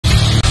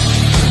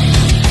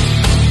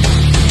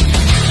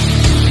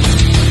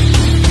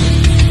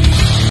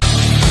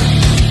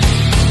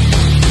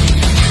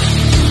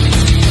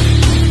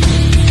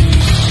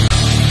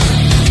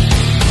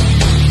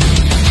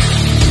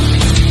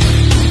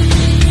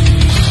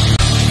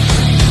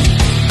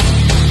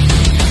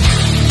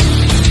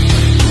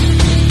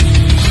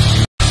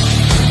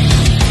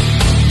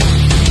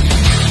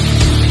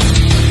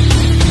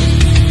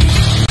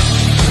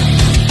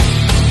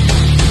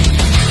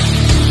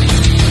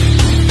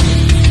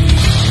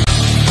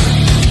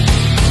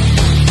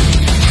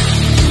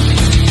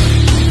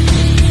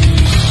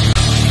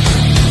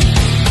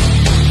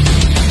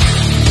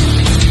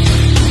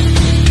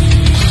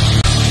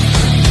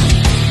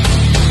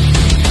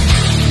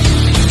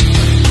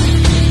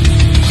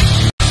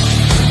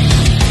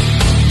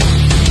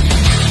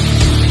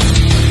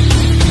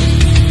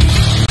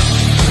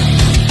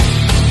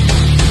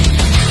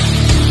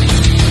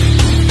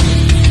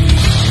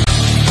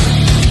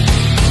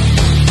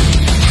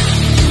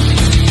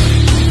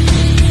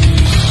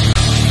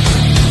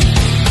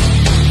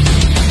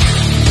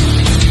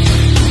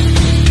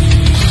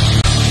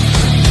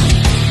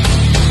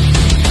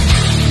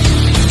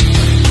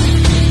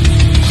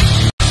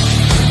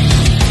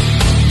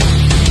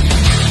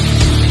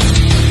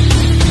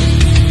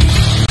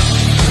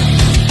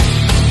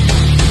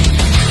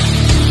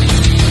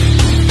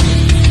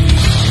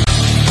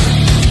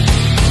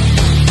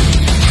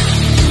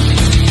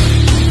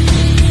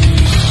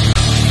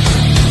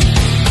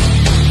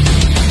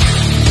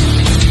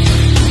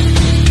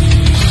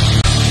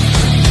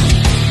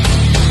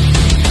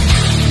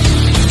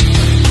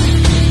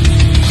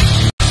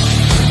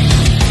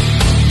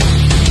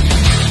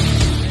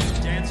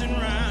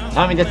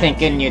me to think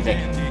good music.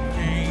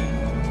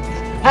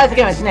 How's it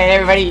going tonight,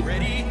 everybody?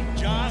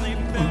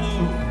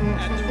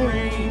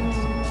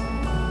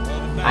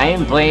 I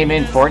am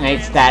blaming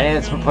Fortnite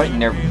status for putting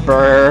their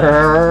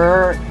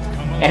brrrr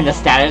in the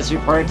status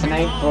report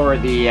tonight for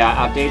the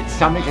updates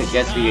coming, because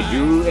yes, we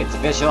do. It's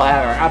official.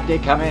 Have our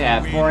update coming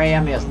at 4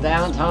 a.m. It's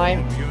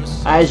downtime.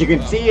 As you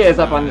can see, it's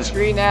up on the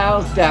screen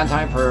now.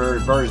 Downtime for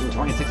version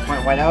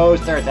 26.10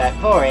 starts at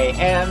 4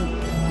 a.m.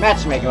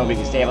 Matchmaking will be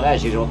disabled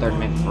as usual, 30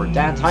 minutes for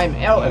downtime.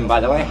 Oh, and by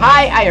the way,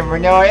 hi, I am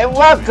Renoir, and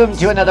welcome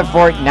to another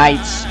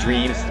Fortnite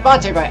stream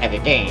sponsored by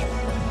Epic Games.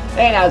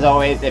 And as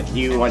always, if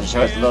you want to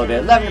show us a little bit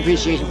of love and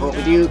appreciation for what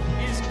we do,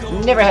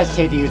 never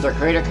hesitate to use our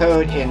creator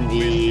code in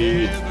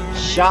the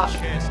shop.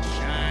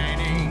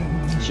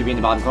 Should be in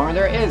the bottom corner.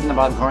 There is in the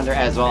bottom corner,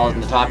 as well as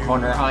in the top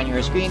corner on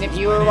your screen if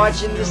you are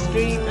watching the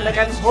stream like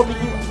I'm hoping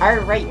you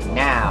are right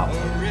now.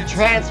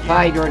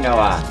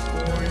 Transpriderinoa.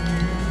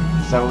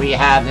 So we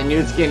have the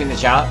new skin in the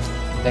shop.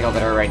 Take a look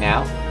at her right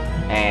now.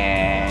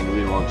 And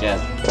we will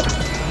just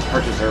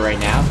purchase her right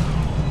now.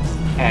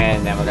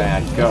 And then we're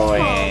gonna go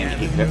and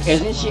equip.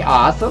 Isn't she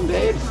awesome,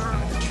 babe?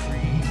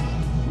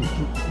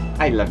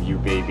 I love you,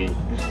 baby.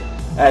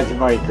 That's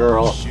my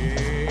girl.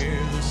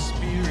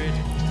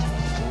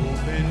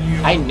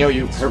 I know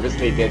you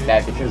purposely did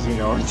that because you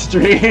know it's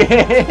true.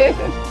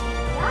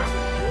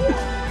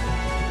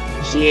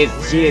 She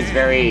is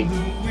very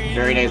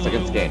nice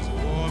looking skin.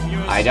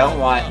 I don't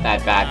want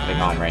that back thing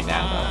on right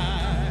now, though.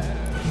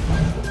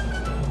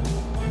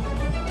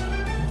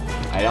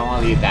 I don't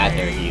want to leave that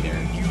there either.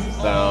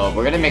 So,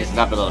 we're going to mix it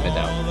up a little bit,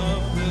 though.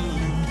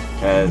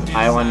 Because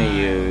I want to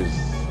use...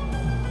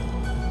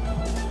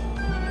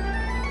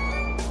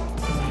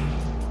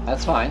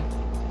 That's fine.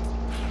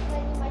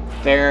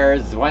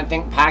 There's one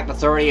thing pack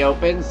that's already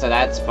open, so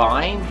that's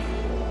fine.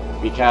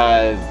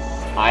 Because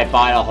I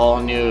bought a whole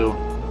new...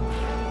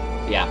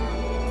 Yeah.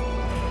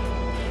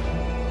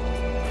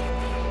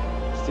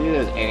 See if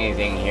there's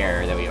anything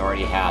here that we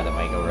already have that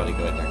might go really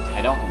good there.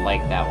 I don't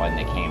like that one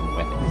that came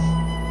with it.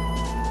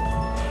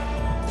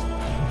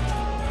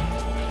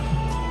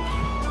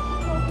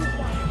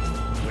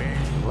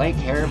 I like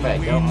hair, but I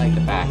don't like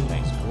the back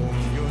thing.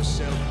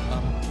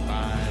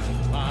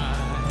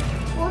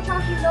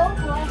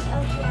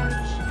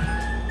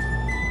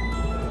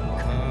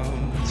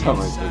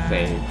 Someone's to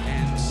say,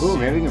 ooh,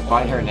 maybe we can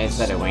find her a nice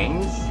set of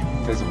wings?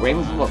 Because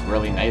wings will look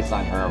really nice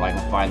on her if I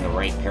can find the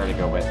right pair to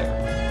go with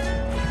her.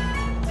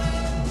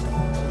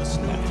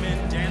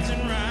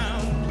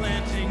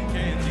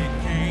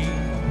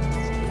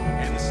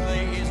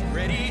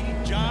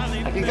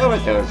 I can go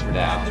with those for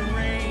now.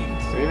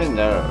 So even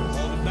those.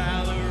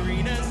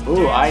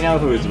 Ooh, I know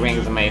whose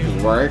wings might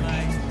work.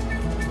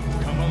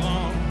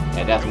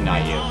 Yeah, definitely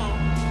not you.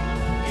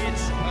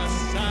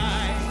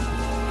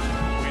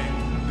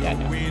 Yeah,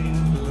 no.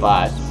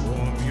 But,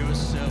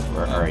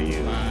 where are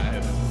you?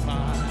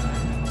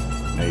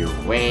 No, you're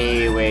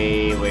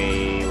way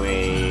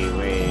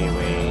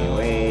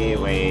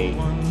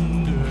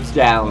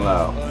down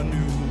low.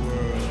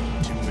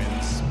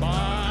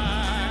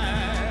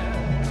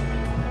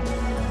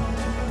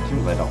 Too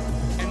little.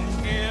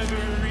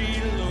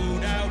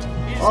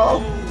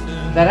 Oh,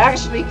 that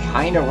actually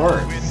kind of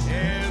works.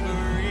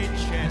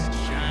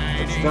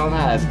 It's still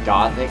not as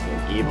gothic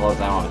and evil as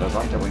I want. Those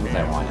aren't the wings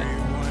I wanted.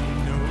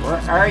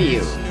 Where are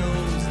you?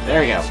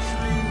 There we go.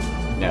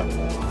 No.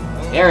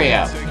 There we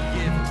go.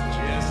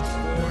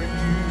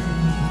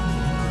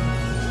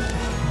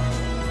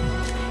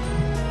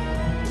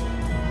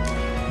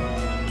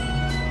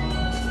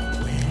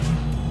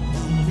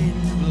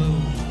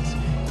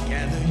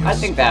 I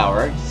think that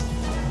works.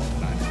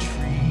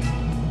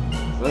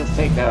 So let's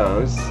take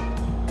those.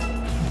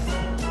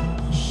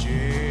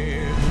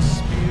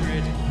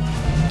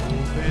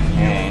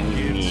 And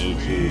you need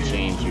to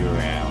change you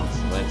around.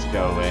 So let's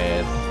go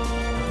with...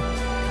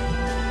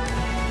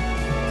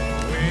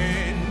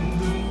 When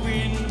the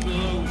wind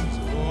blows,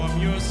 warm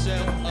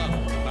yourself up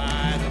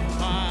by the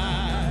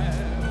fire.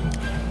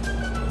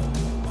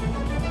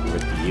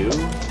 With you.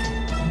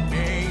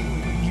 May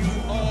you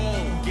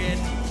all get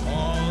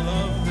all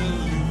of the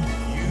loot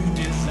you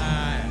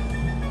desire.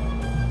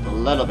 A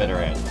little bit of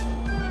red.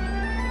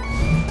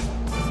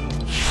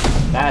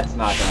 That's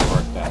not gonna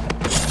work though.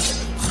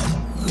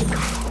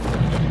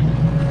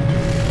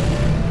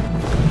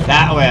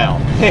 That will.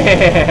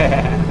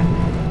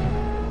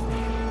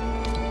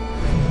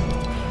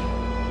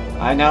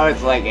 I know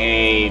it's like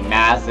a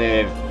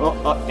massive...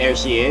 Oh, there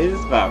she is,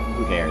 but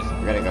who cares?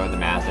 We're gonna go with the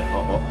massive...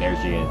 Oh, there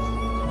she is.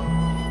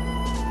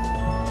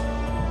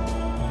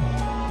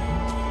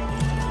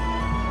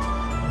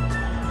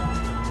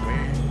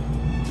 When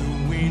the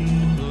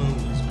wind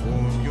blows,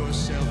 warm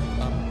yourself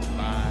up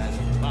by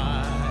the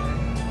fire.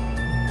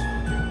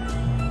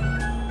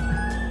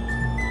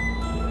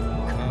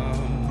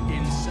 Come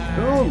inside.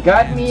 Ooh,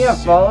 got me a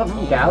follow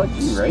from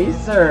Galaxy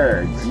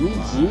Racer.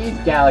 GG's,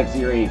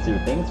 Galaxy Racer.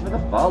 Thanks for the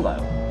follow.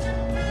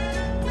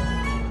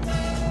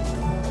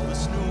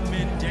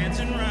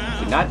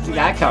 Did not see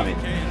that coming.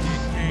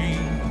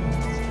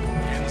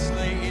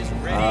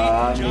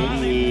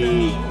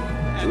 Maybe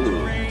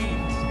Ooh.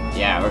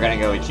 Yeah, we're gonna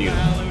go with you.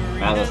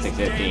 Milo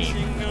 615.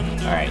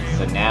 Alright,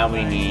 so now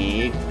we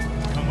need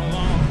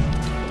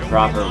the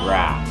proper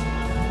wrap.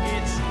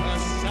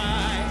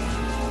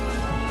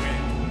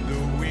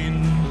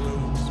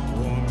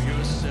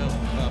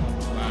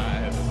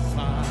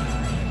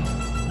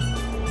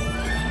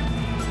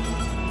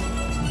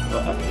 Go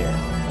up here.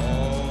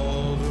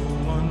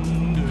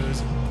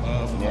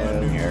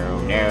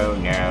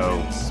 No.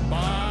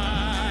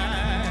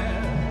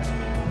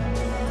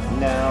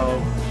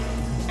 No.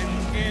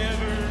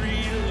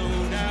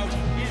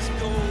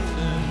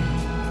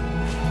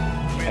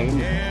 I can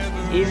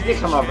easily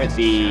come up with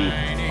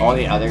all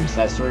the other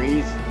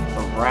accessories,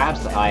 but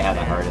perhaps I have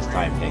the hardest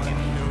time picking.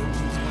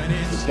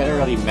 It's gonna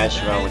really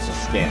mesh well with the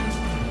skin.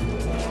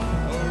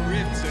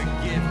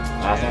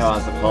 Last thing I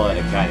want is to pull it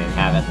and kind of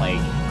have it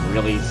like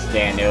really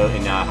stand out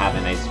and not have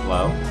a nice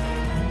flow.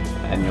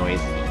 That annoys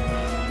me.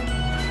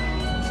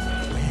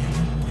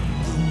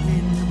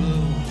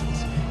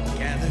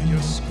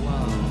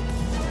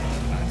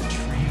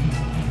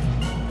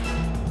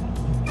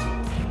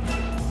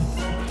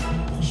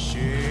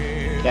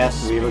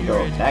 Yes, we would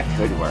go. That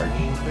could work.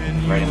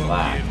 Red and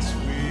black.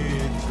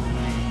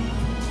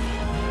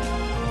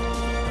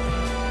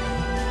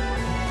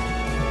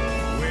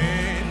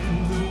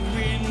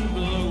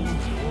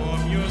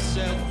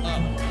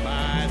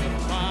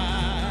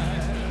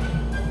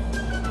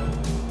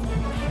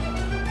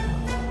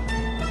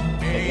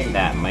 I think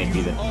that might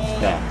be the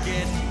best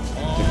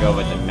to go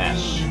with the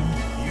mesh.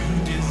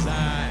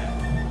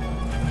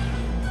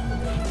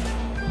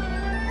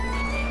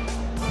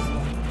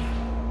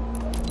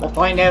 We'll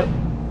find out.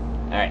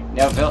 Alright,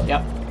 no, Phil,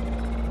 yep.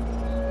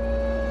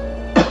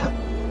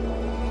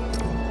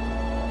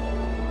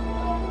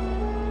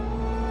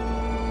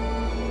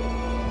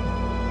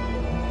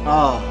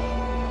 Oh.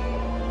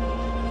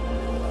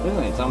 Ooh,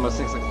 it's almost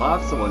 6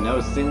 o'clock, so we'll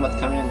know soon what's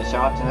coming in the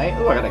shop tonight.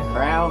 Ooh, I got a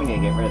crown, we need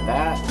to get rid of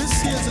that.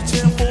 This here's a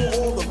jam for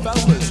all the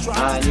fellas.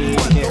 I need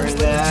to get rid of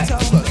that.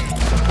 None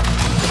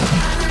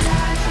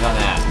of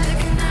that.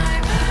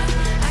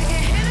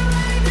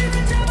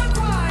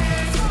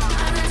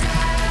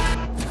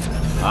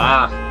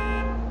 Ah.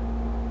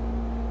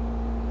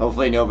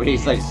 Hopefully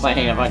nobody's like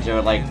playing a bunch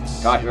of like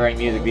copyright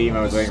music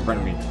demos right in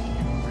front of me.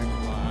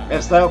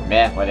 If so,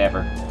 meh,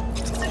 whatever.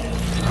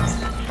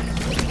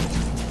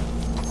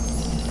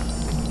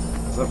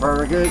 So far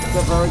we're good,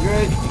 so far we're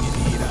good.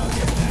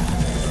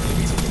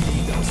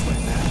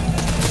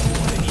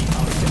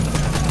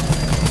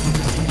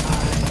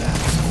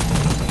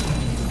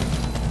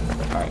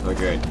 Alright, we're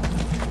good.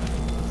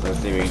 So let's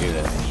see if we can do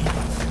this.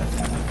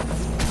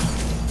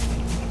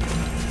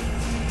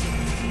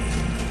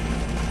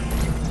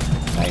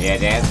 Yeah,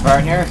 dance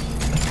partner.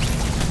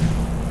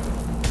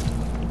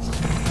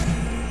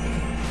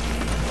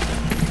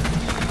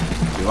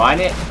 You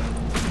want it?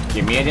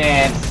 Give me a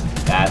dance.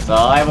 That's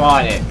all I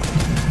wanted.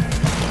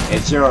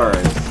 It's yours.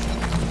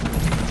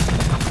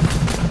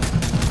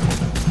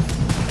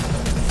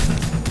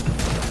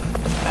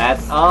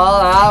 That's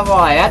all I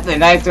want. That's a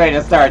nice way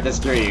to start the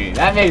stream.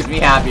 That makes me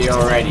happy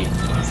already.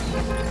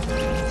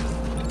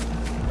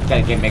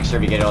 Gotta make sure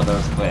we get all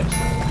those clips.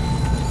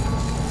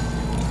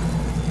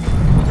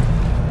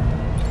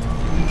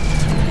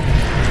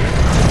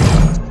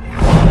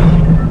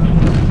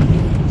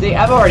 See,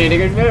 I'm already in a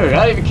good mood.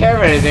 I don't even care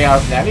about anything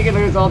else now. We can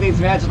lose all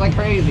these matches like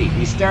crazy.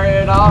 We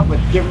started it off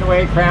with giving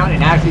away a crown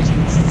and actually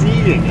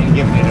succeeded in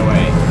giving it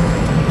away.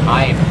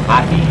 I am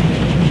happy.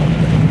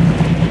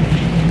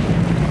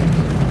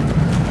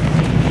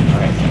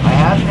 Alright, so I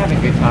have been having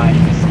a good time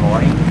this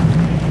morning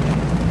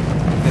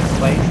with this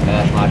place, but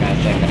that's not going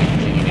to say I'm going to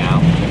continue now.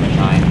 Different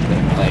times,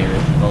 different players,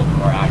 a little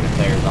more active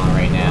players on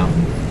right now.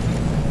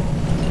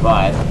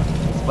 But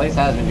this place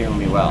has been doing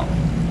me well.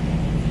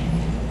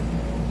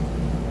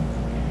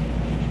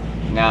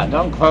 Now,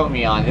 don't quote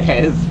me on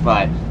this,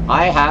 but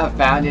I have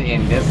found it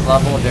in this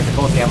level of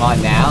difficulty I'm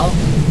on now,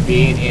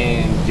 being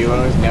in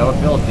duos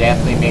no-fill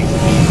definitely makes it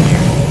easier.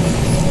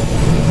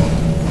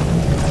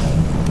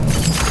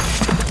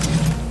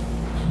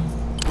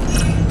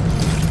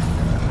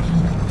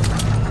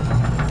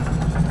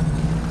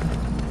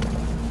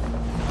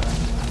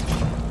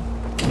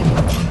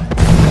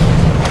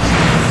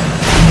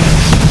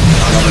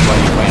 I don't know what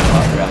you're playing,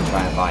 I'm around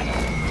trying to find them.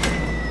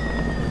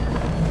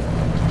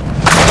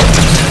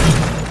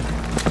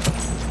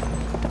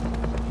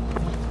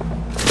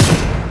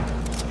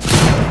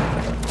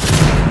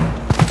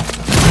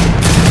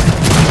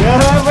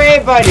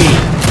 Buddy.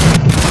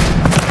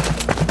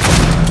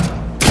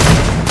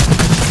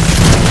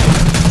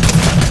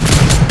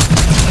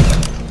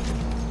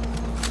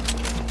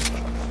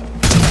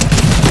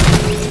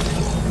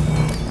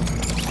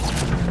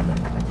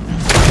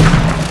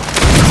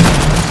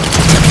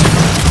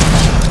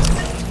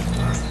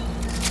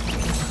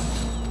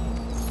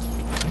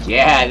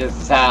 Yeah, this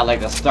is how I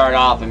like to start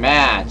off a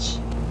match.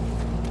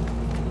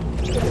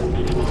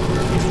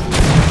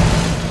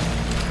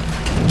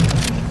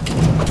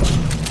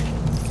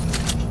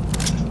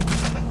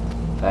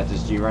 That's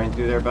just you running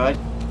through there, bud?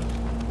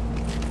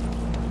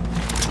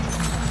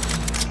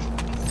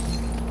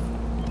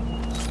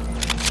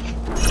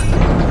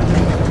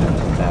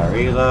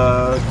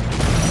 Reload.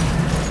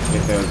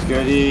 Get those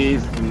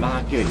goodies.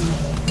 My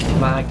goodies.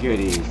 My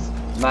goodies.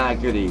 My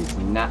goodies.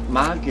 Not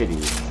my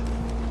goodies.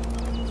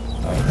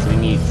 Alright, so we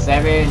need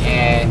 7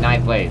 and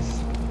 9th place.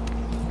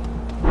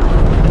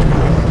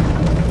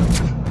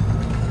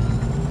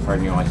 Part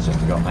of me wants just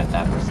to go hunt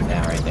that person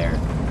down right there.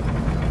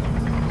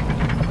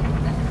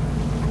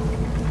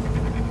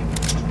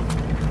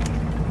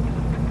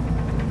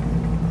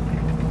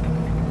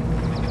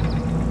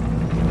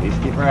 At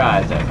least keep our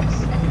eyes open.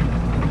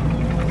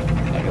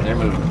 Yeah, because they're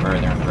moving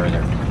further and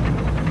further.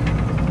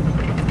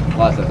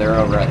 Plus, if they're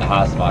over at the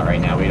hotspot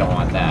right now, we don't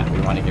want that. We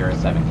want to get our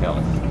 7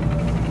 kills.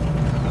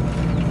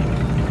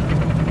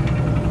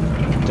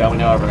 Don't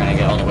know if we're gonna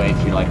get all the way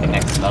to like the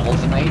next level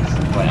tonight,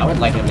 but I would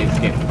like to at least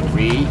get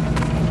 3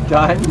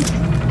 done.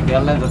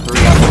 Get another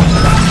 3 up.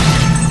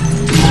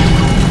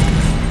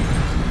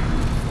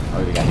 What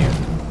do we got here?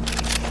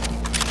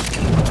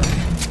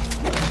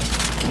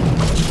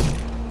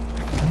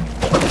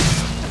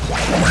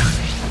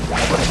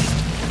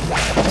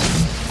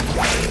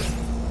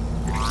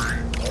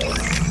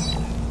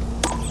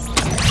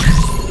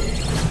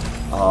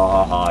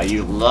 Oh,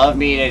 you love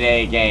me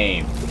today,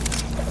 game.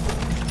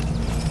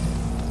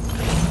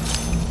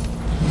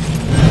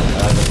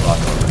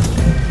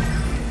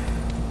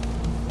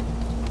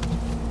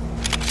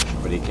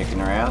 Nobody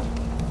kicking around?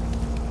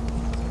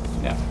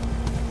 No.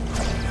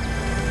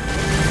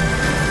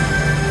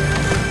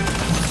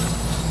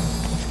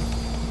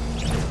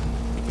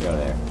 Go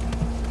there.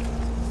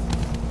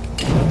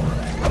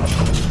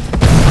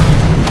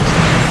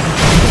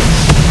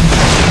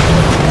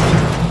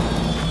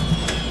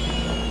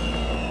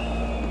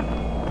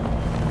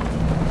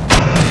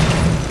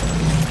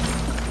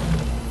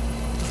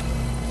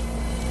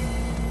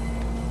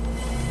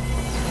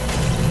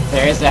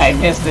 I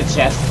missed the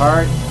chest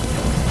part.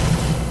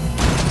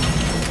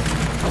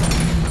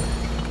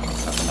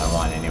 Nothing I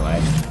want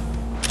anyway.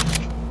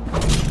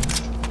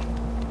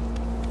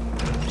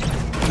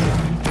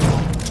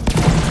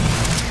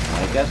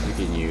 I guess we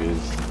can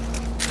use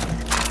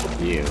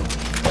you.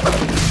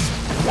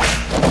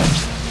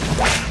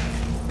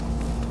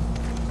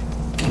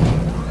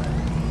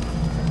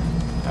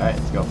 Alright,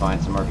 let's go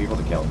find some more people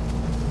to kill.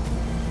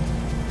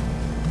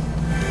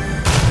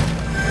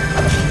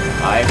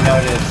 I've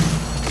noticed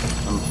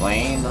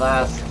playing the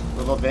last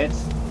little bit,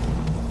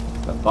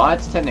 the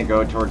bots tend to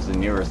go towards the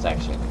newer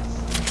sections.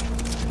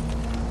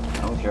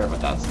 I don't care about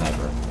that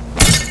sniper.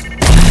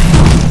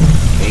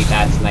 Hate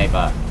that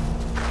sniper.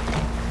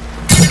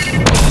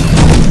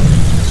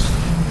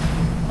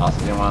 Also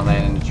didn't want to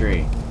land in the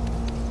tree.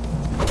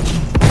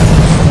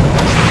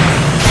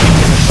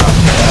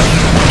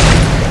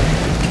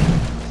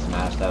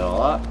 Smash that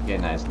all up, get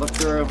a nice look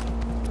through.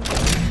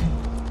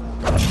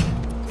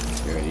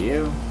 Get rid of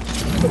you.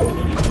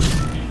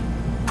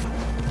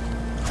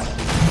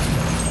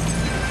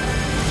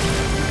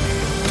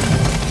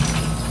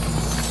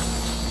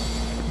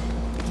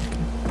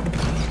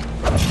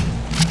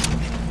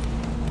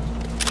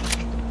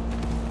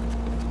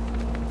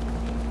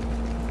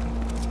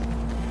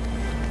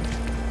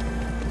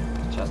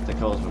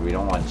 Chesticles, but we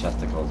don't want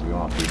chesticles, we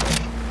want people.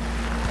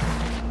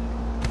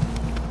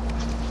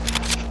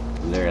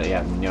 Literally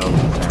have no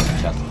concern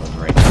with chesticles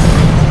right now.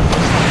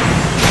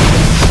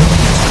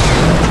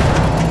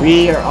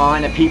 We are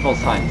on a people's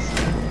hunt.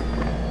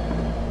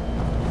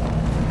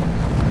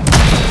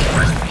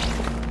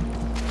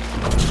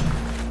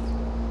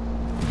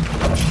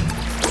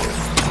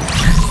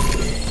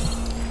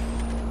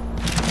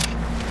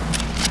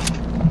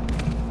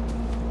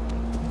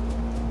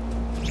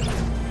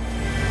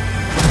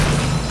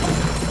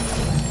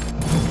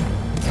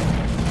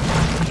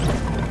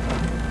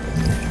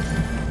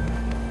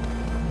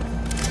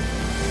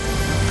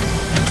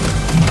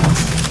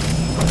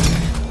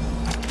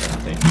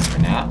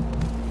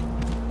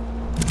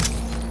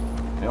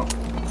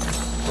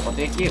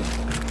 Thank you.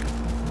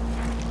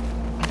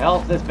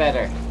 Health is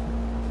better.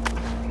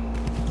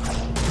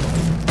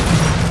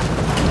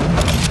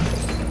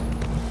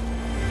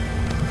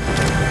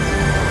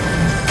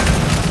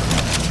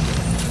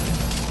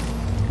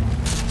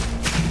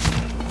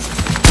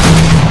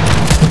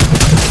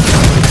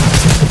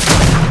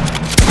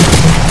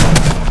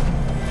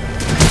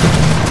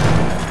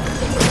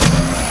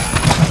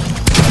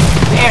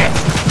 Damn it!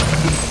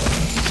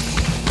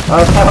 I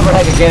was hoping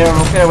I could get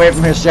away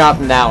from his shot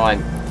from that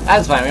one.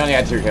 That's fine, we only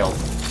had 2 kills.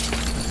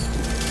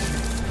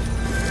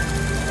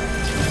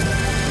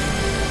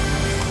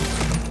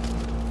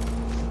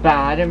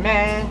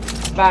 Spider-Man,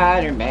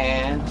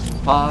 Spider-Man,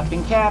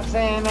 popping caps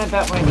in my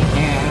butt when you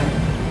can.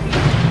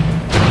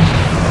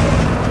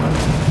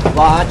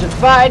 Watch it,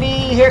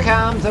 Spidey, here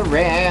comes a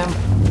ram.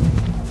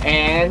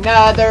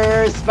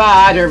 Another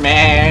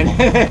Spider-Man.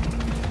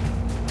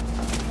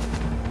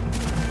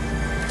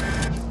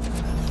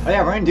 Oh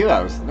yeah, we're in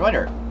duos, no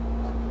wonder.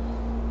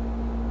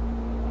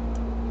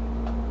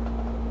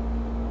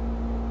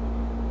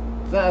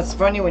 That's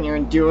funny when you're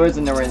in duos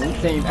and they're in the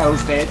same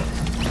outfit.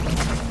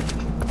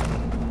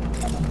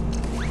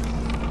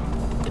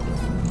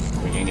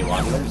 We need any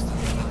waddlers?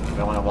 You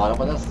don't want to waddle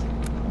with us?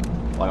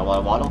 Waddle,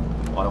 waddle, waddle.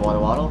 Waddle,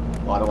 waddle, waddle.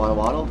 Waddle, waddle,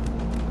 waddle.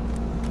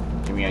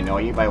 Can we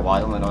annoy you by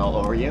waddling all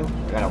over you?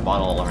 We're gonna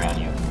waddle all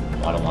around you.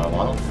 Waddle, waddle,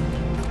 waddle.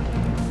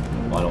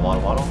 Waddle,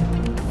 waddle, waddle.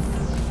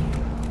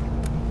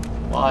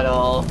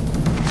 Waddle.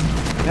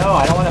 No,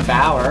 I don't want to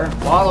bower.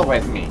 Waddle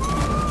with me.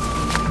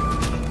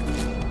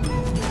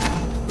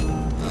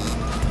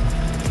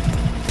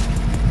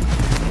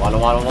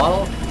 Waddle, waddle,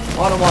 waddle.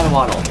 Waddle, waddle,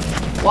 waddle.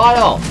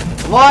 Waddle!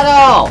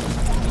 Waddle!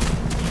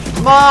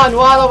 Come on,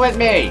 waddle with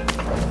me!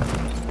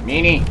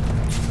 Meanie.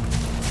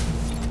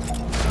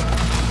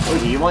 Oh,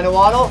 do you want to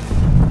waddle?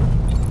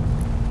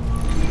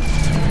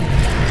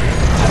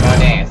 How about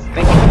this?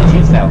 Thank you for the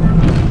juice, though.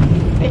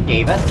 They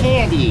gave us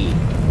candy.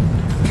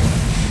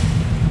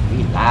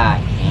 We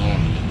like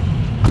candy.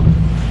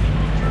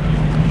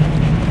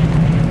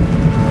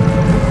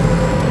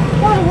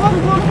 Waddle,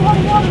 waddle, waddle,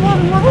 waddle, waddle,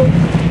 waddle, waddle.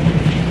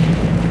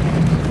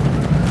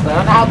 So I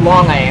don't know how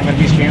long I am going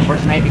to be streaming for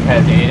tonight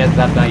because it is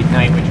up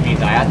night, which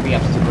means I have to be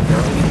up super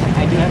early.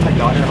 I do have my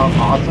daughter home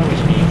also,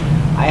 which means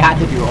I had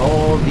to do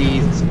all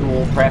these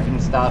school prep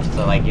and stuff,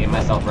 so like getting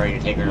myself ready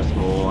to take her to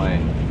school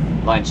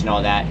and lunch and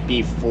all that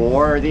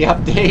before the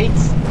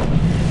updates.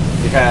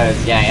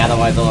 Because, yeah,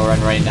 otherwise it'll run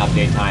right into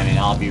update time and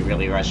I'll be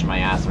really rushing my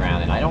ass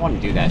around and I don't want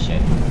to do that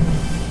shit.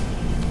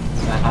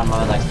 It's not how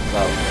my life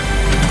goes.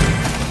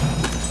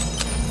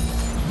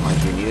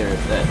 Mind you, neither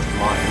is this.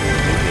 Come on, here.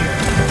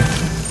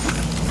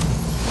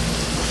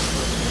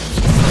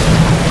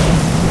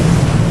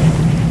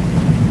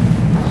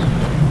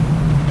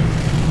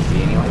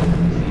 See anyone?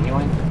 See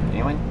anyone?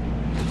 Anyone?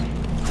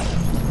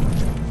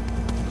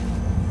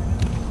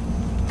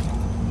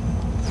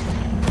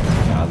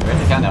 I was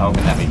really kind of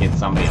hoping that we get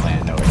somebody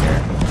land over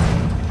here.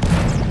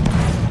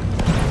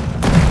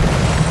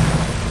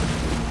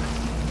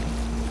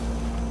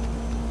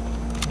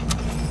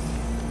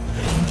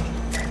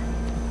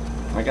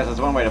 I guess that's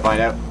one way to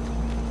find out.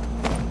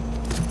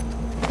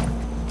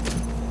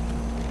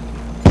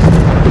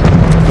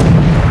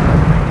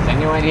 Is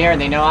anyone here?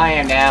 They know I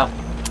am now.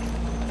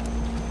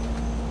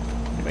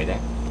 Anybody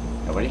there?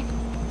 Nobody?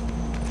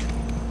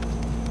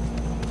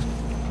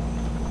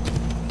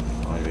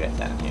 What do we got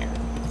down here?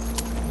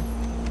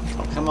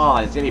 Oh, come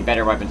on. There's gonna be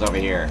better weapons over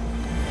here.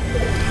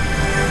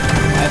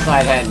 That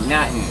side had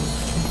nothing.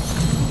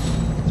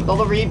 It's all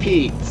the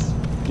repeats.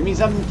 Give me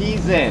something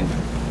decent.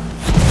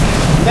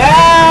 No!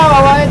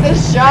 I wanted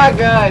this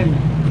shotgun!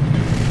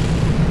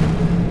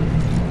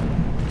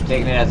 I'm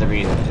taking it as a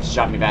reason. It just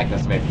shot me back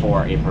this way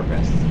for a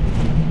purpose.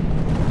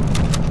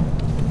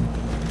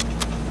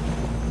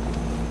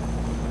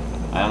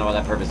 I don't know what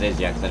that purpose is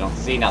yet, because I don't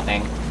see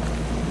nothing.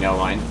 No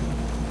one.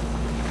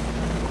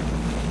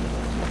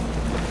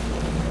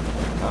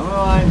 Come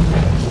on!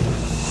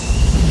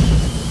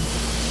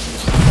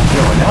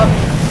 Going up!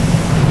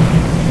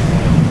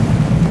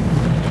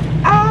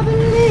 I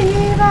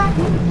believe I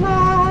can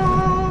fly!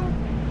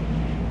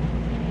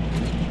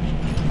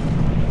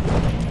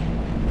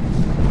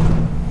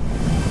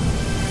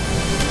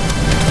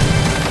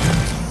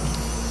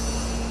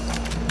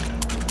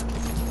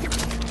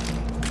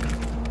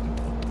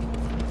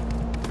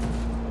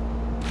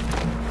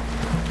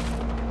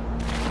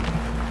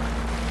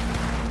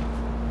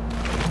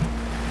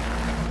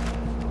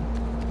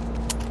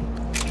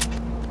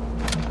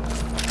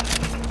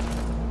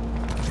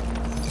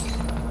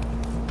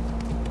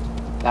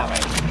 That way.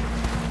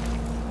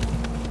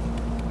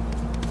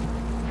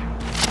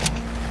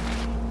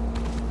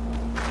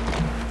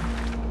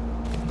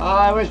 Oh,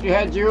 I wish we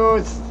had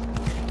juice.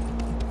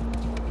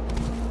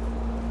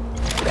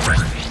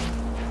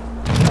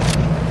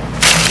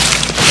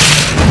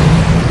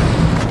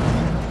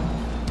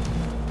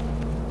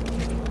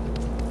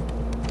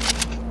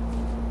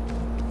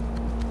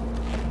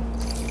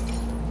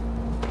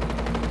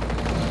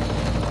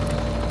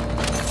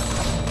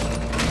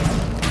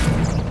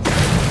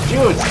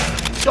 Juice.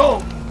 Go!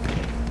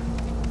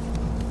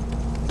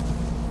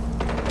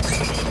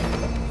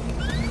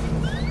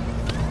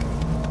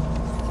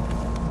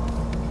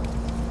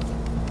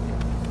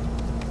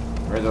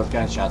 Where'd those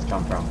gunshots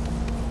come from?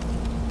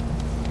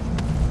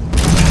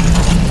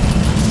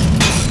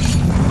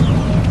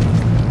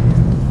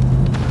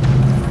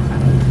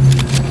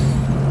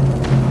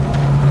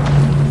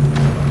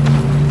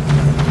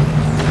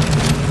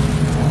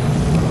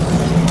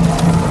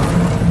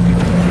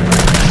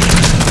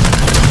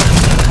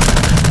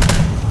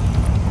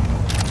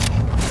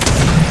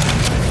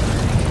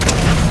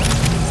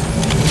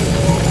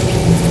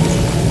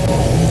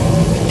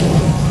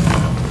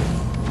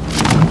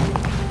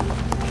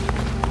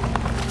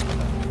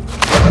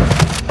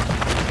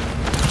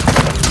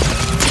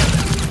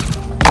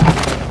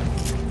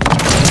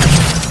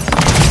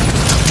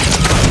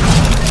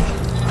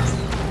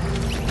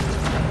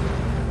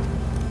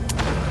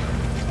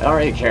 I don't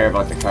really care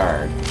about the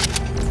card.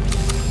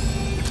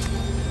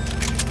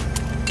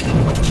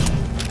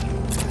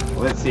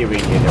 Let's see if we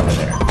can get over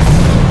there.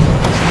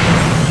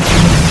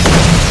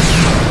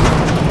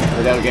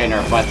 Without getting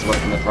our butts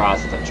whipped in the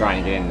process of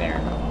trying to get in there.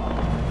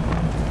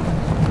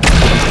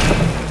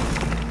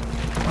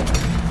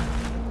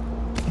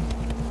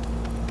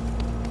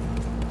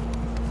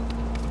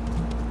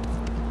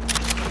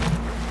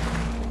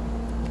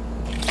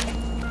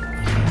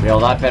 a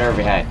lot better if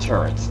we had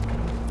turrets.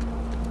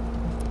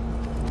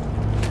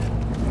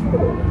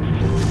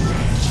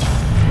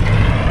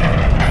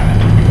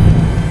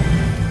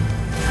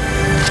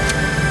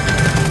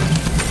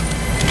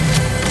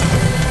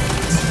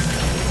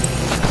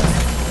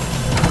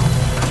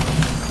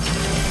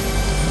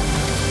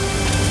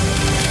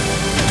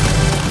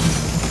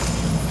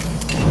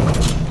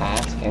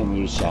 Ask and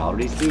you shall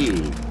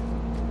receive.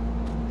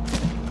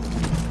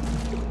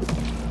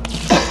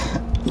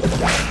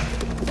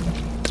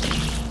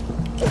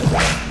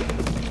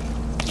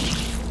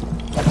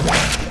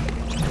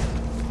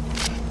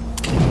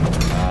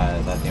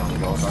 Is that the only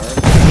gold card?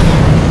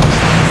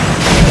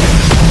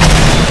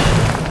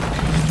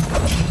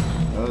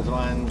 Those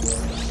ones.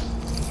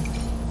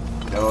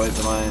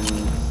 Those ones.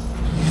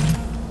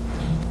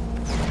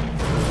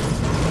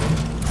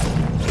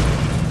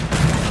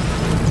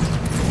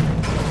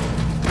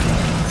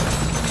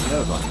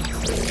 Those ones.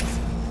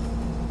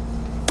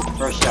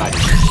 First shot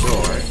is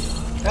short.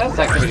 That's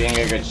actually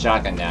getting a good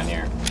shotgun down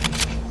here.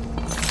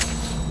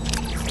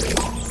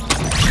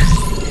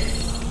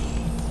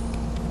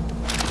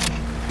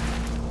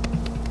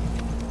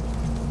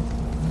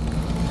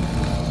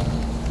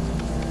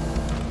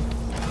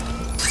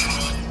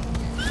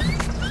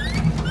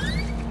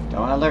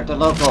 Don't alert the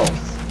locals.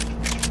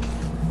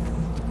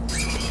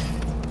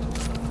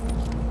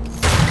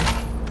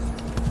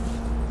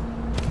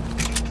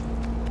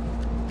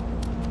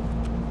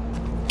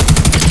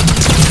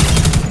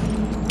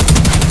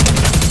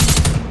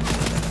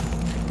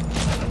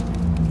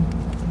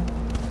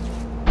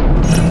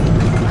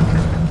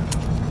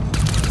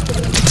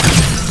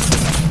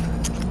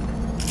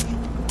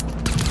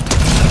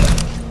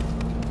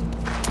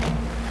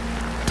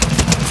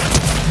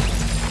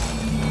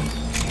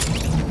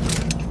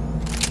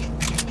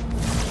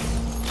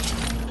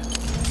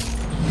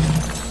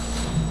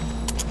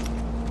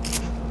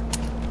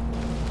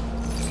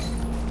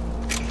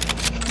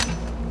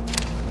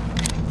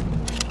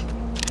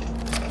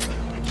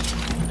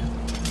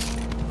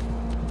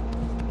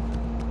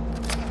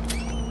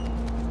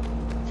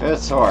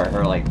 This or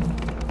her like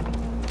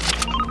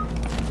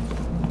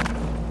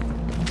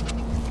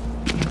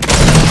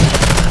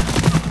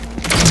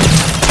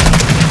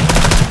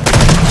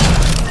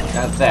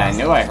gotta say, I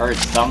knew I heard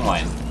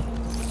someone.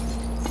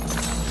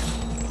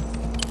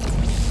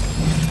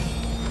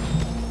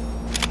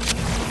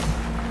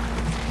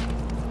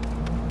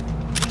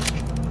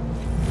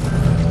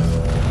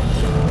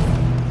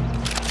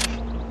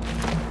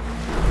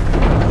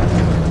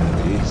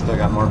 You still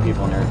got more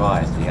people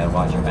nearby, so you gotta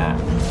watch your back.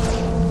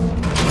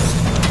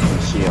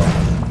 Shield.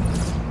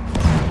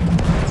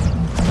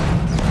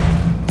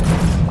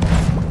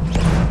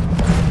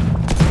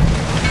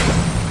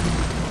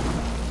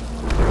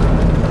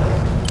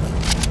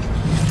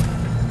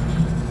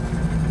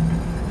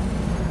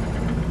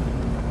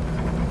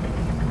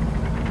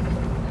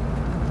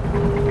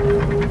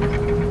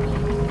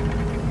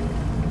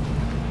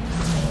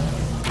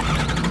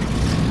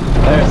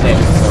 Better save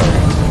the story.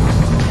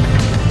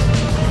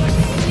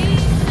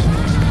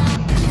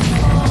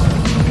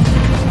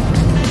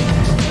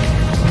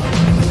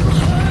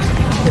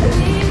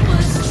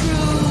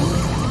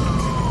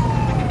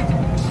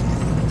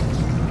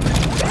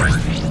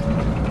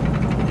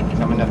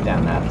 Coming up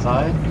down that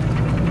side,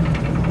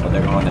 or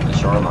they're going at the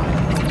shoreline.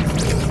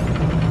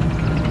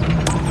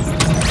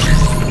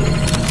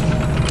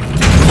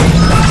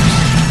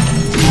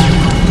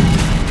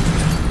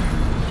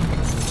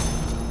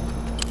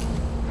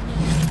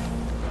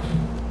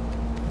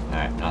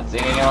 Alright, not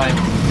seeing anyone,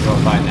 go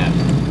find them.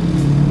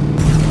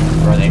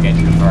 Before they get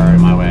too far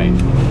in my way.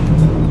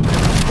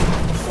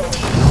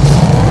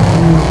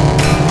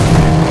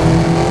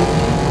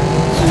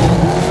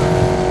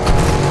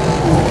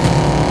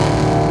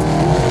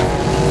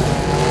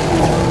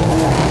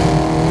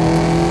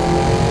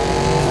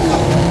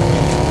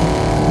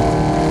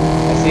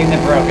 Seen the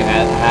broken,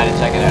 had to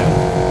check it out.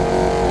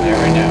 There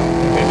we go.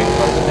 Could be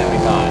closer than we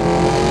thought.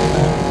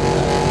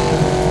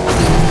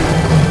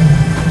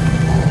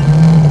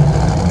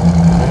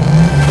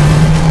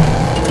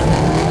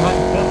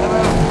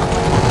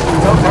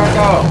 Go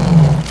cargo!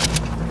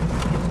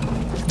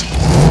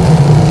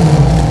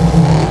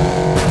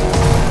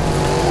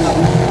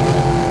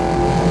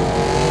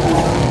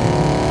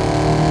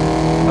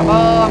 Come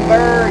on,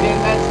 bird, in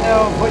that snow.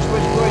 Push,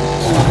 push, push.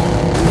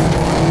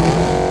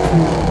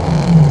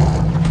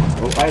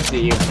 I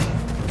see you.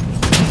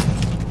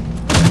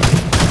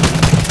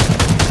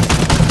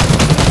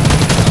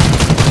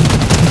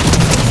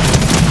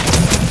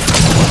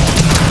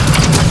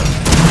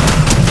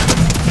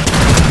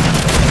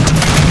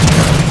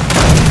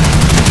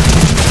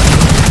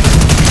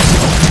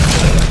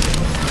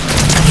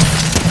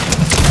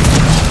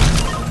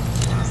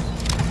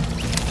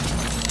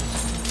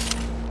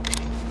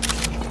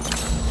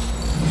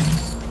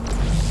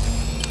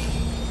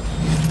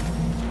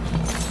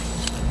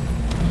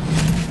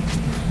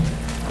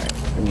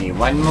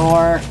 One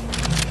more.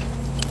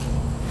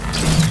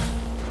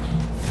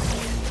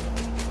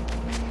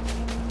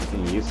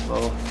 Anything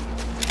useful?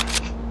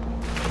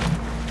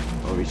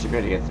 Well, we should be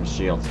able to get some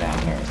shields down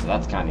here, so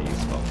that's kind of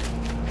useful.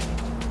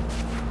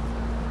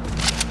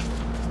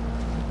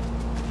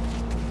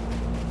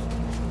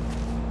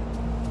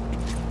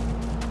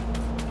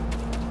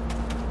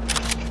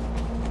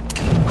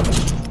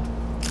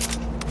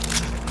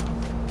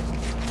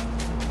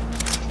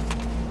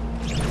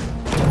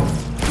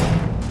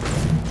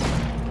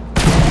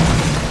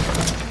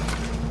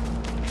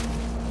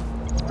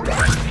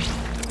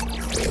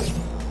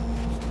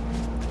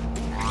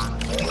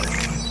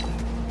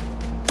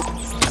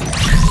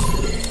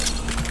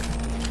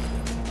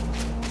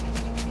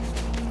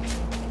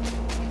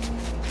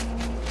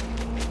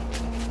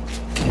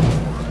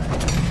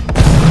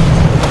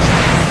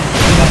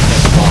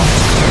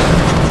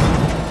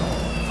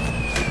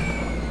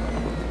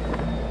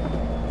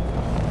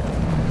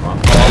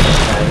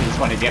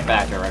 Get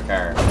back to our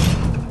car.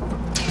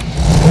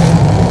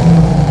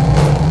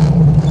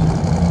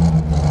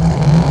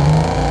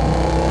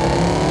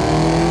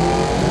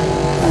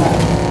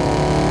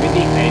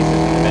 Windy Face is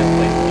the best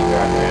place to be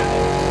driving around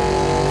it.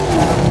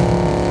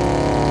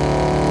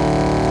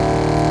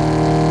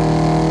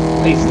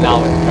 At least not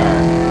with the car.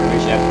 We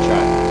should have the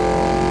truck.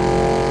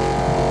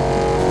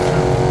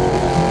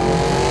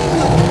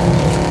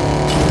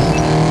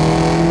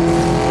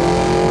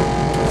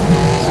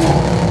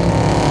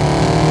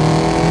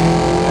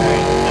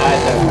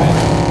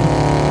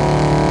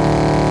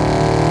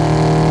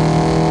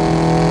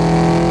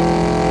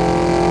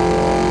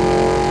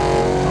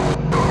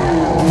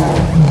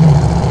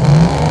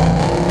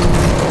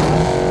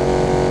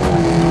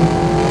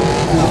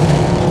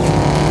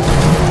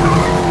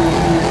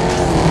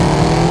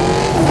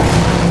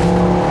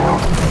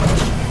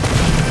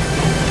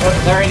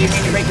 Sorry, I didn't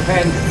mean to break the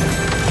fence.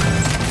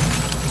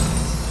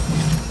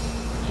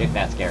 Get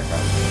that scarecrow.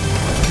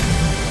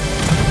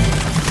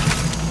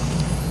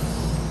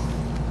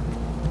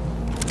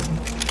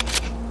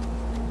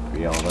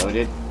 We all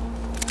loaded.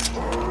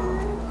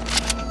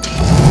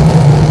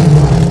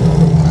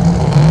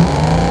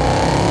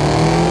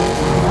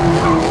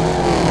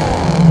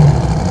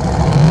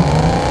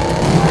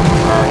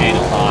 Our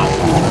handle's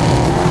awesome.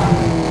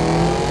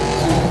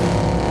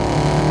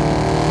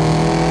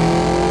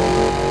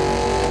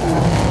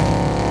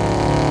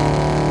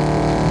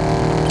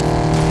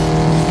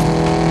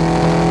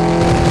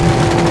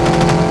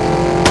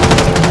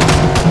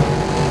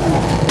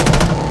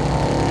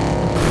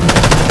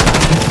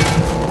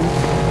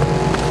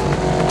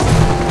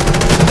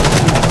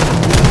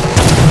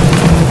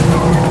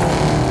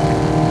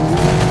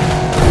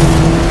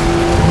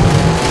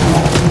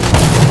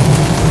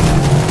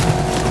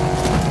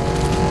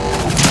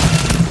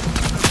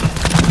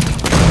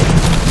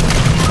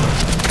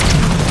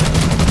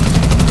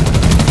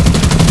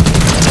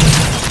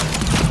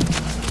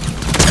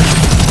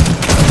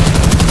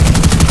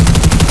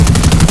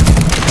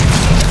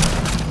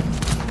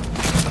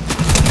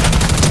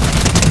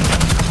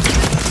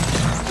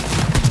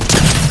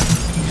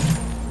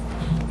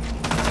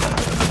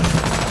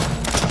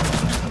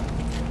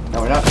 No,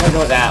 we're not gonna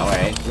go that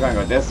way. We're gonna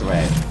go this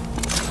way.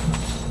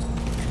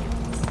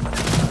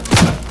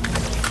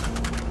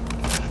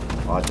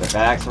 Watch the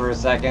backs for a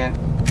second.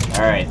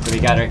 Alright, so we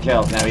got our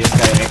kills. Now we just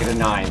gotta make it a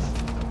 9s.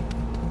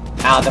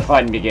 Now the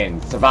fun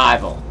begins.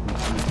 Survival.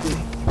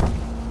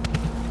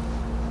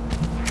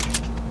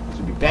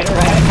 Should be better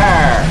at a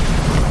car.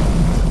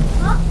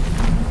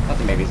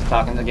 Nothing, maybe he's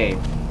talking to Gabe.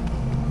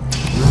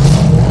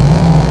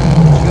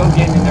 Should go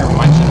get in there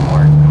munching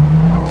more.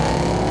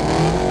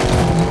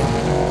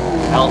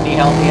 Healthy,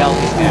 healthy,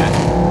 healthy snack.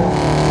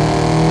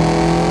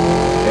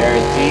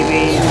 There's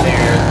TVs,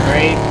 there's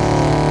grapes.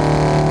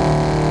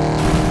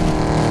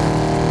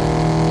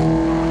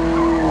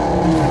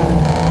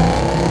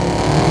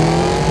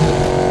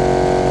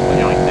 What do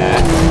you like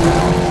that?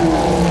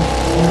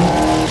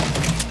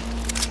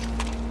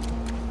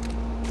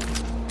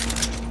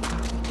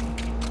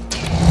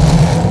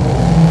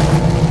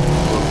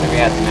 Looks like we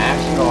had some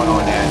action going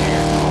on down here.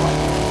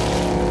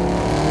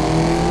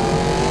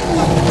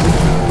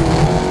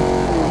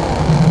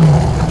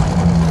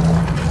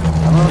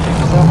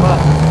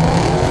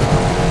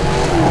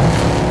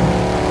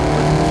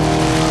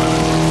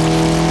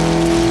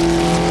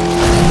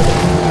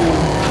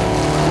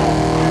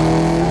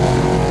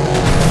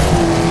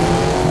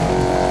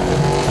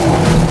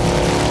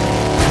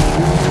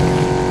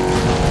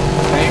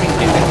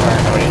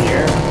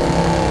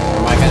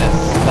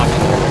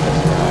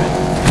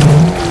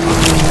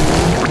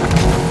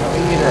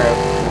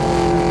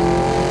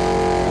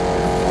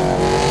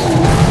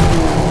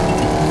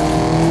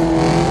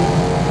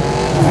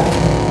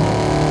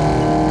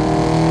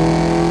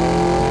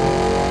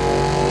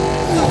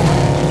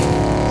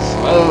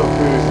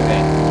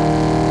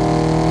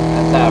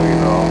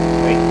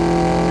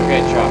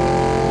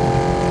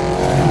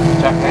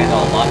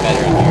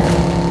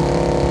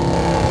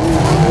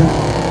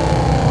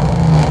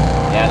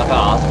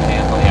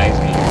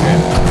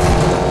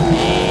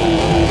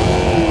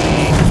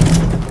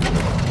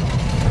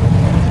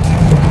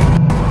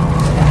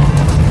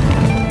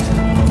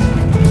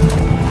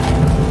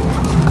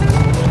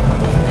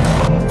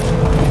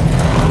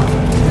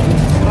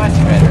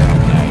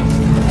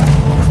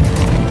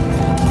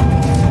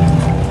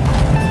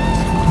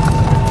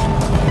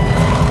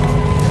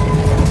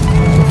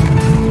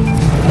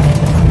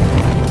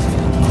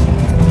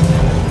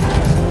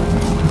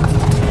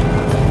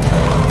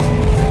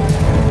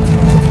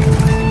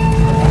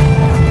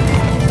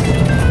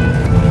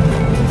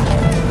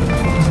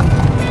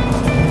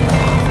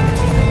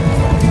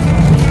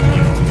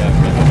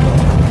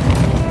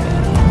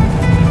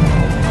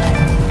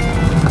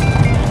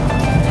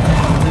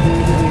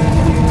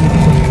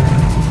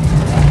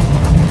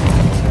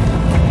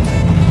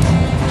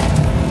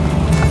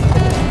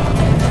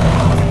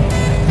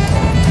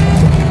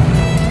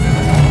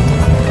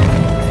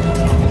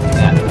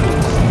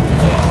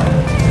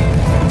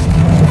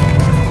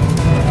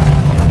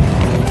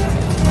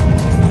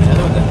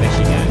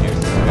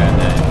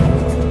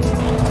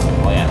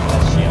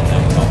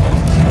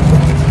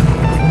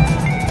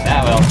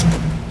 I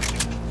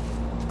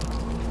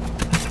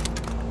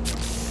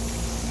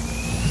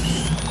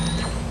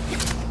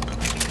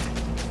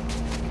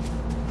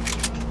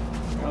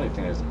don't really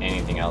think there's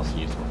anything else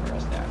useful for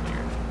us down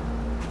here.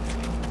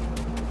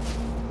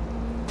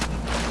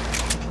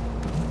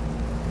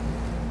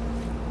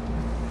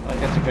 Well, I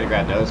guess we could have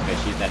grabbed those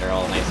fishies that are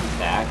all nice and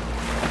stacked.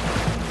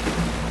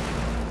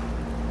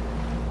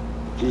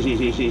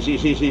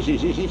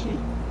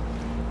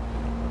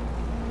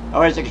 I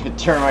wish I could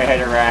turn my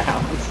head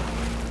around.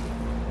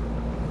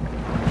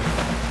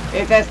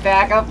 It's a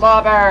stack of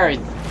floppers!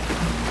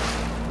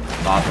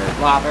 Flopper,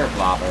 flopper,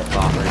 flopper,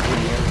 flopper,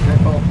 junior,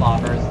 triple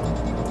floppers.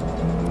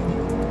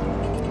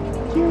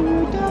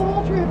 Two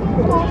double, triple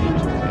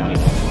floppers.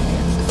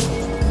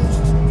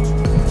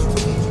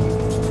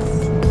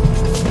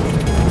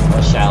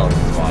 How shallow is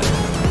this water?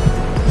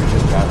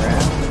 Just drive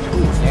around.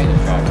 Yeah,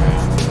 just drive around.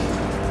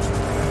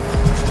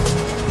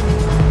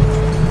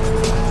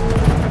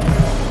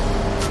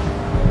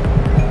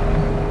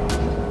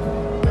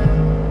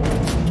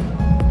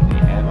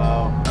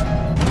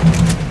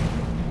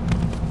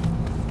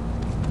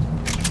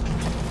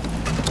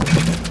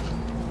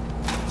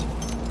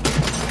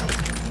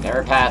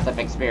 Never pass up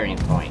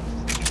experience points.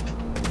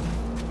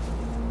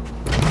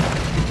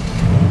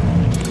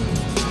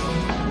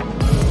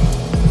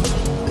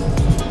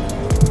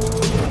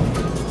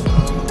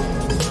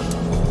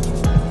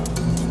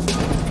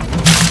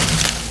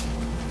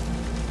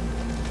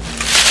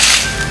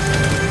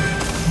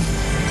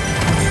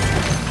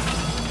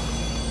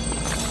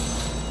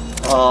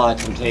 Oh,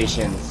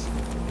 temptations.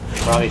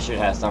 Probably should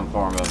have some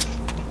form of...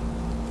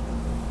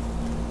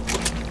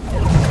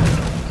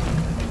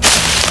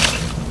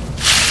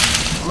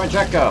 Where'd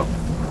my truck go?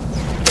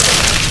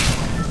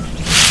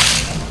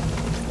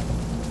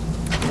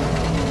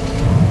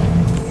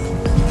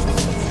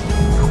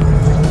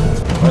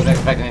 Wasn't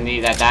expecting to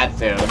need that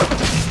soon.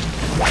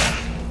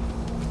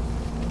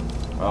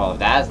 Well, if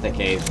that's the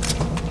case...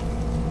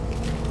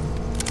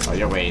 Oh,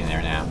 you're waiting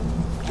there now.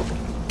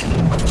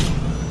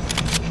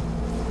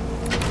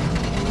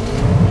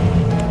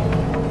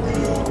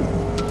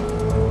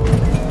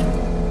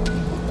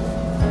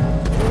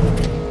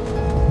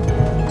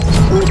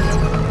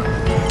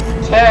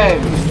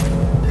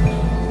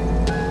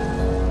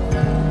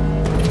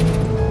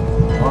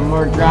 One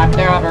more drop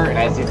dropper, and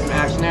I see some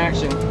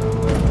action.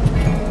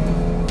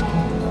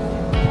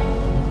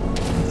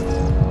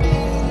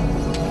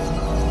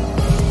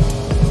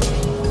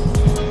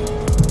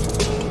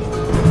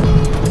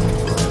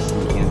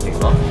 Sneak in and take a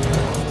look.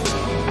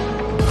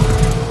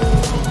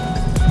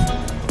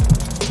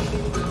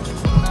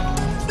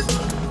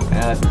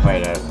 Now let's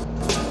fight out.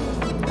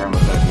 We're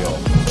almost out of fuel.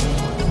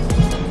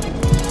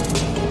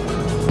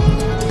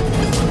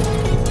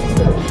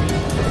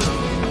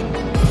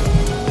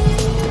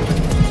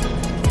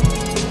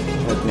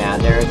 Now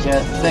there are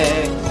just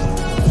 6.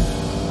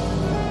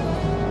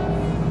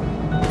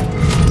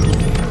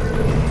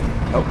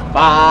 Oh,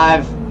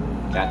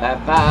 5. Got that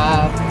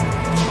 5.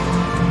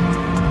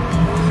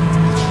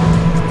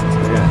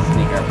 We're gonna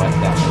sneak our butts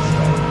down this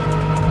way.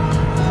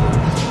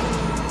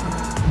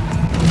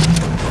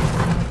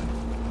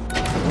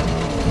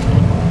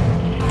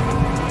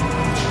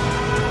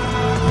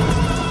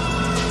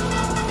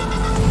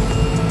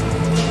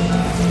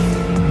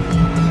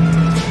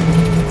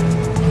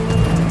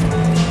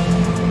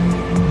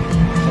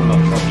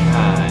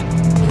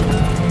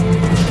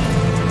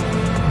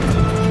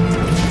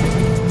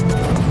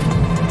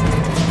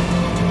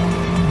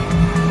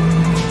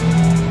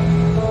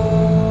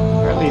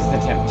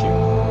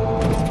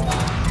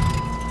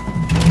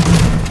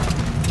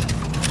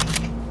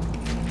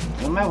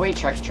 Wait,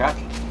 truck.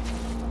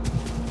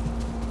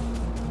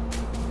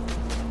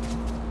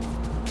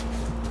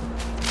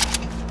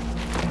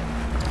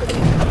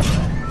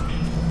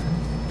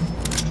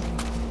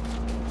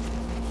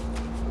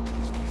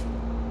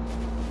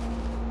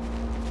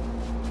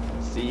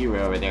 See you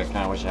over there. Kind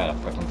of wish I had a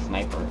fucking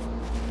sniper.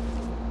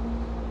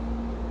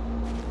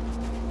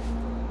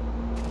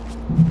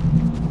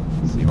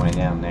 See one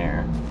down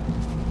there.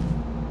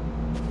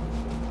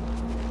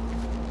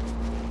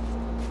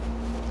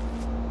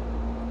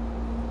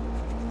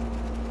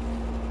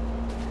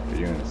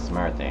 Doing the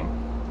smart thing.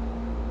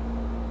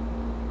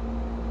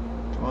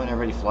 Come on,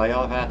 everybody fly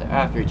off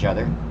after each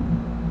other.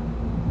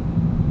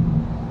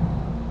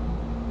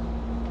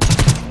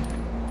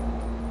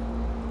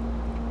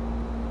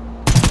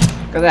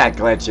 Look at that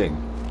glitching.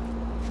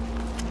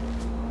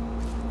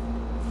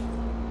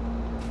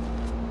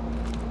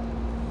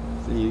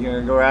 So you're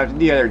gonna go after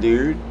the other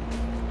dude.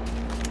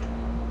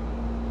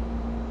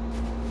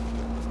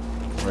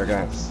 We're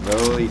gonna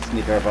slowly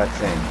sneak our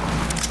butts in.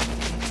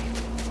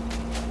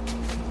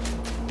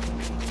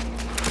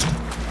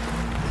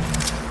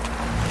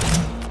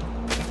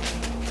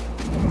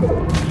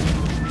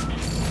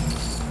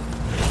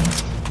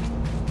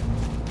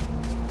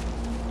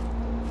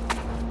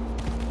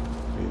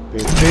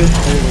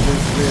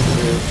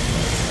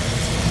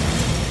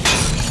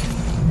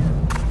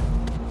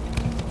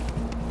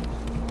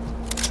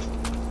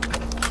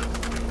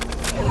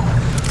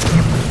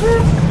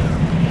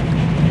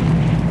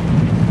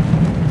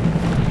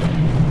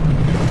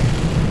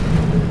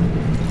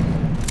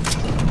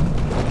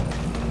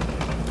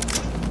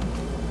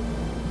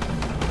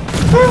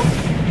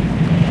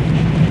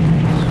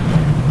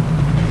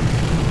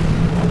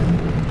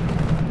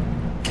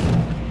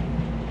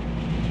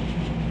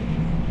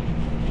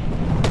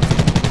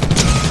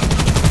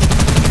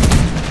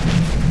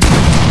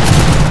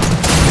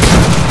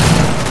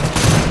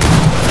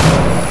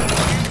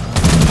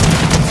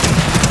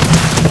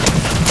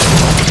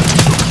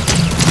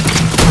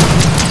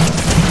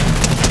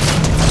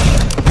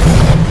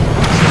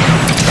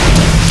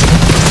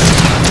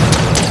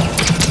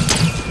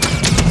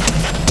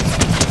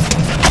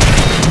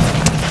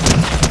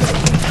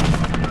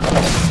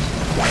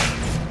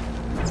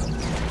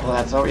 Oh,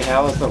 that's what we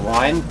have was the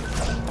one?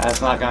 That's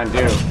not gonna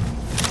do.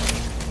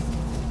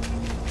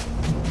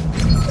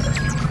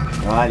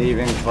 Not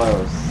even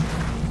close.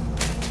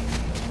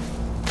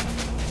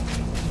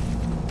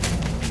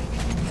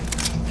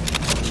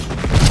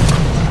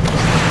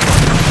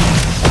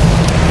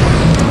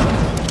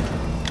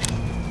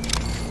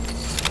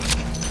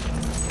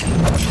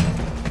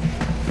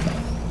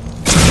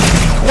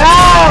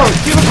 No!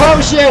 Stupid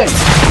potion!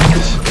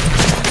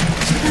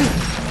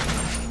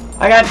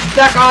 I got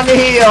stuck on the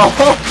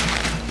heel!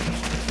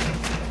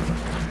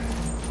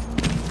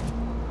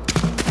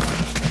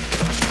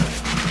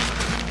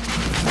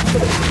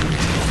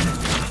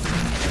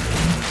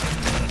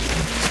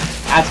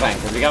 That's fine,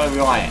 because we got what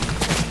we wanted.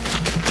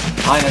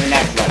 On to the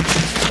next one.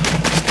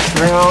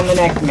 Bring on the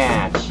next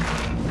match.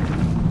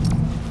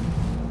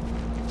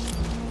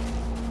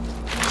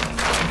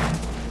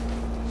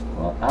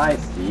 Well, I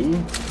see.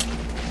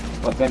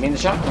 What's gonna be in the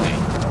shop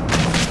tonight?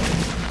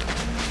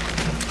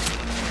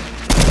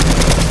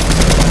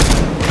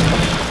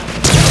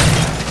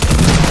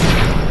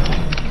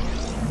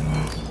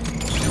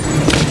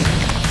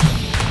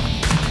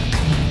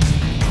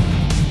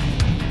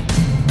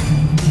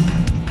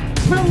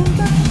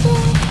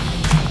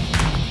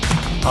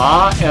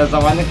 Ah, it was the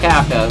one that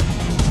capped us.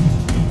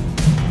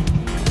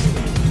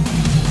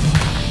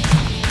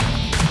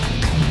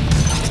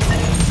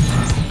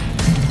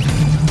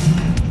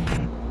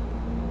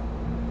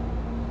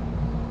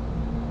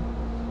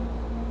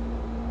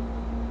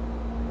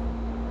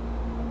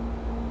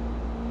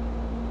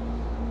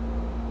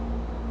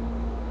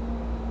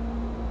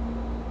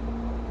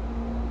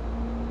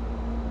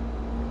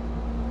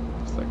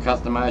 So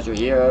customize your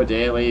hero,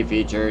 daily,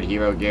 featured,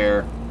 hero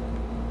gear.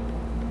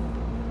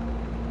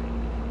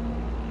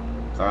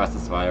 Across the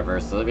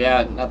Spider-Verse, so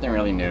yeah, nothing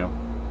really new.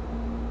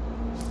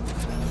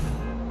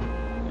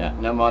 Yeah,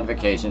 no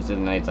modifications to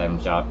the night's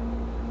item shop.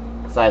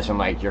 Aside from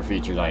like your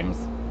featured items.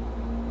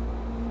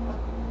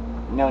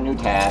 No new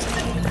tabs.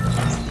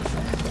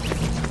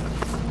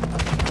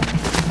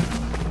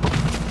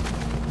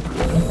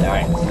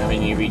 Alright, so now we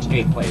need to reach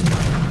 8th place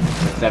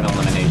with 7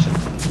 eliminations.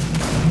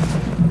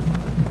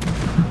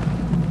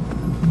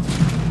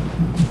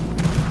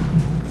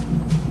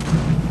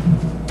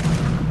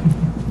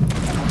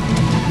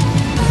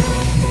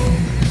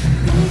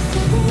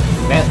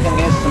 Best thing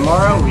is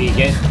tomorrow we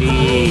get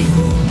the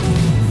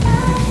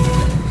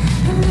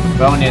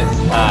bonus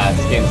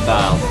skin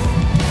styles.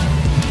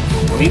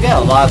 We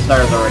got a lot of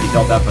stars already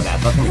built up for that,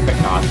 so that's gonna be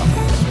freaking awesome.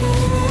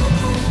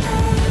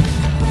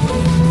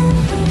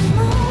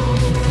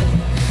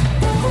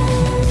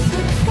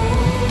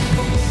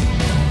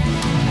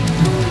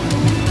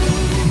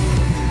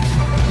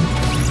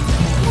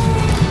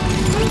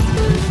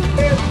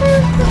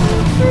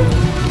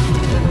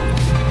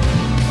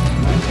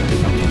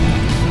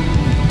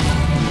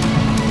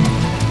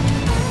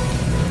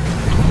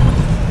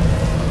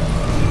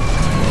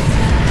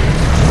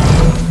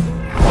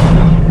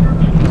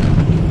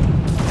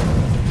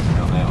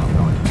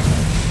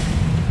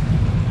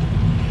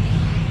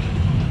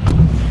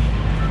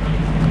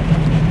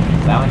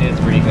 That one is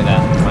pretty good at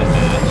my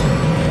match.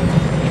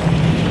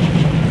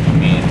 I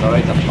mean, it's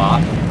always a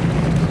flop.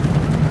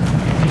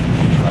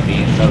 But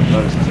being so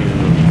close to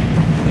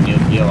the new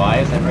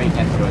POIs, everybody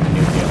tends to go with the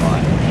new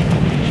POI.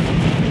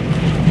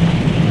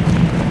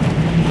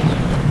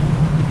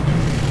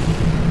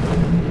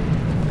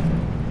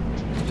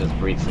 Just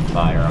breathe some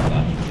fire on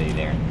that city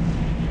there.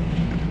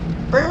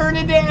 Burn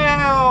it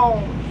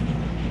down!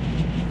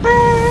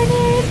 Burn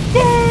it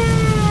down!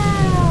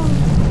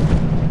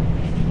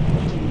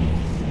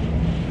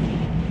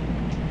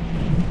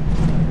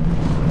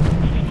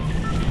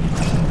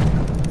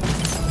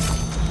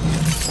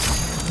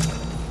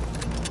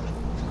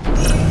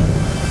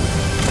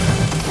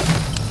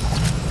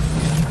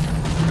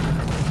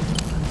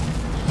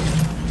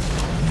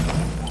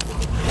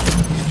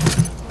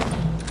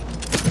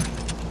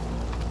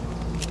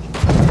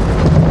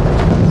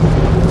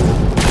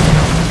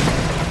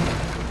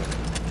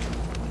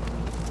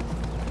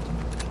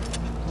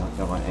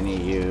 Don't want any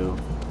of you.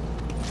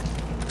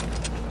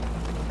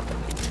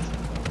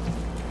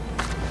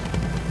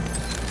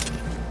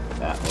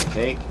 That will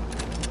take.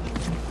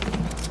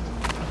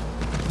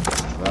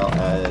 As well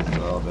as a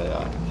little bit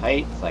of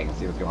height so I can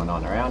see what's going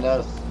on around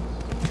us.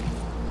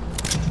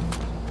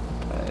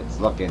 It's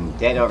looking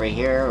dead over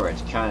here, where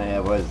it kind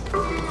of was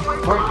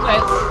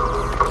pointless.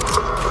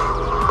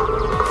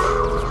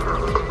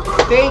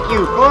 Thank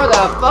you for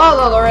the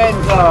follow,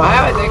 Lorenzo!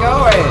 How is it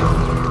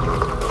going?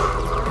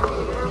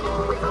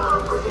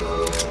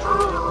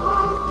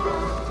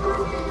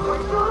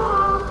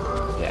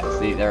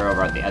 They're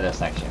over at the other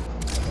section.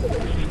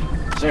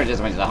 Should've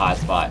just went to the hot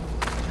spot.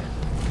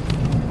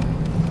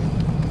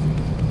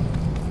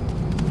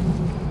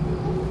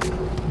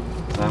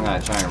 So I'm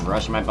gonna try and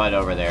rush my butt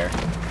over there.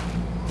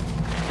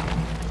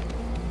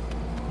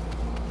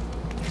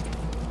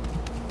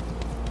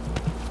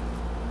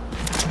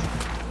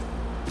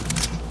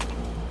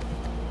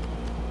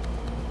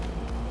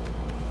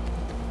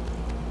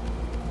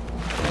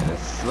 At a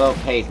slow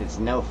pace, it's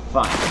no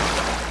fun.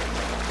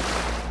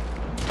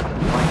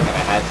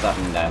 had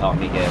something that helped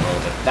me get a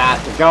little bit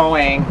faster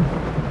going.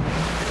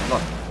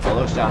 Look,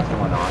 solo shots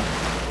going on.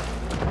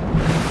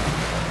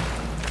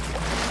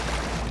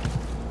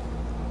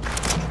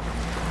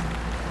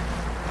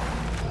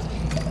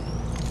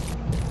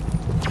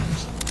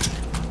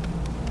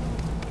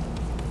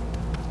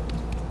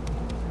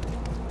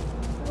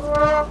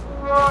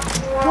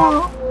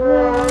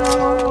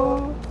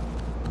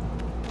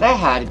 That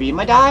had to be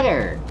my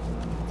daughter.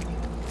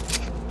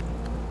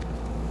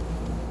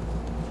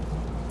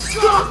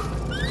 Just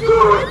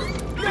do it!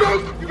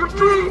 Make your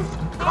dreams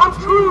come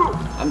true!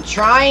 I'm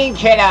trying,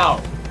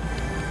 kiddo.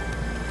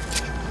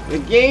 The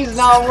game's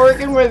not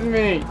working with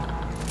me.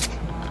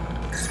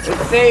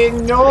 It's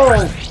saying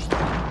no.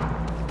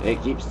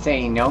 It keeps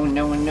saying no,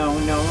 no, no,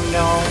 no,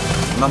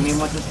 no. Mommy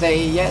wants to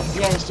say yes,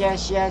 yes,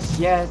 yes, yes,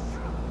 yes.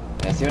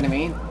 You see what I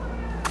mean?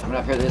 I'm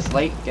up here this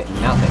late, getting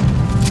nothing.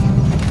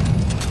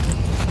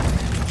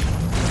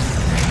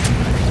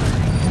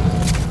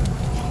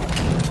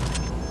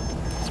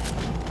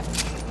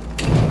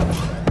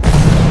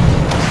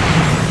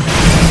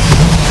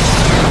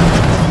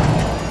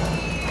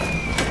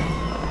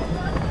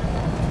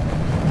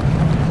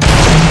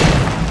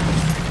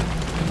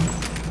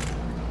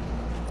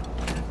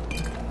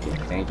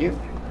 Thank you.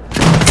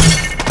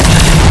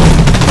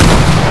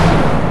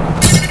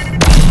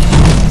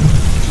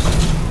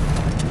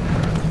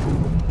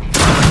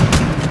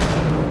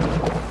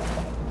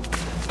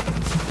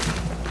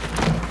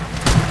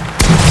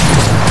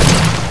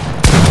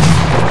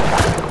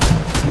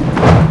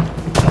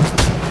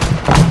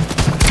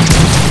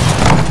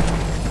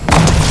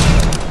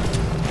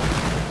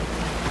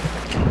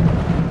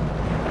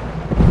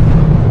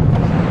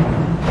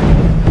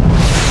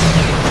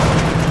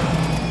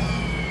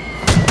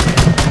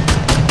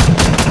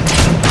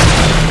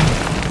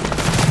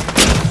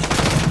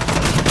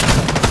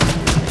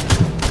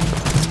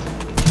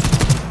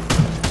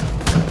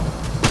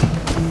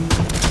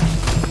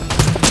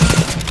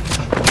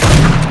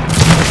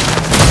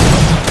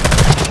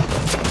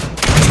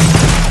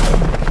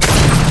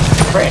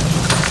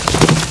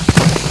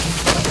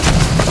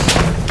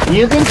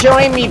 You can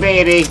join me,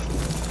 baby.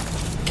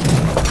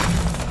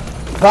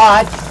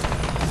 But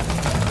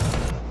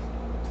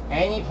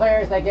any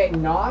players that get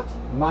knocked,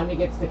 Money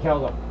gets to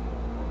kill them.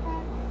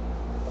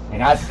 You're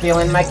not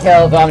stealing my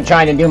kills while I'm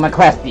trying to do my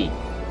questy.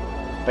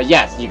 But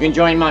yes, you can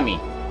join Mummy.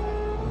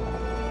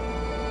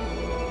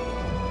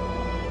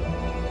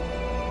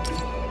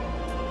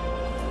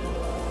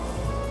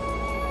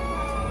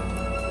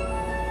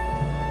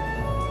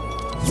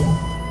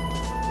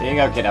 There you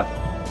go, kiddo.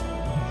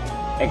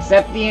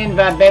 Accept the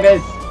invite,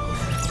 babies.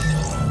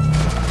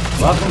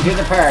 Welcome to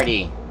the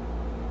party.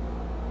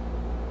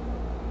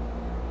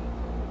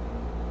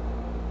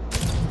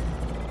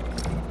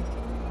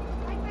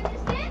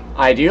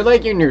 I do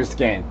like your new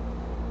skin.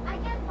 I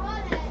just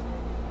bought it.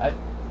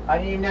 I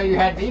didn't even know you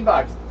had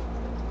V-Bucks.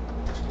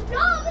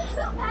 No, this is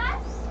the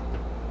best.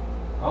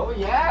 Oh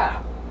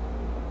yeah.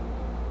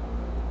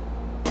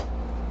 But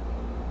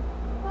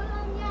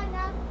yeah,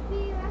 now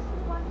the rest of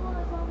the bundle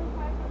is only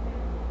 500.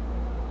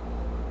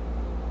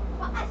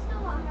 But I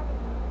still don't have it.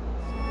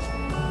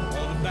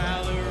 All the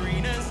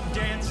ballerinas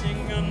dancing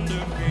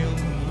under pale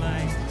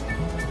moonlight.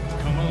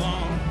 Come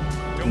along.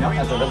 Don't No, be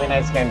that's a long. really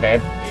nice skin,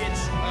 babe.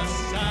 It's a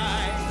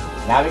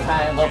sight. Now we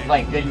kind of look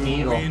like good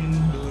needle.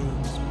 Wind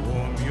blows,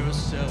 warm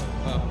yourself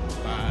up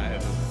by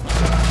the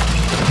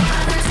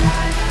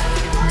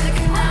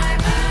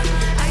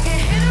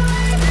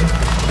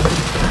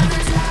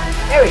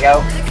There we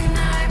go.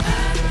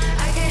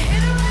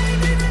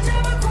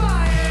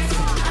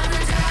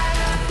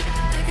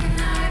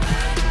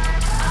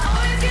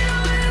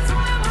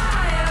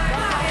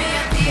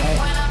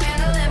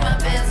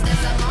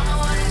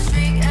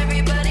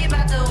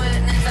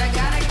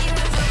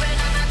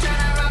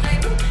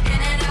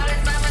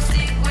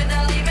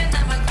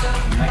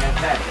 Like I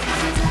said,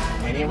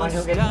 anyone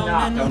who gets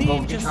knocked, don't go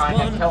be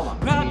trying to kill them.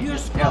 Grab You your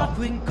just kill. squad,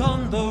 wink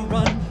on the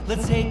run.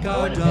 Let's take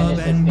our to dub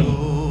finish and this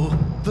go.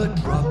 The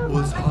drop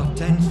was hot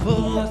and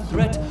full of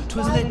threat.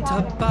 'Twas lit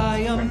up by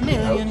a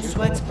million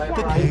sweats.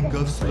 The pig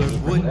of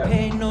Slurp would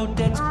pay no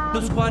debt.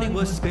 No squatty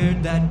was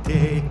spared that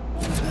day.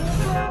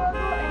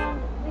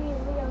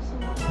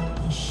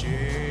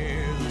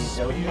 share the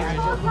Zodiac,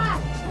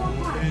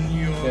 in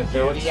your the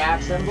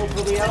Zodiac symbol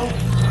for Leo.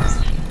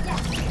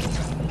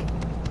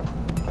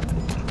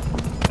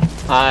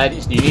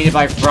 Do you need it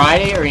by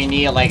Friday, or you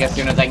need it like as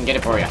soon as I can get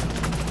it for you?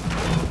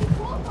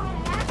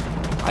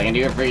 I can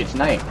do it for you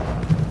tonight.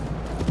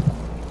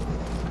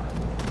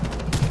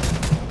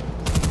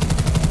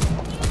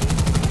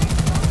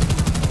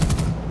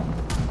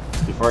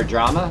 Before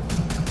drama?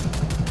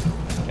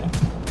 Okay.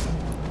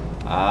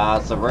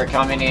 So we're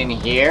coming in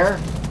here.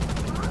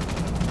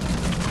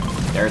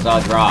 There's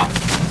our drop.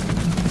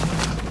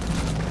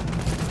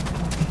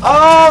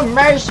 Oh,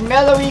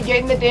 Marshmallowy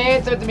getting the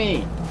dance with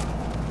me.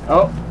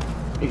 Oh,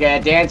 you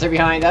got a dancer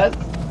behind us.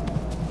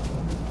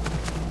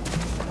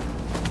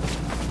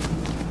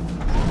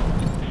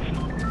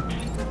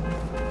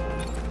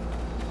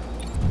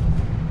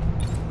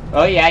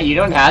 Oh yeah, you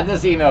don't have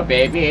this email,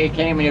 baby. It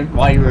came in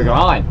while you were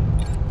gone.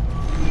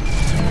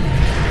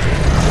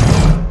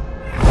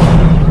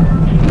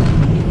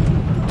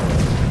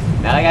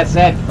 Now, like I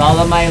said,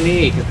 follow my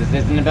lead, because this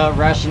isn't about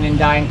rushing and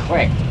dying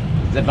quick.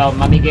 It's about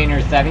Mummy getting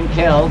her 7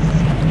 kills,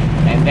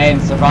 and then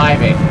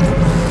surviving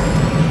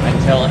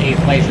until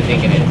 8th place, I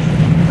think it is.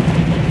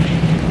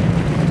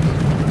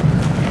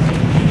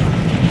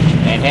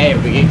 And hey,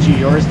 if we get you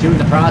yours too in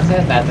the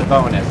process, that's a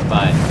bonus,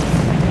 but...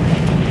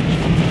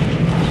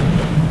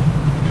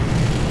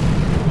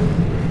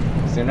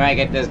 the sooner I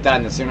get this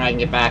done, the sooner I can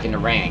get back into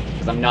rank,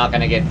 because I'm not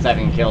going to get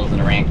 7 kills in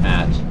a rank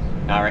match.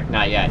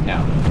 Not yet,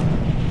 no.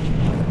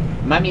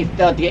 Mummy's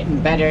still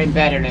getting better and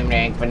better in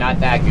rank, but not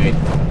that good.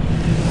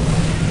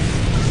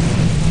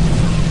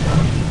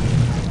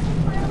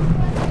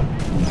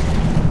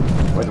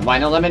 With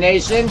 1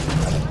 elimination?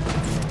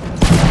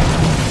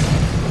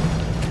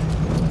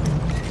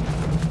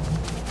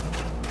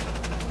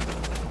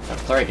 Oh,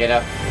 sorry, get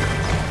up.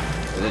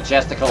 There's a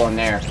chesticle in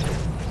there.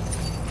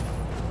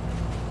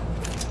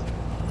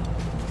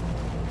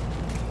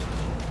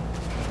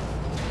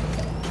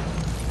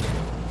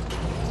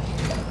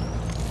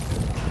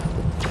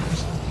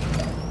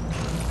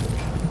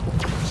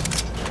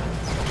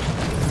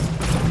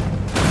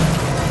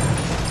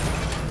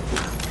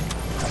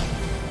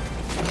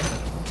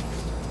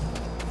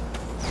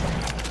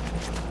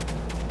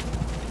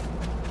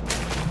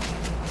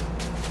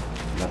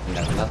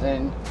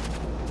 Nothing.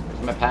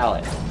 Where's my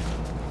pallet?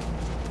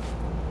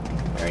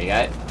 There you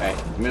got it.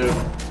 Alright, move.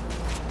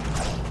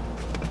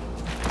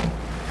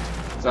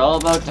 It's all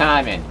about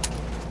timing.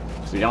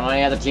 So we don't want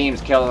any other teams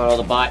killing all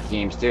the bot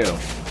teams too.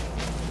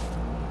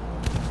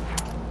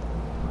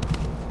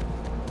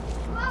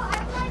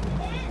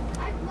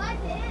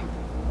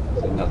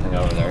 There's nothing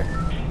over there.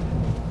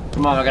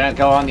 Come on, we're gonna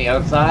go on the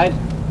outside.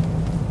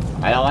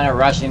 I don't want to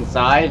rush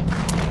inside.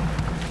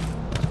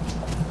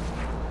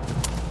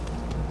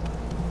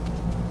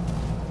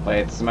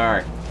 Play it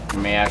smart. We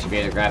may actually be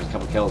able to grab a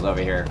couple kills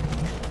over here.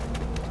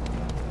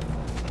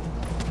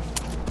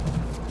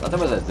 I thought there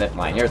was a zip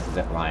line. Here's the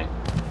zip line.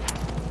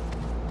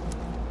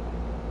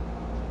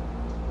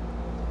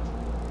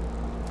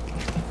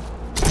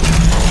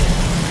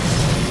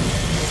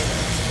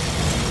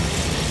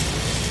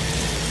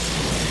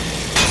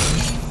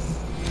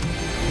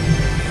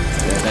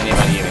 If there's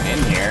anybody even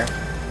in here.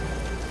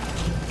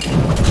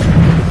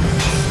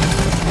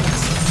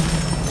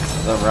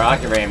 The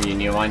rocket ram, you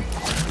new one.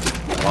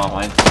 Want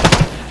one?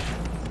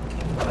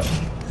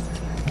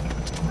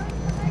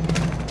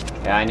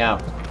 Yeah, I know.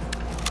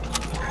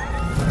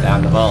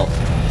 Down the vault.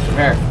 Come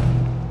here.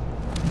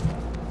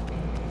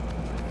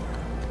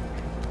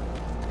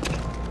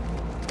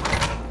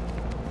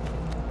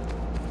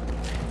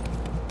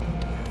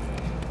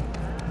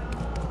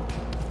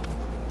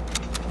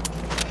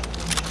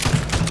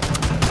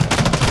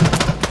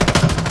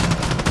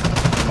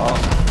 Come on.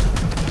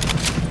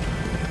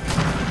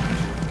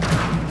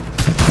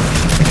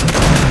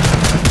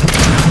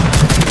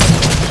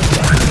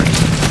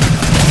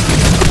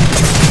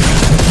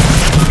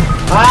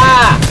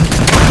 Ah!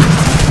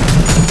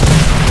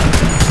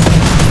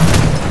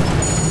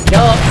 Kill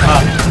him.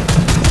 Oh.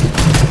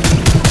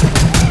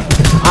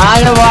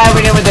 I don't know why I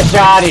went in with the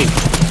shotty.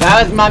 That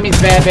was Mummy's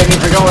bad, baby,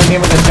 for going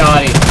in with the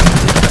shotty.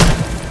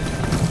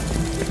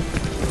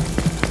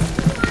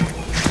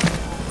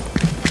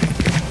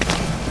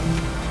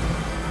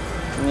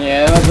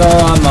 Yeah, it was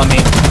all on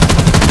Mummy.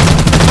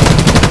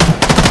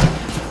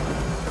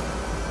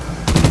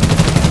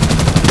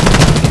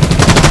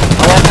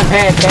 I wasn't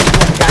paying attention to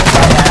the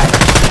gunshot.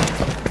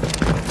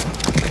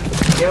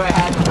 I knew I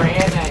had the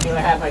brand, and I knew I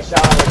had my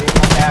shot. I didn't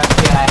go down and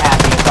see I had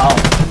the assault.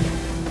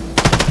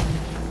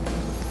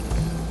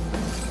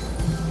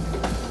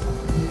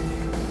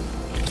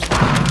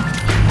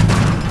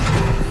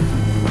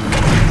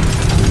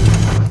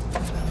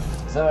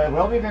 So it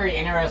will be very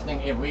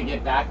interesting if we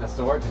get back the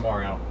sword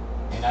tomorrow.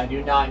 And I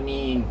do not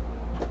mean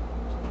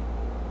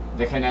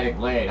the kinetic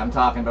blade. I'm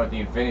talking about the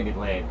infinity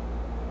blade.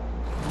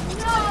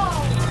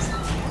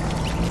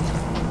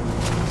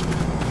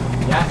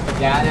 Yeah, the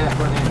data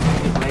for the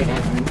Infinity Blade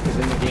is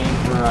in the game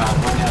for 1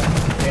 out of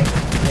 6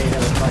 data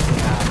reflecting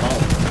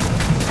bolt.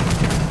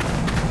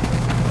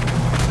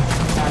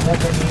 Now, that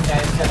doesn't mean that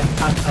it's going to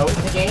come out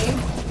the game.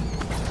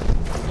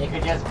 It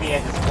could just be a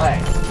display.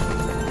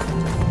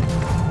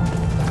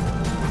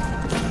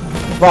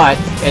 But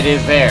it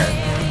is there.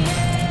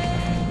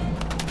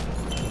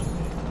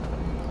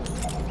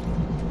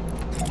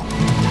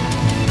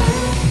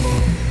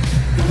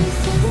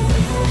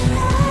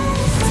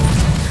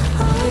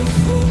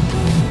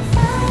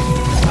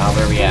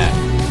 Where we at?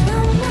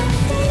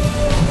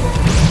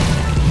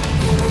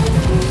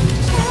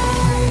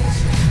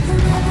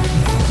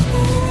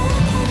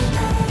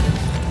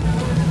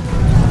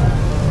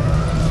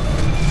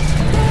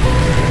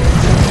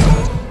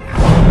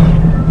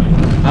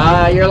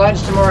 Your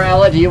lunch tomorrow,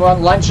 Ella. Do you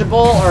want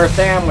Lunchable or a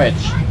sandwich?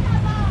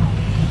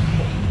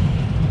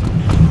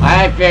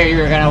 I figured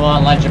you were gonna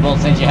want Lunchable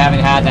since you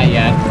haven't had that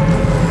yet.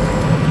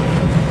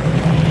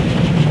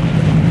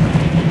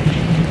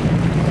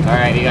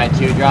 Alright, we got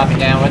 2 dropping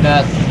down with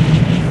us.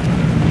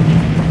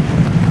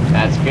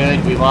 That's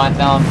good, we want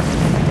them.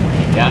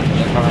 Yep,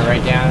 they're coming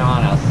right down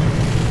on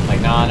us.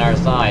 Like, not on our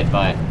side,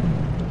 but...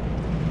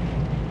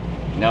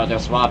 No, they're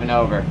swapping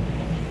over.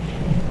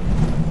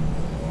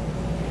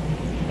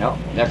 Nope,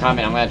 they're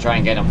coming. I'm gonna try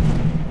and get them.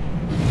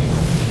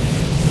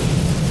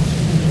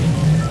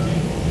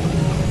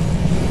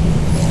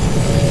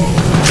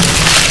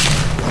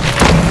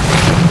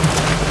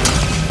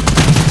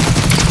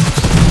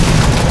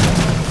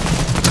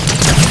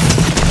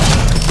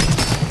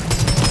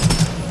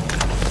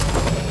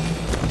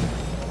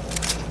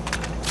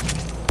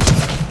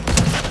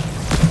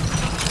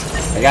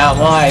 I got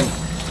one.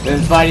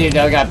 This buddy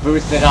though got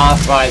boosted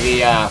off by the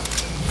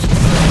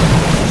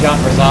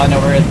jumper, so I don't know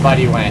where his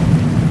buddy went.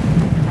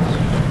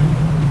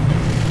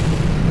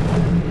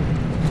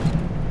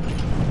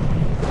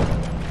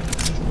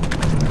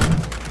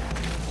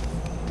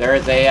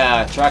 There's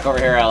a truck over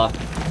here, Ella.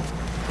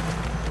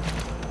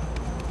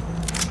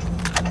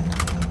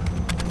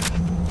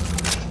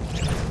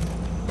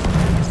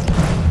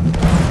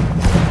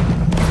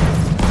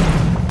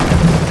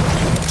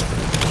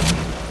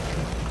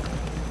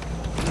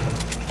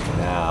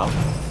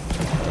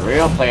 The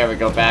real player would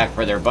go back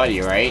for their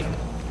buddy, right?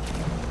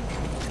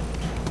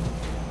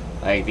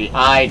 Like, the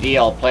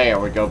ideal player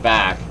would go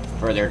back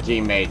for their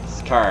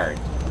teammate's card.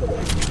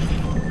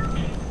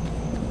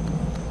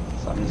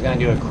 So I'm just gonna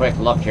do a quick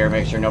look here,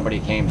 make sure nobody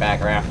came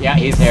back around. Yeah,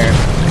 he's here.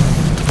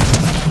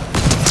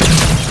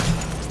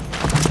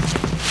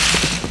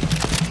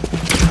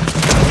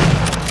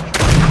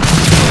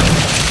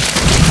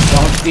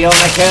 Don't steal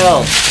my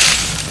kills.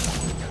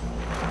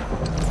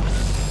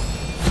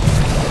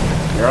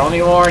 Your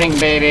only warning,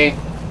 baby.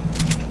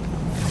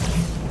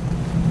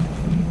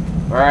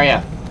 Where are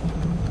you?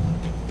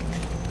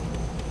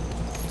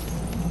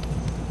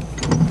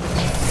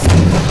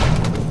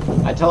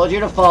 I told you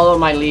to follow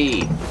my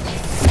lead.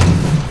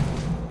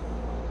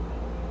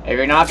 If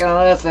you're not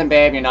gonna listen,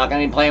 babe, you're not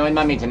gonna be playing with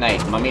Mummy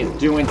tonight. Mummy's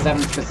doing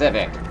something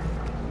specific.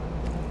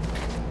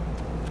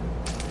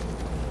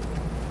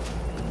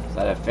 Is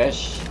that a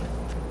fish?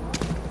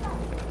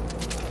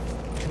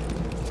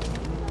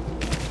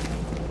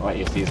 What,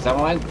 you see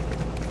someone?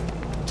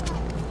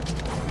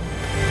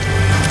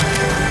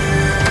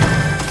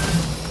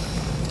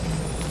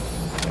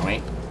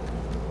 Wait.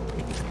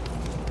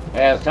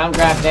 Hey, let's come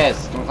grab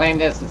this. Come claim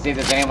this and see if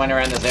there's anyone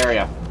around this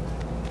area.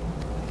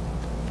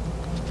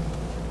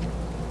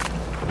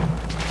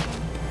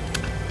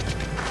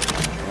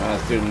 I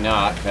assume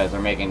not, because they're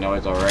making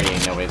noise already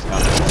and nobody's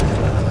coming.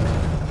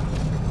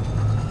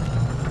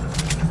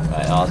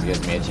 But it also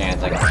gives me a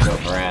chance I can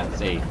scope around and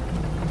see.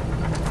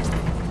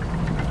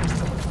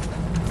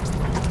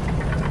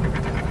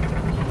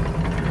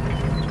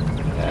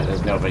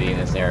 There's nobody in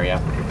this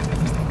area.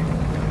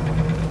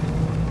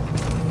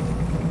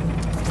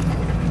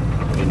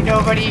 There's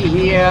nobody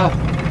here.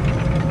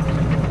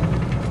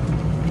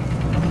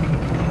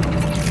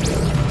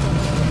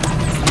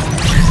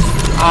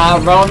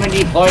 Roman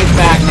deploys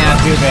back now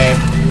too, babe.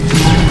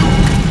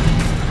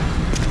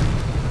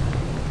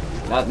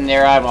 Nothing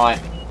there I want.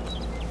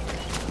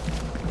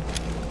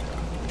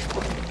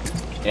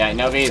 Yeah,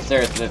 nobody's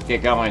there, so let's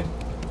get going.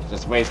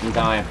 Just wasting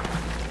time.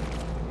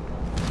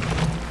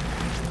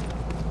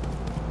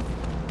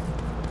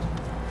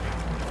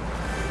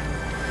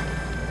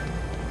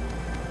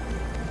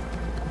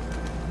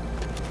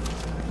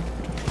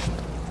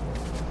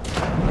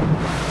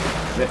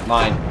 Zip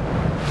line.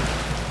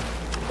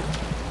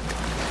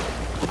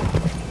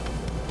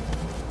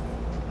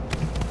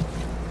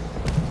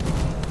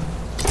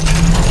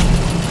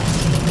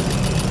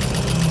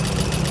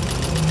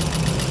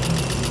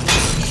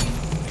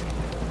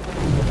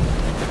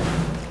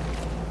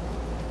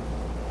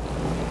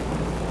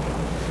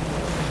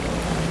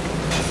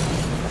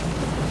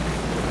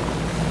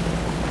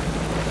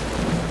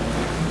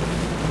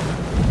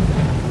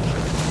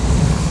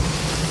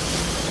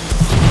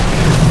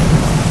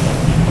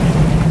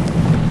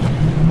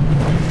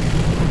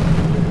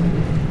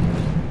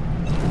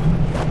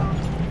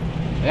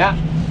 Yeah.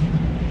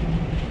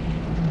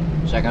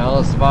 Checking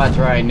all those spots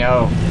where I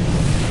know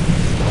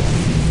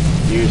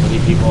usually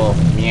people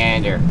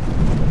meander.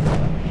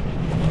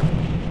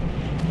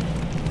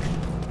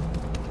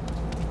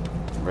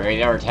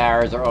 Radar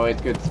towers are always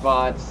good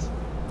spots.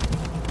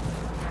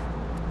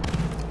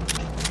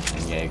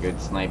 And get a good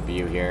snipe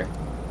view here.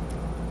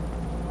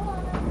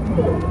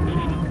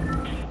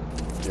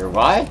 You're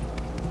what?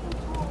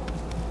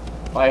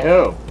 By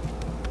who?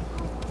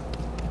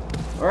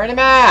 We're in a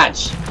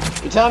match!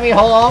 You telling me to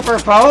hold on for a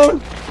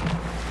phone?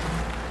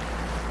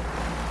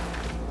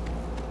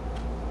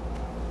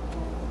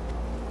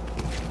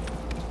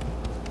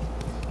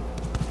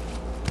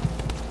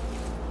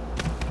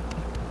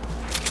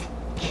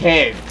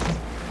 Kids.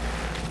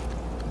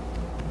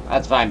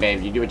 That's fine,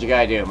 babe. You do what you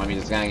gotta do. Maybe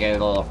just gonna get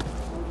a little...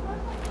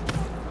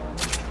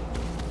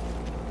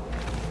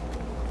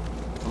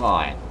 Come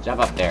on.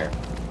 Jump up there.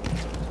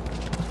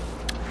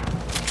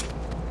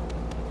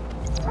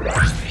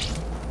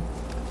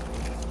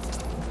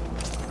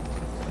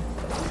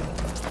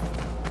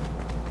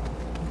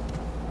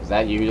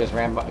 that you just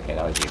ran by? Okay,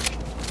 that was you.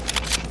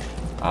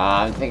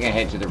 I'm thinking I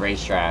head to the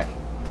racetrack.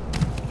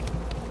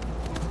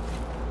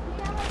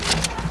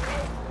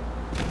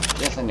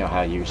 Guess I know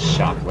how to use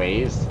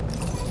shockwaves.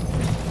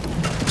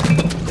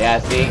 Yeah,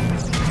 see?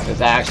 There's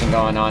action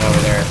going on over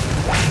there.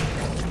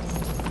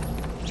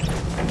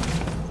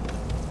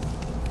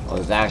 Well,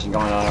 there's action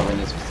going on over in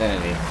this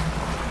vicinity.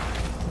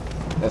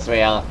 This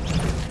way, Ella.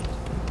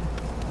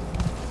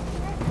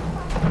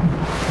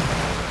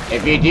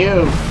 If you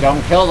do,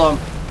 don't kill them.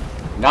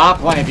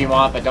 Knock one if you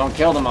want, but don't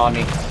kill them on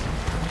me.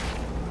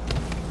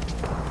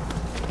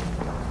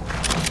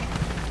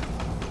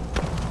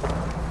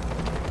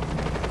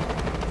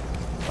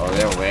 Oh,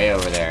 they're way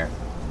over there.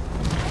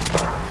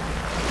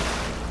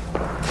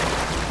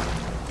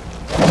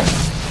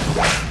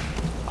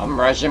 I'm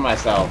rushing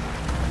myself.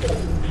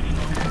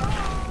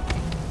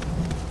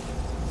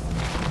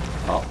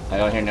 Oh, I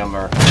don't hear no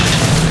more.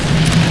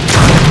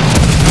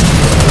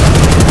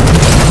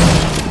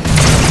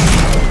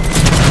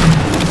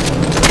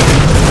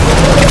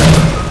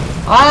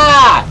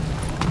 Ah!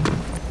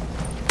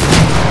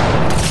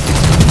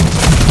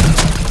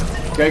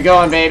 Good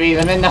going, babies.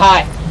 I'm in the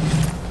hut.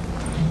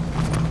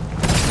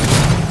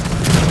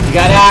 You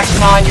got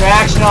action on you,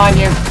 action on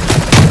you.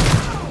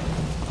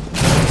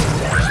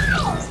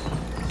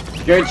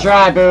 Good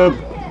try, boob.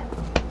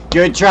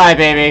 Good try,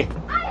 baby.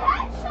 I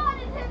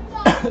headshotted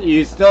him though.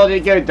 You still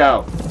did good,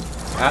 though.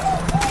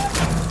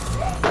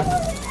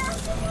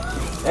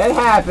 It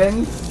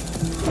happens.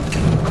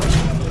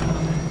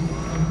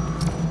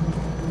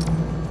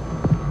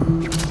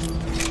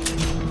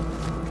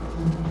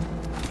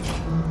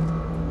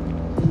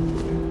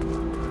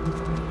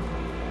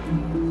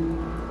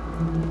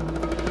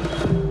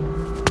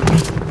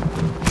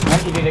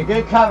 You did a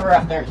good cover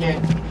up there,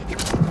 kid.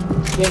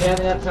 Didn't have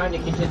enough time to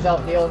get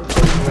yourself healed and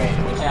situated,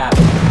 which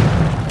happened.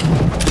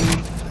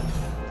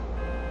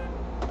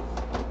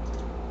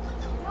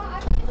 No,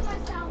 I'm using my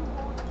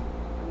soundboard.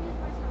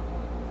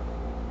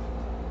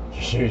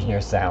 You're using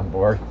your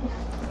soundboard.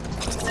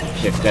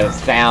 Shift to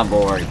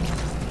soundboard.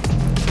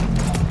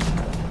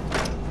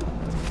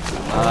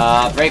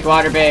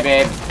 Breakwater Bay,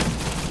 babe.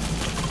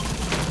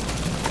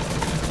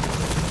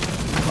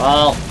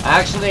 Well,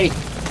 actually,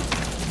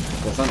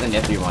 there's something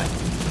if you want.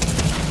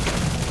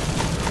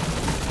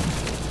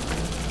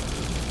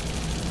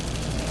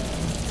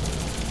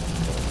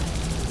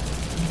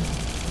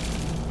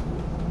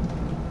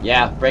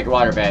 Yeah,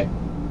 Breakwater Bay.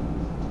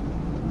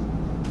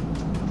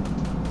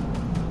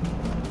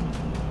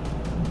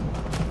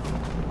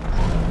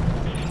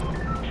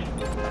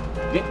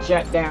 Get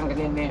shut down, get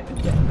in there.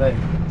 Good.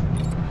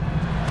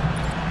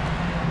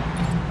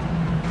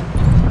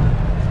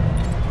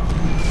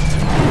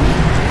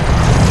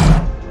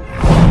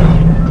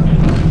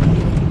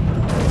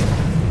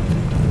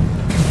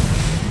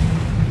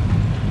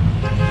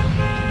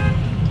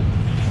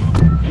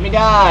 Let me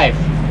dive.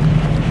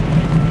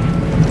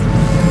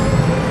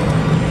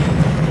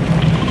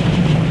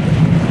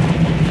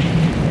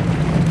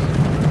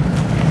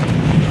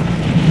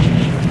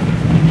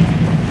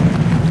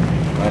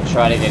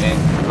 Try to get in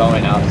low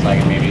enough so I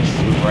can maybe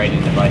swoop right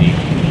into Buddy.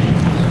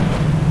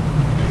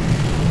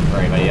 Or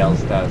anybody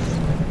else does.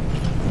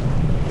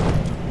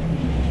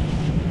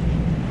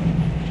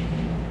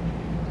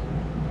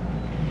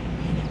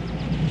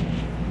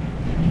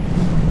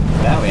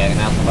 That way I can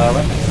amplify a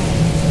weapon.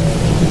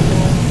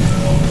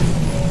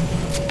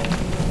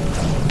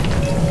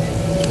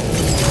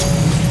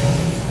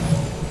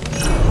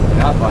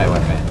 Amplify a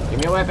weapon. Give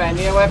me a weapon, I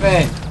need a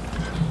weapon!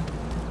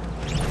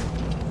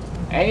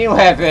 Any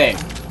weapon!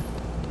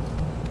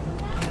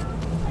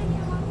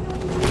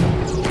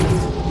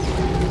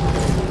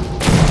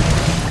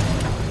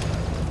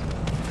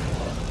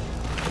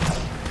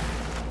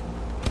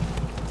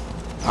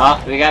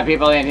 Oh, we got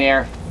people in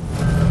here.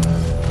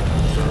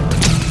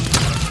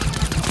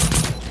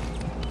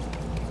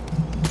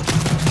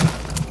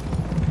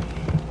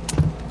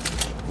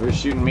 Who's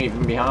shooting me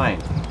from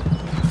behind?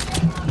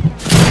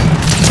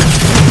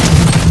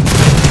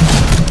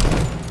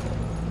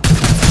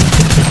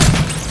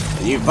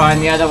 You find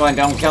the other one,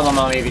 don't kill him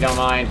on me if you don't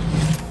mind.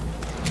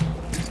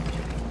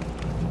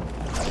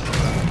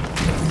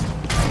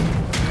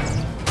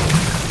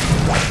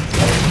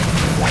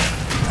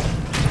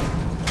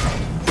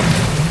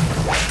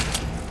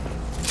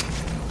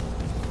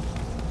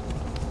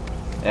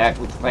 Yeah,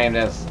 let's claim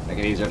this. Make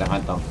it easier to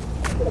hunt them.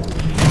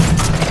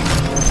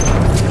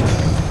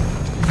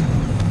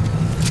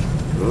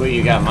 Ooh,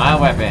 you got my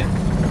weapon.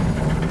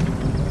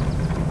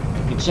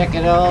 You can check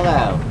it all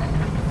out.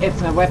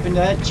 It's my weapon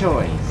of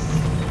choice.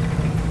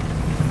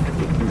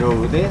 You can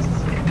go this,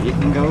 you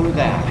can go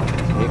that.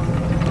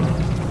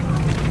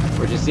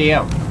 Where'd you see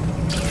him?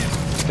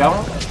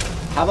 Don't.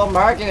 How about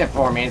marking it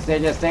for me instead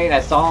of just saying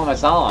I saw him, I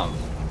saw him?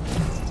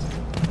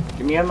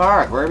 Give me a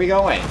mark. Where are we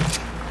going?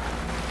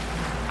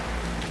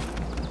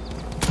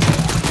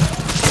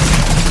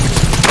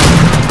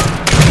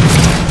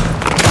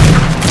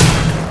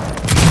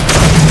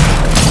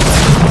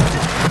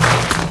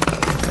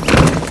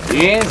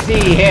 You didn't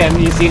see him,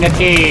 you seen a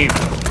team.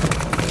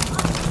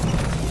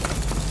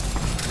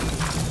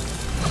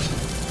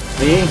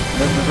 See?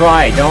 This is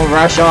right. Don't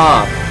rush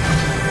off.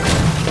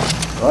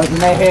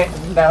 Wasn't a hit.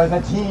 That was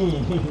a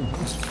team.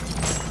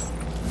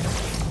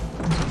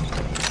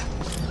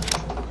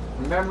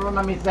 Remember what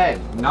Mummy said.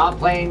 Not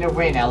playing to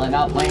win, Ella.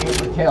 Not playing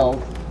for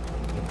kills.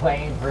 You're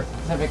playing for a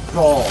specific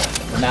goal.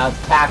 And now it's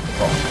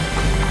tactical.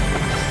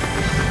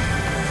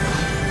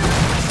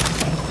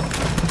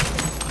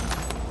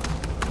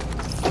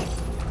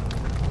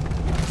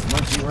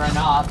 Once you run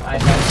off, I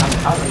bet I'm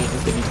covering you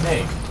just to be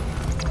safe.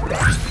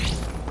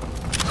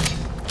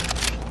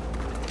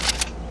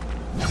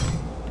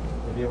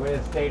 If you would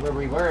have stayed where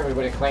we were, we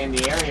would have claimed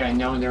the area and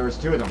known there was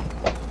 2 of them.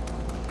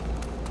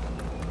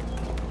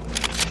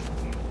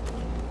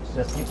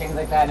 Just keep things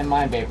like that in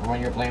mind, babe, for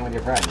when you're playing with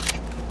your friends.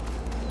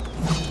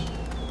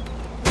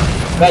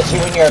 Especially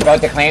when you're about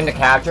to claim the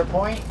capture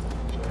point.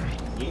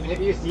 Even if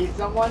you see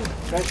someone,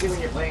 especially when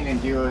you're playing in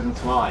duos and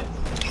squads.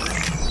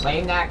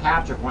 Claim that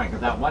capture point,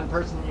 because that one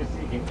person you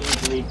see can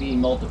easily be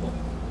multiple.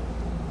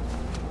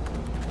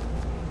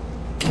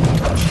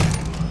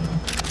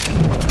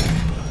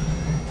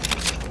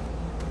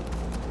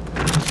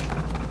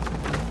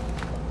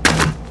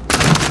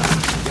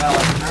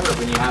 Remember,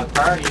 when you have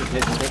parties,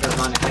 hit and pickers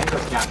on the claim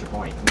those capture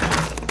points. The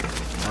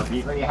more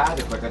people you have,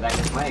 the quicker that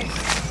you're playing.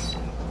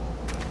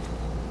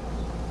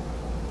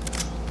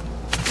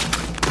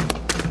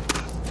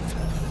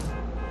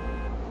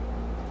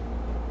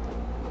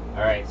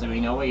 Alright, so we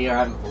know what you're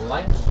having for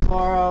lunch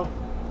tomorrow.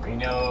 We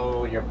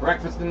know your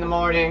breakfast in the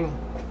morning.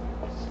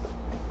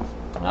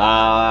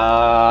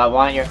 I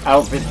want your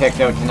outfit picked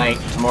out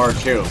tomorrow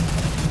too.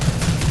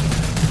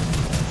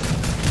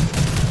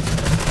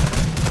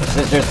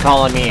 Sister's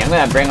calling me. I'm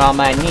gonna bring on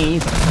my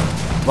niece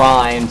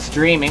while I'm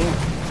streaming.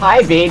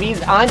 Hi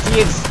babies, Auntie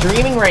is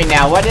streaming right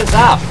now. What is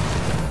up?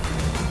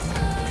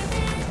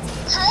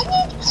 How are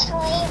you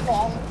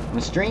streaming?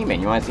 I'm streaming.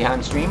 You wanna see how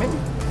I'm streaming?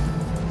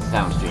 This is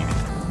how I'm streaming.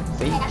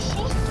 See?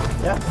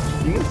 Yeah,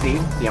 you can see.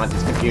 See how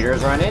this computer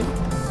is running?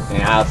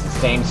 And how it's the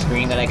same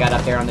screen that I got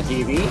up there on the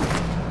TV?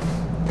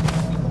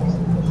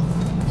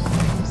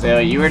 So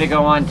you were to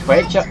go on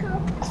Twitch,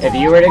 if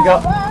you were to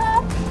go...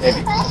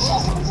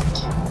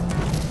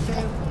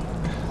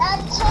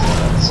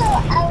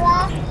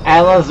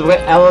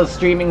 Ella's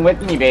streaming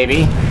with me, baby.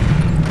 You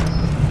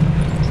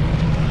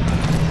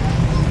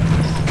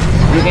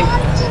can...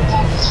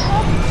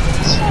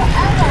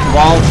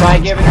 Well, try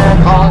giving her a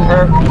call on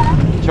her...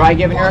 Try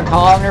giving her a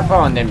call on her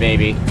phone then,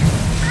 baby.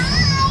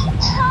 I'm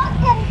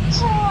talking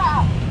to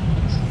her.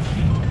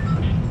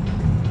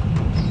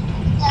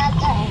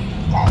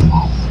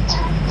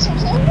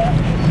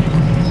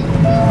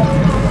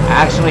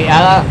 Actually,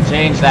 Ella,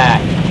 change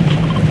that.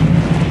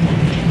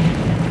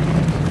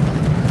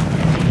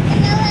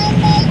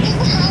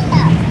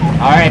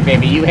 Alright,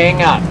 baby, you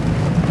hang up.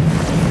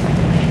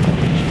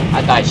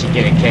 I thought she'd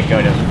get a kick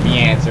out of me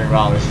answering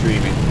while we're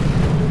streaming.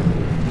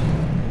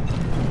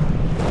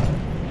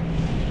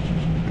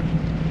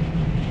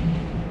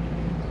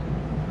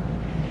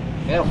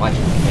 They don't watch it.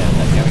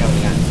 That's never what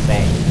you got to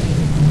say.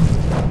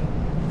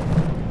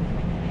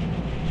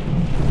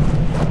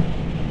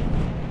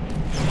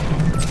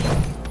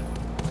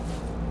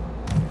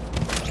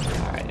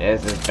 Alright,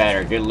 this is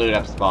better. Good loot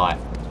up spot.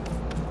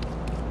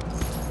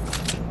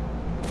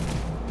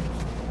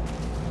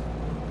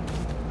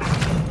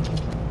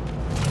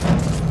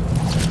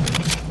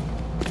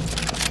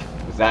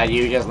 Is that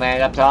you just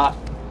landed up top?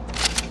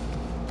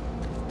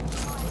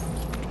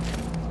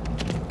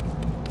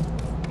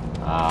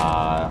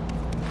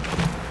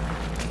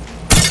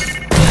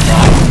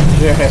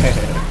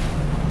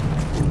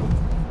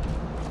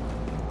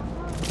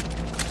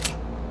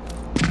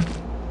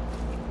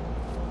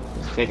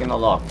 Just taking a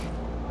look.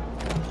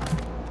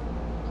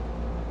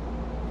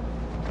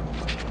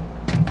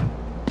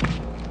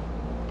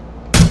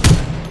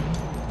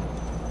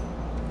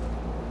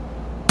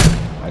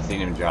 I seen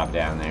him drop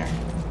down there.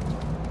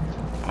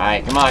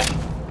 Alright, come on.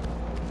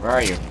 Where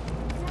are you?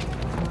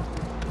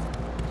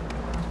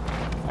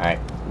 Alright,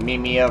 meet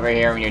me over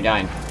here when you're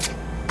done.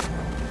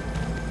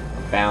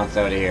 Bounce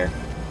out of here.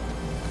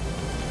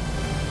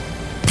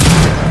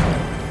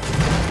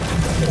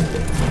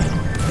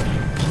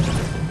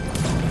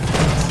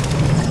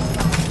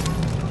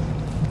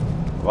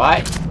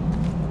 What?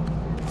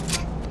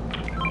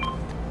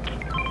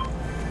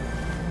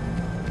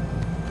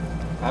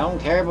 I don't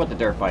care about the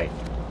dirt bike.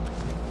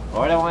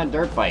 Why do I want a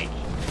dirt bike?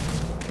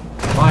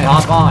 Fine,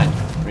 hop on.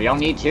 We don't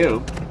need two. You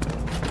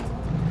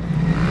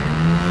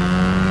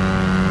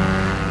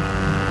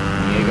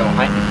need to go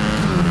hunting.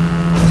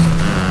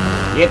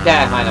 Get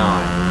that hunt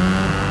on.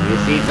 You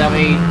see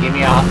somebody, give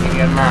me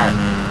a mark.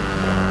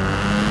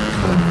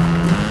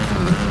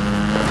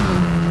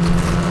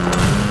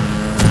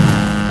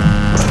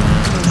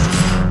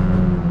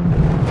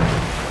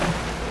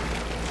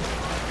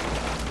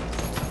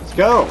 Let's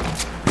go.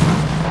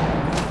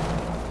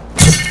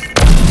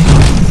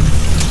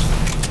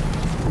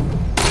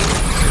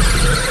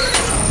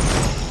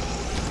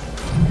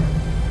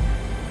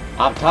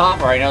 Up top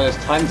where I know there's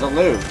tons of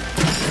loot.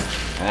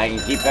 And I can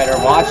keep better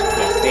watch.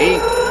 See?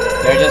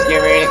 They're just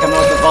getting ready to come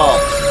out the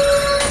vault.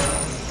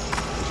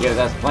 Gives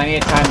us plenty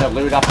of time to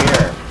loot up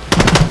here.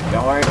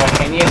 Don't worry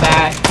about any of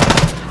that.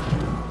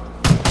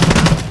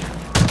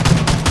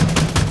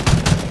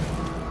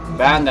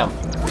 Found them.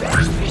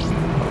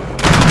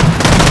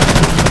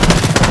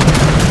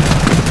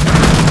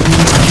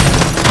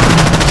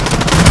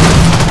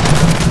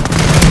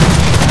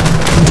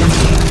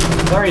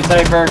 Sorry,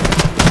 Cypher.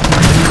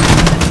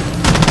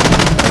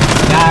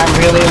 Now I'm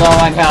really low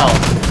on health.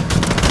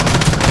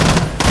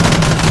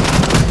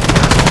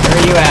 Where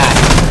are you at?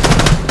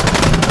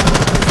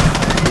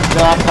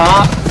 Still up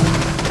top?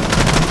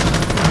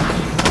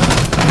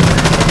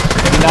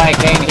 Even though I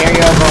can't hear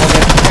you over all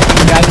this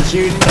freaking gun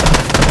shooting.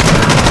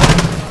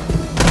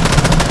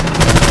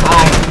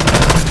 Hi.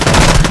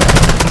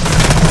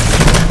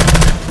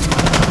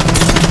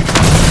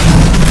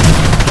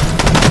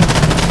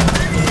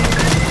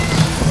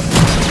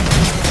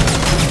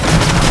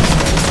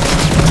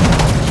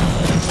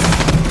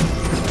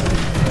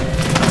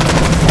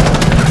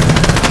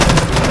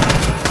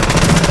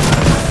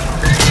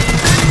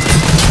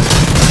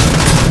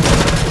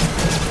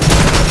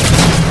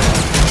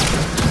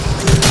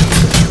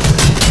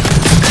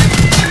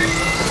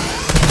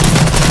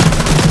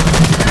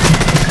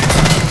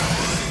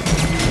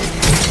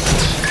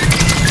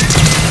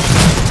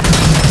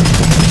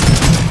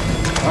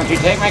 Don't you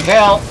take my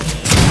kill!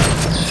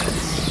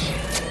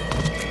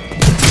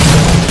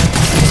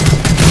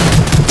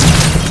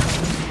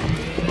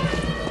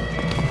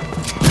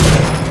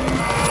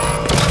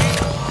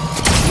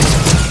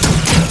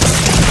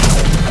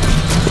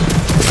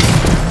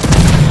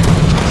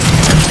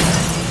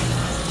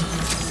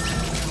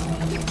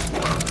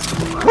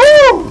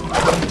 Woo!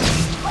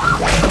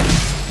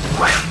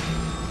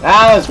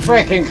 That was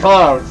freaking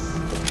close!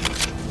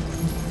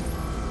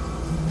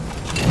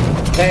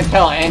 Can't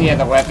tell any of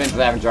the weapons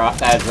that have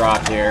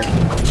dropped here.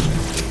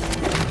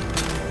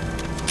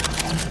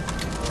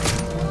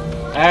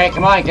 Alright,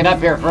 come on, get up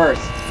here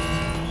first.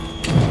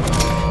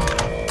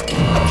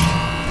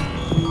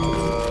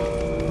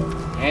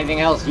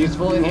 Anything else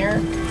useful in here?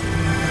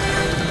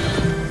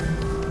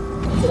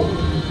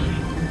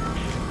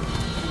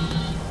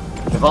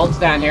 The vault's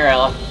down here,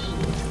 Ella.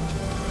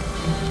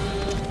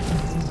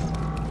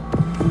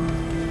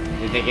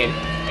 Did they get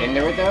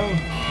into it though?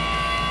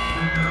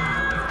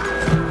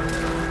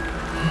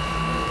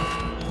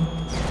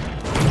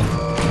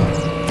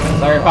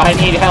 Sorry if I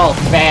need help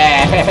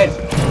bad.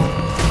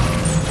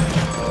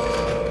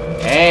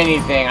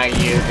 Anything I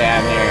can use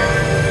down here.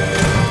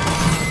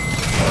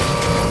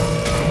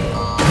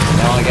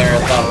 Now we'll get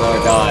ourselves a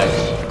little dodge.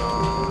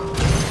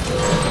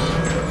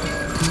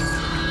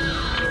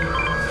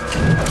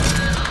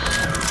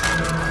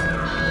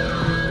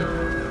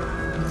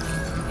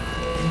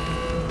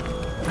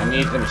 I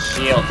need some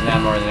shields now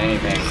more than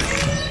anything.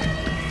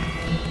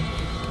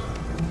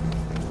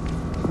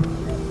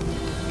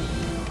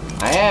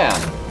 I am.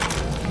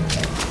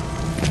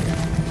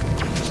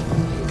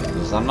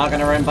 So I'm not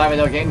gonna run by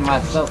without getting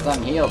myself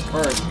some heals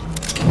first.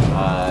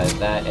 Is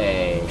that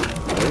a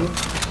blue?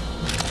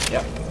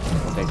 Yep,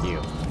 I'll take you.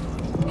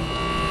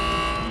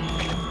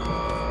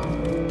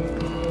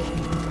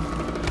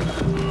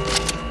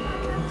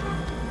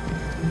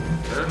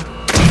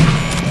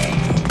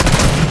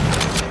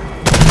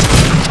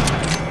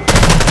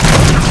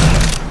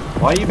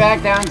 Why are you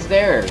back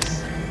downstairs?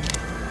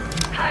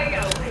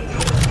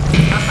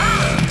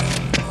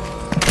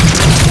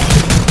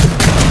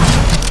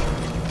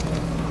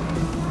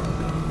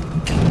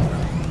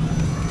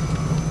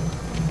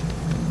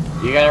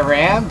 You got a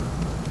ram?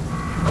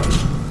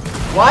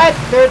 What?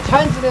 There are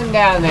tons of them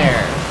down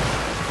there.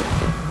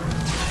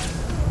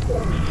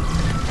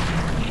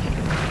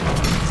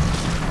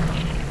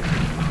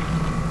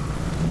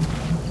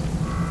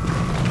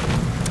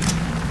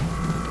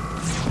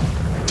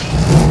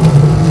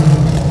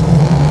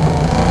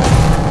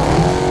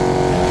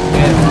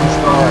 Yes,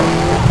 score.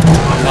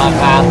 I'm not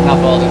passing up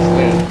all this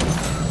loot.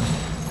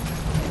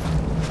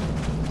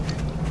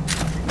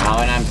 Now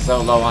when I'm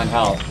so low on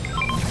health.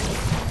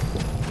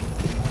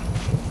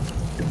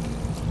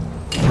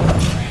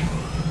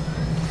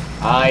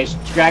 You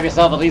should grab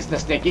yourself at least the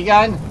sticky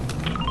gun.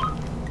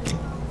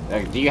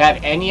 Do you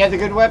have any other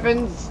good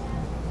weapons?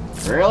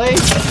 Really?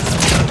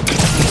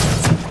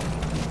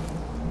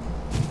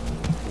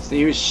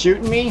 See who's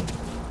shooting me?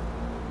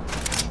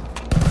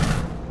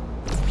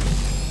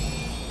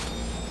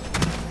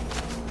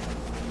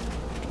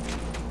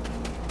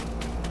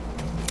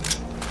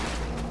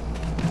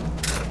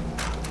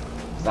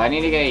 So I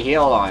need to get a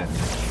heal on.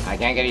 I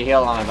can't get a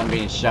heal on if I'm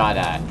being shot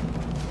at.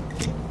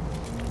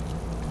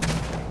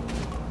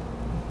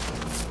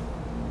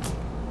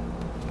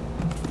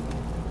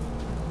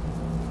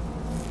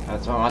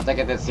 That's why once I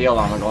get this heal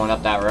on, we're going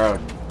up that road.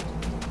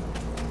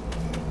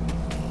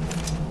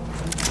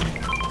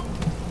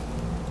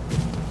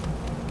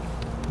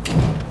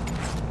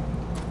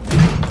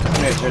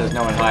 Just make sure there's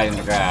no one hiding in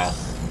the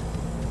grass.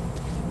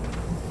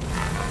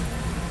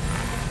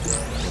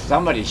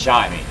 Somebody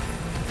shot me.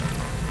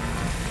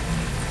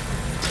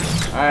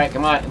 Alright,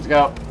 come on, let's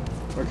go.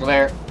 We're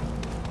clear.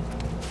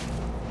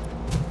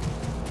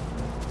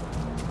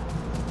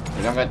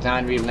 We don't got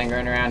time to be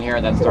lingering around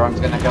here. That storm's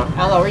gonna go.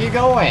 Hello, where are you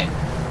going?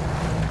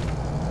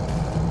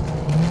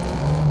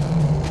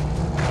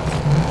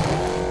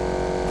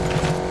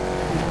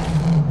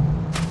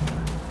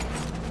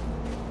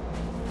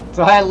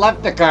 So I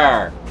left the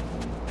car.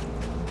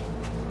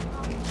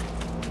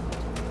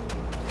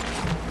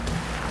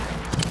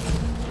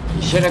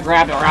 You should have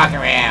grabbed a rocket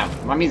ram.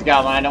 Mummy's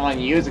got one. I don't want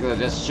to use it because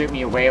it'll just shoot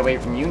me way away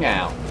from you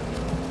now.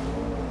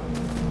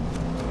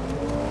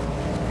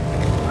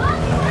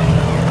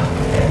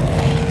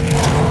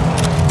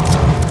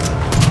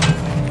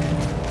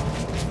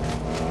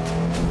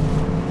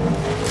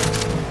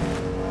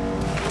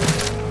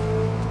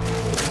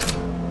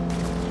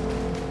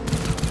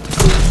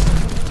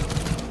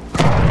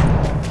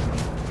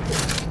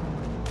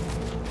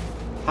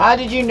 How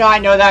did you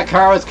not know that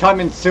car was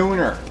coming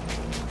sooner?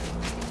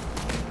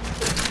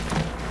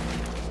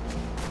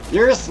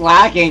 You're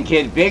slacking,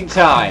 kid, big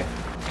time.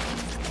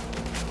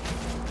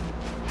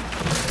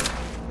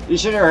 You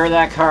should have heard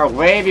that car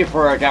way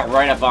before it got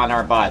right up on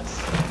our butts.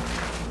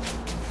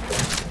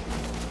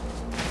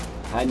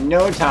 I had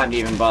no time to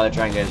even bother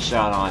trying to get a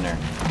shot on her.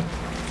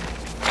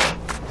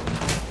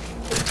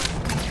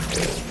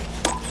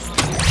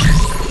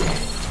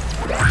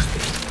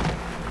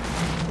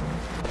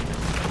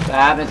 What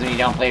happens when you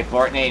don't play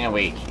Fortnite in a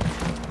week?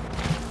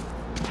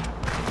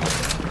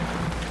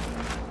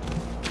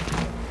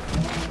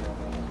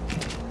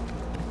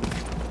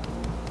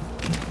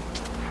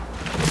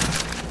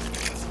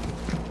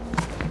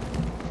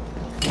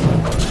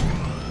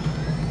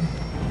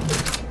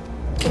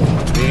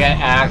 We get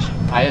action.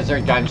 I just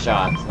heard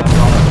gunshots. That's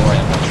all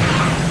important.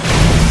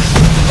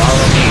 That's all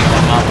we need.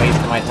 I'm not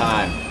wasting my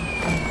time.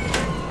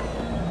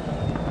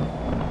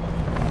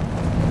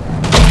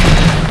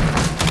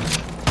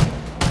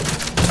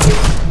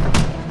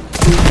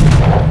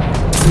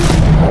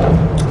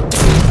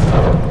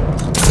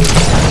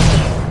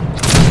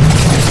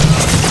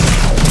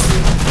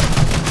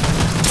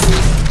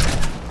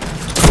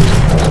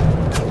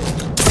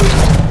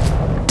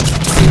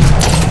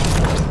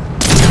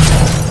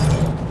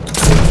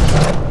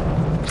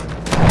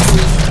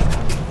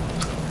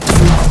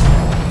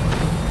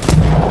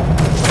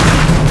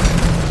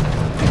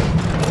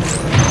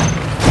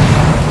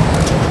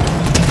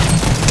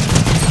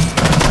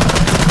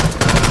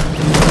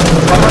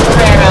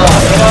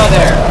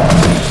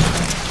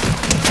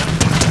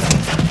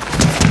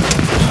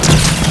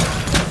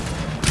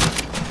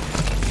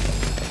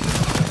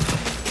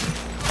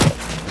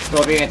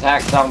 Still being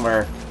attacked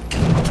somewhere.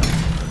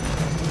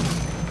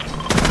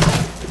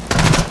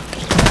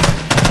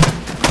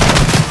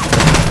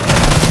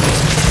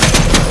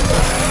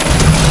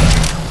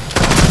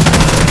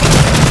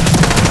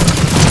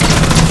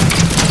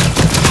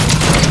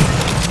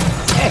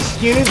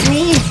 Excuse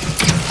me?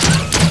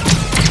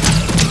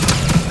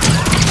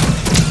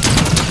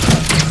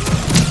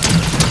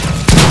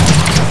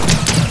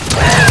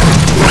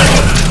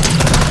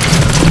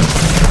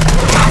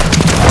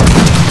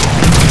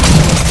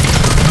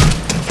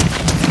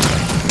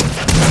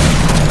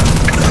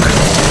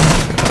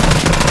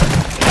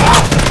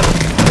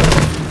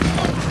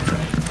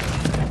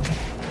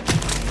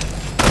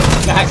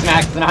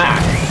 Smack,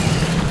 smack.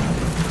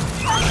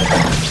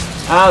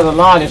 That was a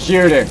lot of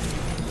shooting.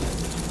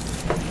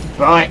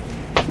 Right.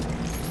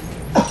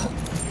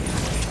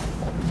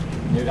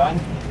 You done?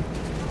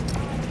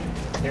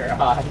 Your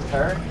eyes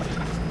hurt?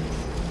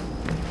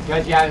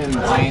 Good you haven't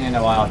been playing in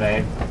a while,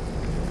 babe.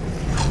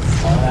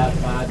 All that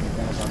flash is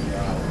gonna come your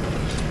eyes.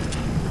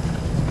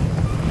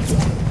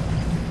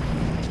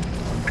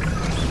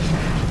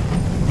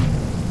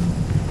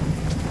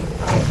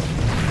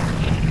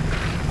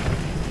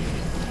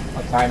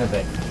 What time is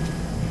it?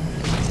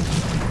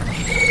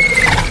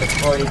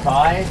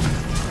 6:45.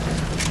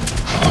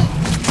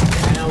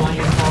 I don't want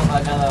you to pull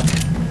another.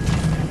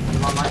 You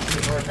want lunch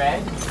before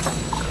bed?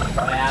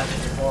 But I have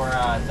it before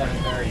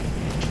 7:30.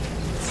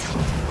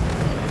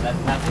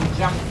 That's nothing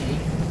junky.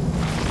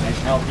 It's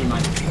healthy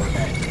lunch before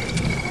bed.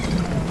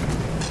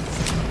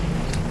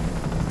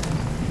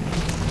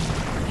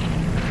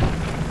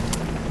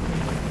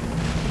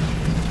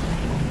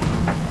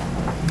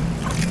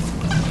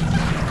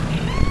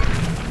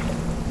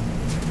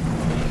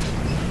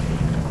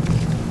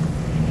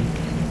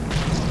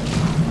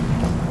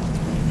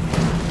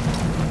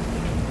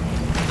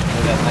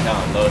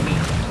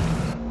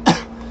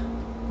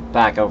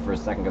 Back out for a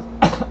second because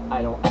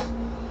I don't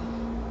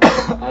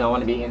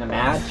want to be in a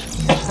match.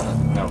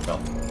 No Phil.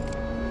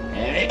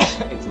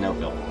 It's no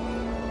Phil.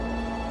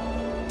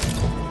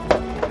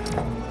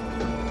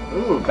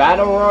 Ooh,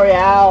 Battle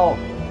Royale!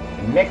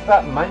 Mix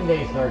Up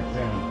Monday starts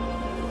soon.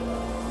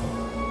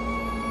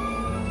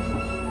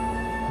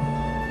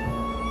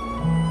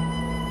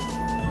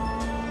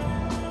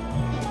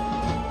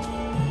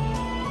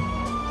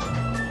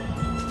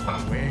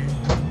 When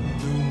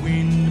the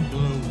wind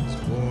blows,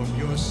 warm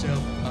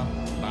yourself up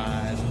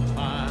by the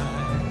fire.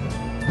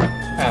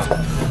 Oh.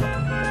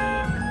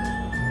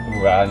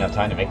 Ooh, enough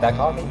time to make that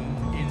coffee?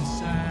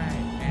 Inside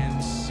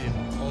and sip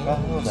Oh, all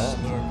the that's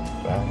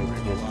slurp right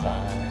of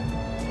inside.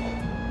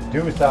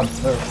 Do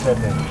something.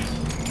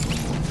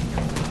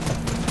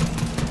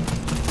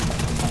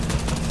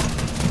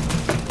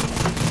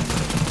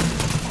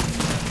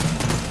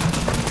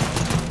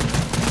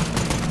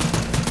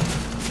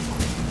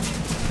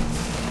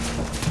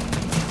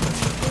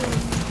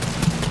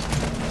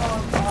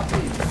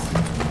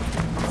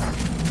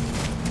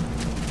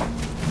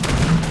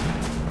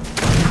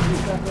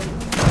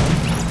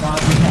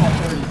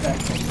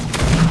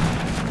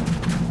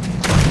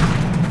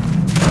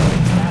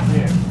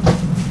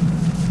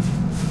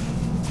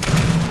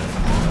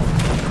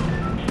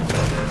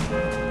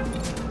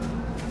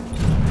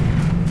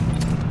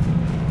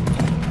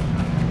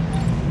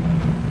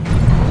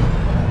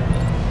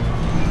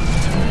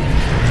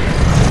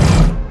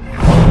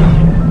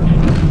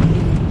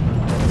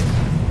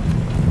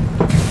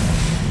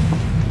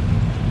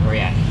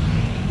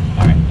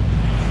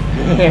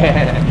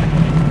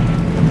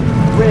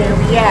 Where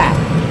we at?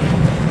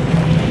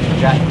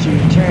 Got two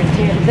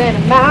turntables and a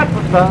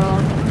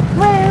microphone.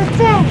 Where it's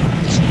at?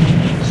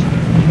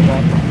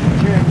 Got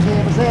two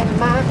turntables and a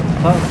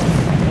microphone.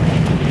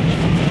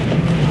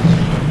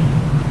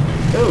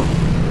 Ooh,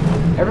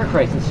 Ever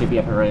Crisis should be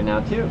up and running now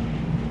too.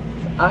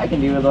 So I can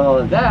do a little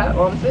of that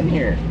while I'm sitting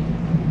here,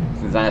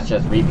 since that's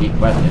just repeat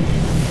questions.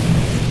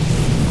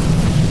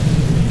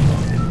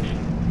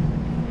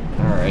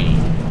 Alrighty.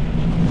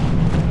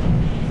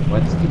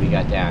 What do we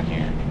got down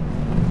here?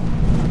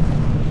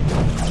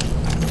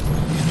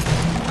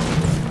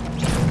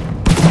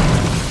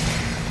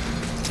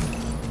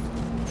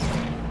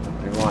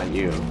 We want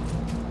you.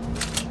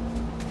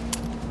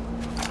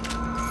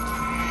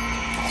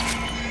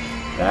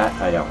 That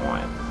I don't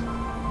want.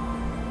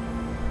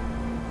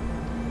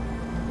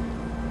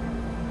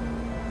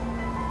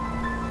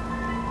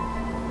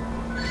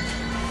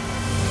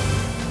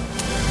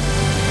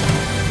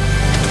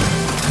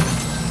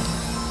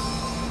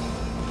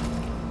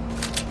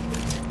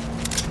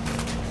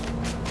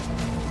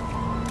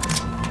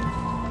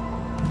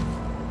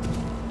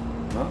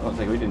 Looks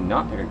like we did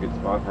not pick a good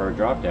spot for a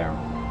drop down.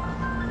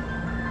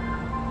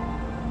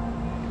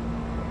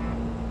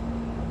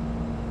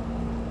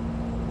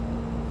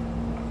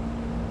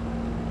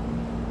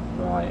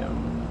 Volume.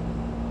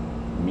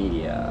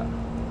 Media.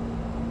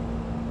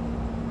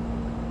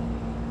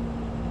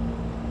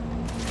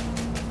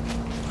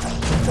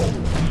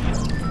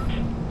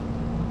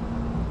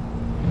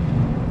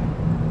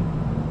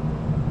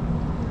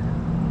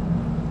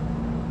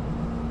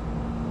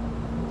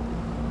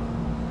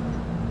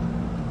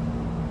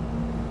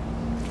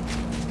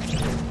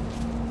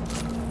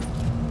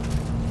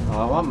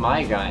 I want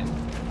my gun.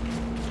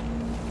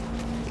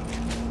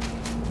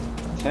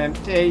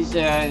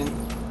 Temptation.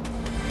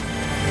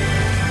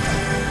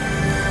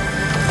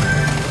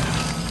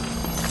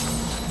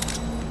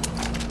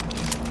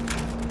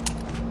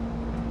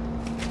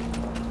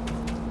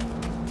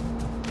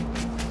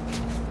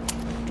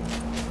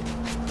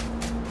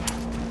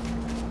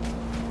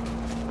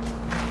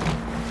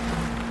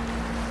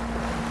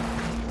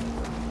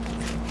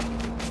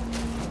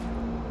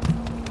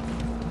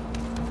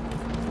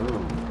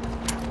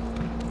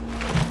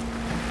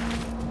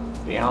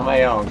 Being on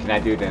my own, can I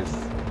do this?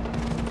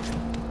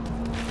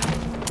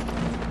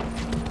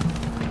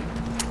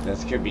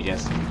 This could be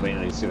just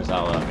completely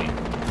suicidal of me.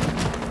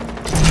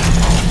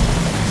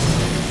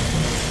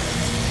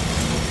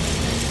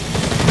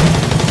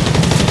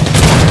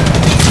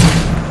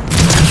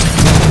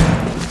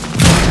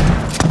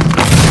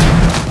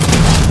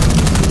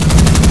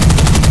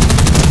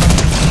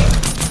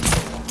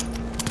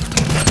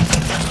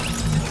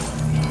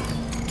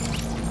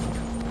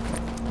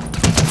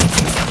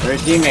 We're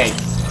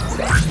teammates.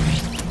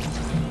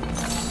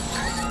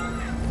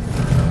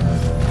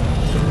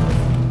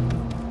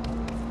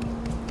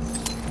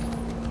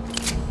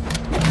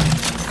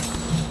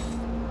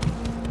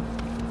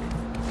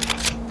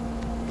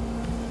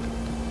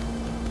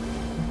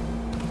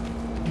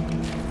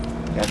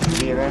 Got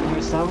to be around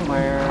here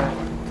somewhere.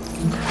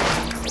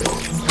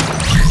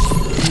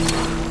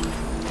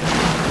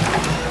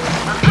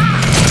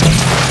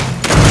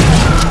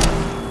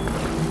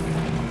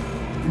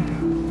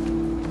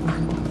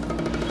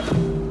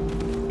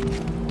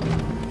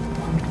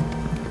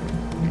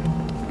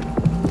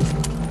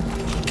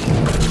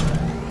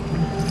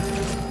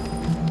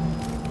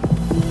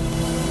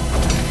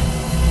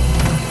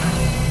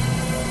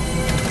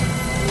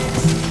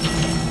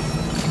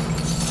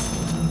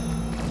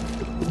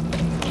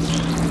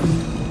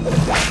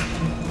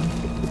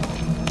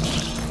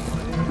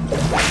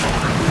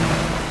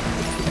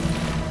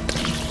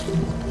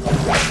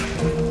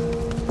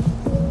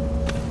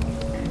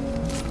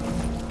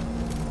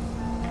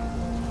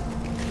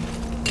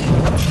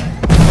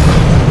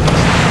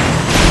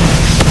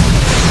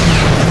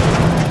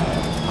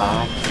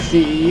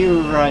 See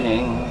you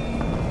running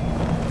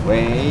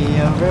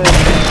way over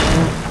there.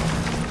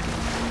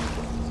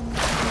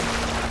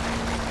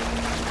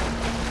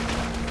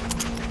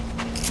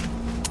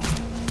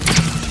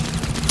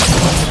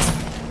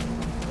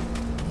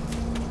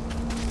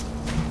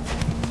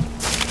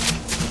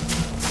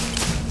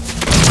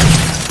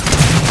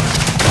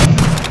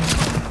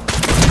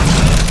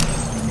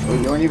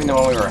 weren't even the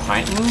one we were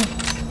hunting?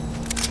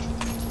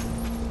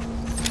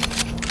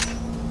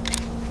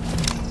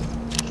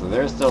 So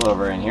they're still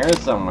over in here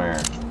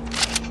somewhere.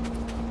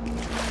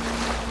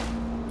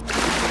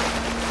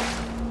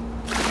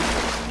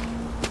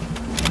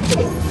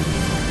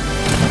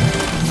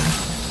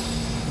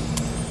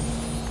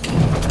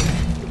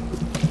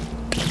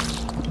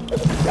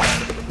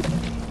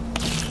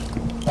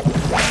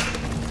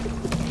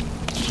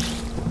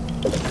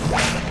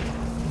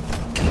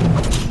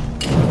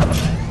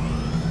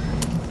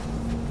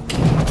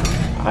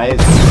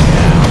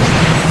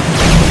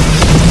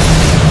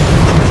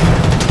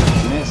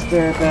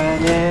 Mr.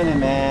 Banana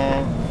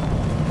Man.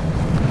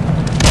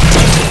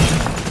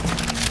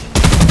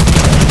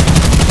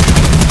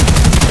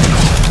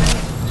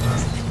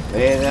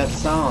 Play that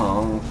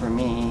song for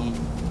me.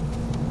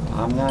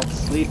 I'm not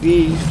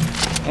sleepy,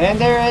 and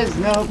there is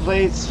no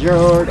place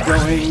you're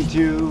going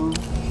to.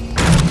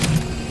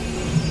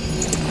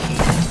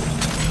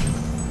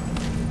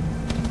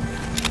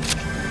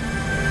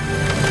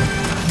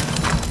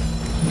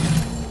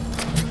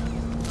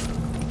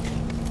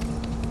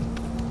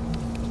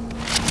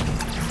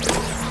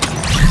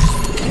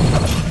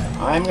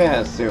 I'm gonna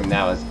assume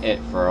that was it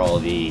for all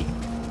the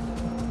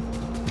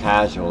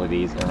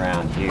casualties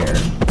around here. Is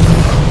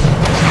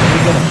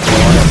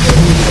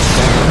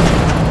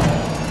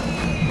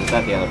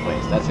that the other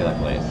place? That's the other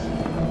place.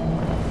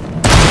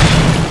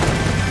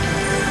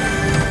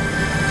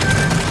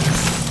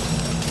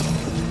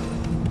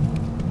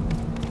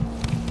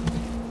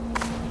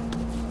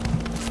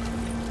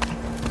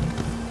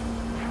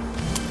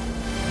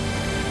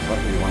 But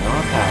we will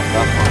not pass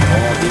up on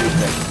all these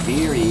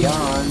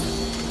experience.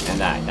 And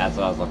that's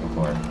what I was looking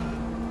for.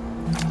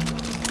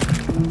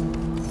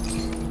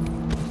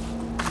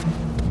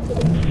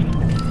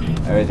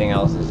 Everything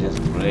else is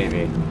just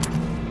gravy.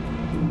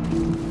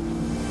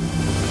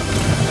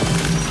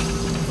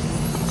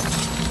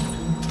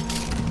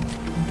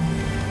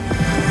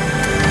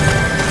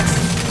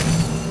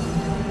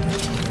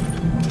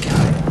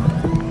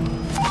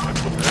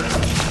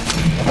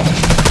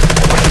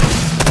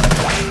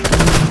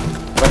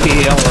 But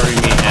you don't worry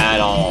me at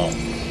all.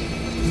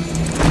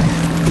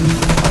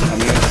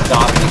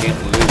 Stopping to get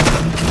loot.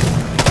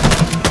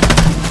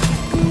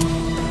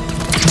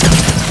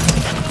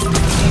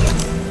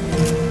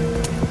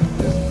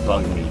 Just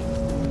bug me.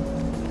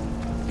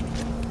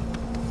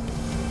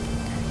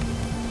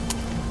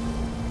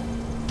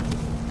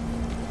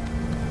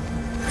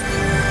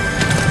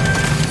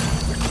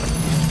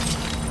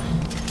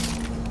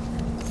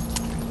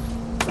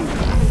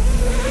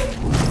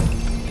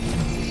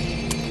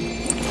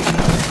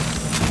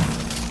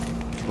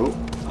 Oh,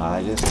 I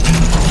just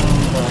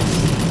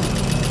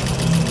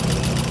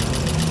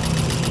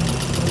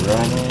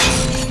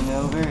running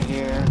over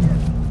here.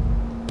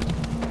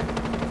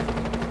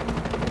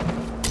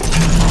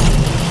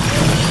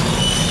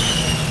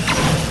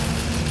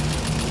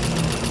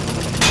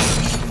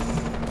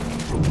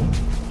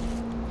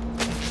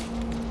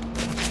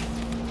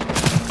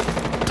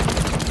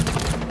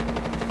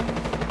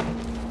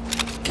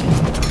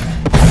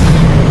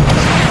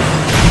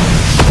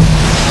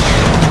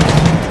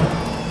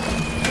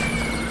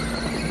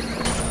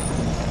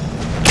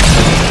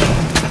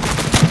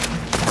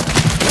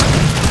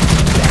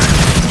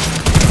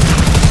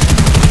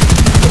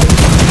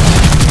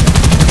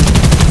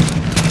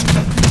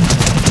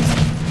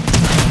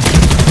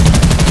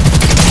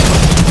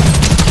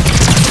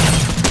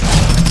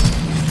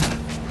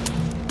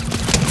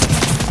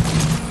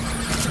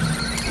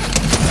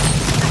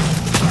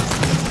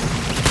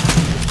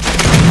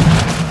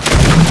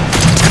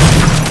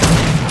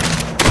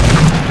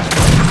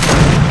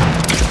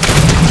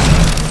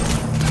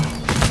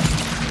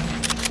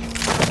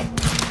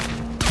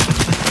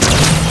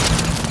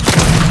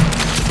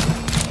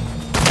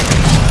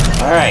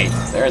 Alright,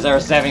 there's our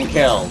 7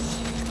 kills.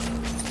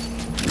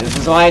 This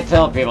is why I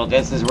tell people,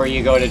 this is where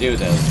you go to do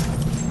this.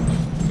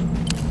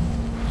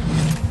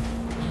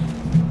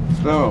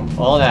 Boom,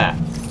 all that.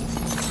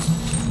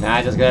 Now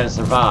I just gotta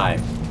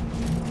survive.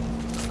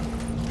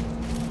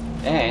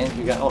 And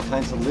you got all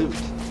kinds of loot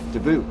to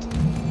boot.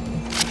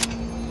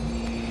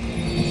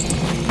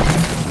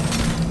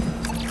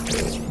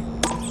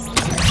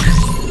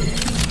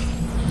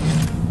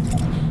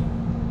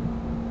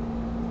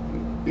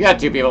 We got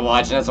 2 people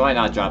watching us, so why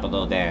not drop a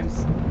little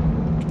dance?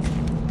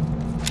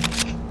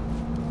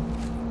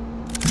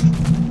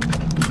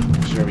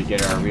 Make sure we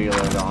get our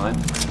reload on.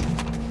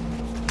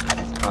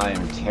 I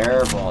am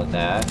terrible at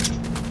that.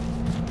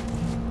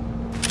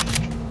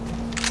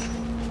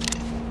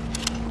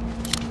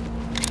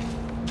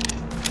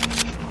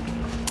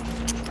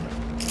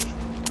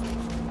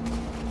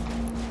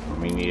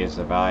 We need to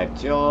survive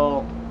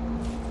till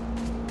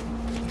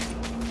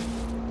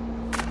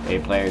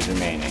 8 players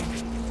remaining.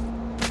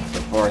 So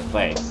 4th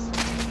place.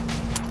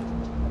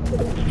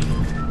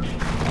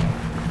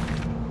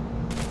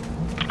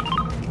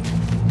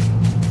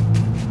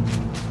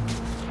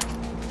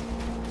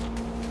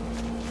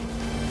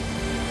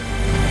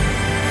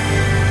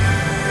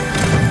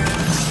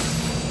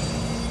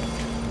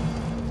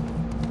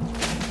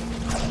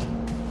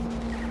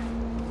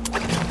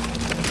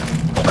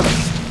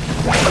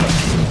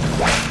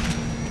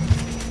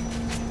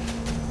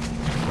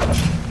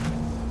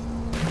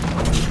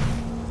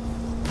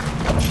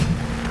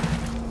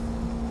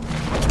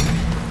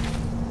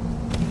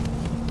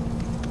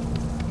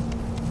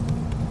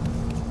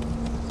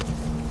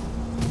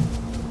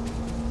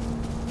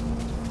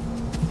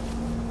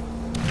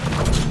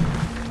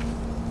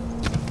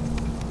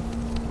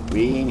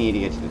 We need to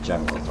get to the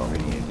jungle is what we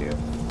need to do.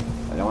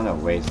 I don't want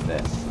to waste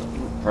this.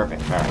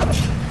 Perfect, alright.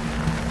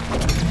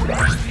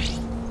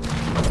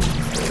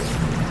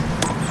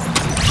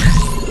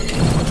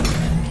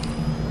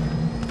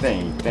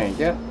 Thank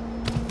you.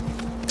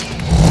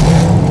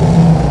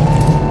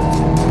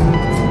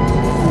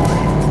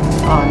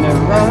 On the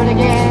road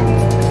again.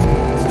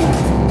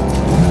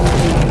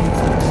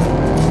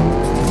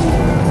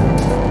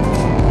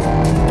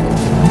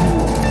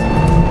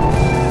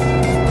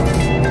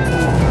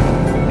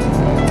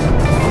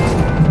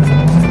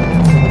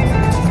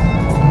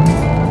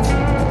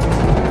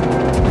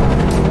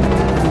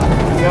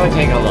 Go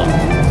take a look.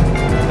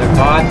 They're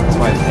bots, it's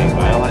one thing,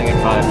 but I don't want to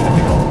get caught up in a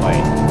big old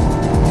fight.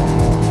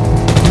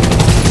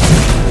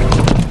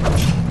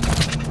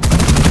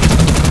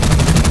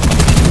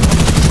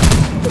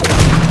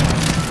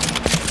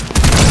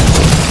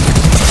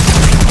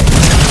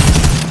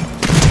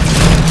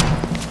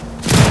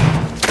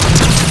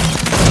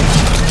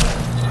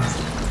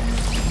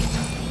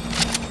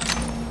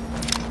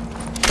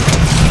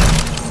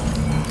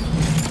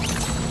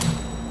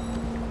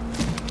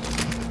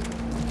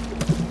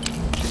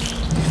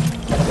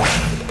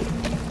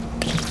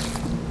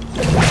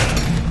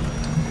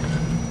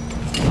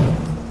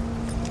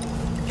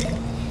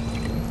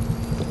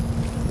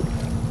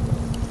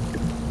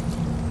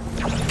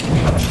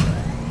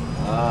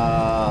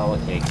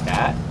 We'll take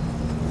that.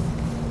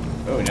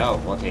 Oh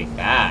no, we'll take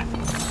that.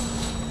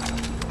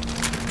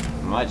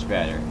 Much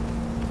better.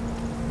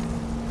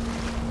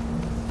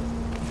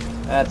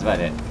 That's about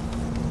it.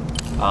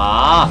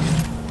 Ah,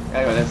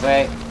 gotta go this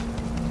way.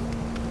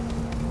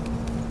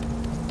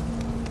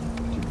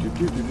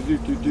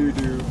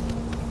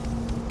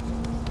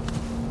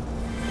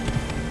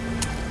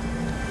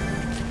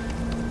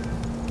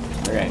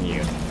 We're getting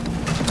you.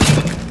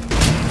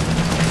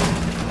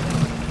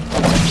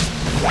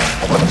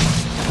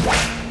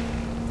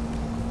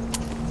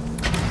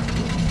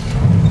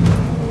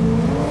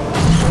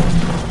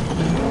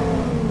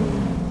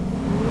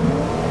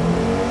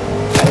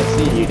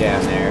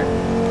 Down there.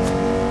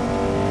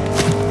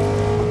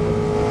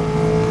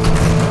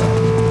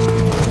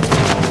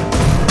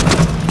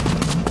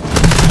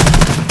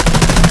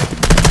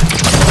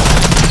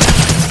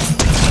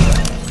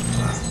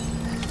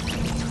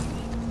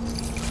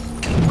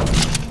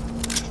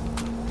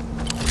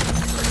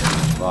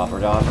 Whopper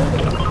dopper.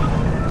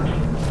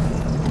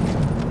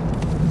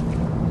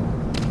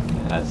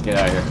 Let's get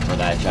out of here before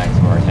that attracts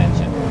more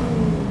attention.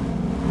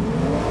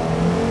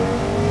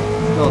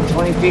 Still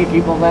 23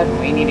 people left, and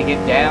we need to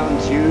get down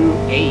to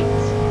 8.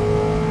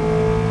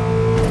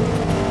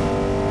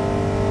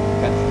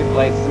 Got to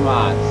stipulate some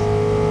odds.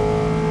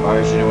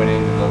 Probably should have went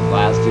into those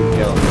last 2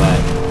 kills, but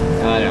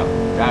I don't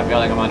know. I feel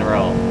like I'm on a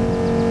roll.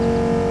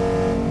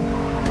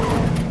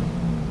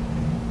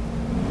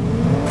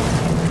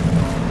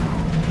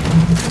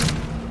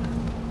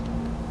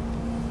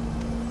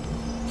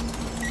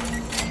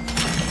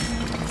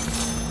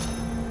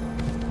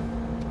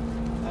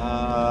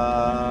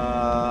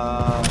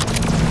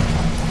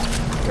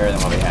 Better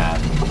than what we have.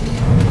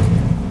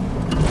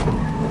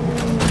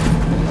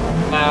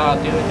 I'll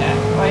do it that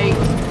way.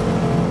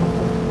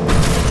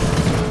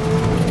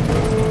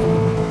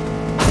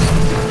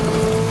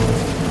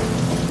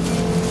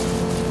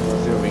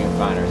 Let's see what we can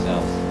find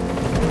ourselves.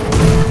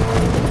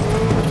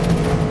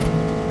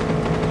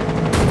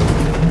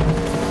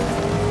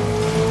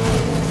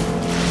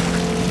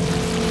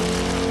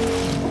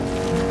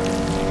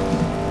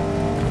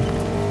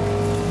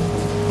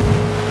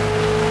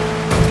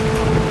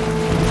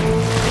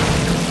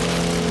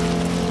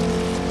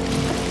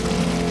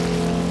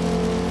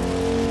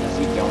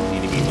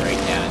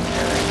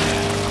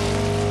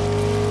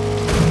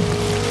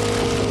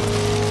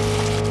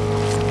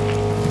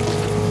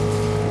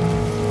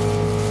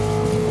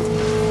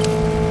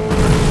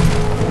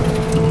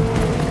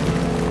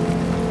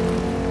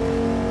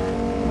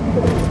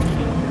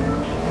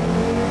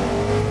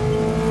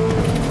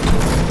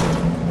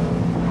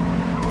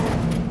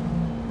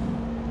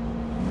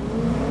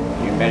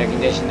 Better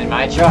condition than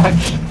my truck.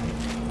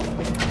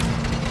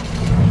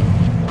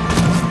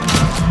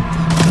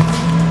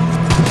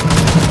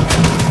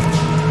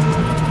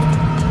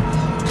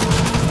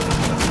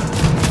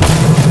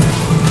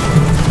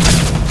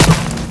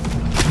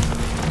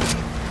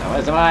 That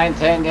wasn't what I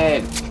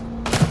intended.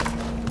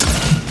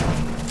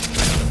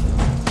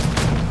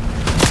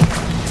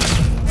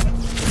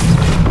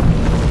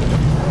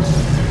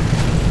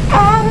 I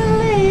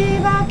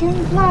believe I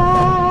can fly.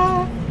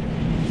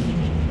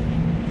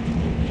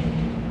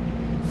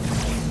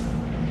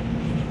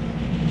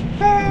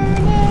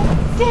 Burn it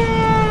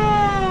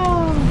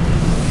down!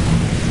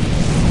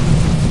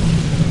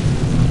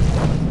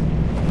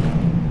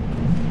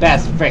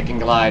 Best freaking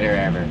glider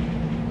ever.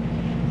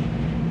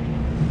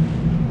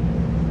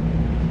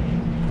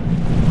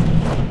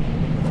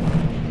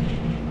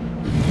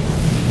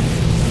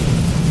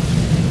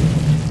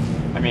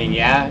 I mean,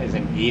 yeah, it's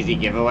an easy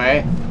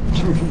giveaway.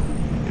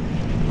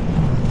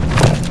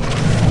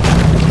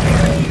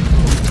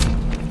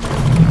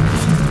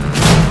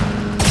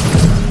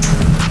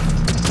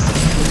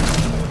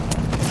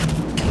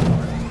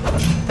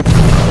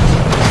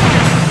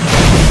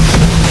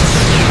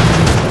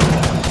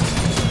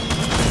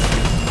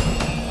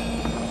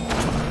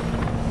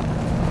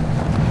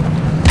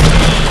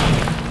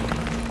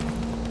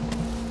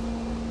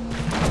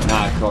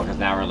 cool, because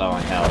now we're low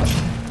on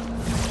health.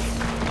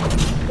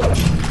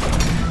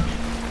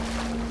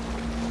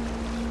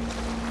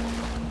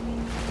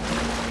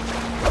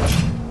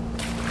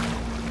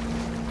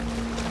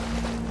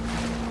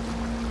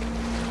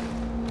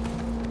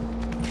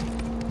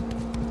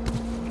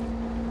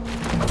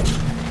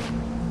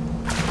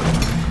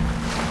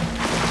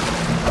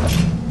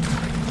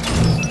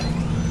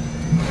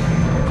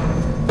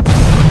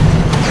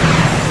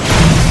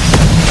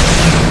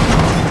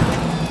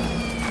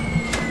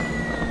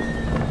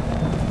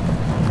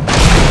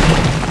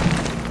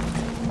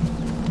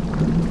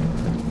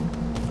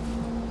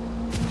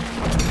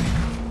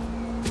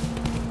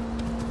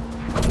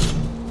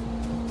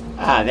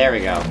 Ah, there we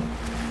go.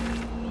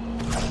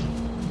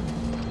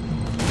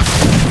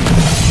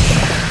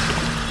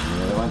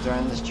 Any other ones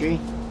around this tree?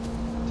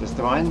 Just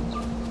the one?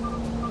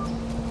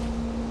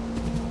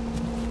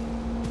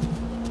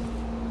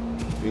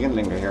 We can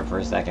linger here for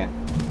a second.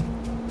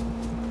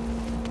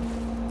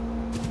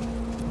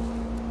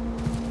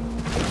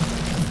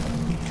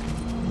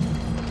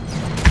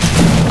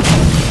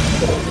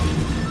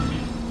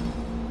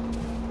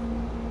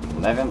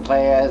 $11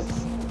 players.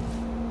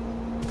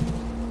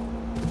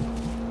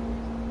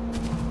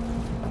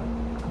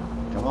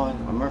 Come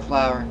on, one more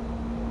flower.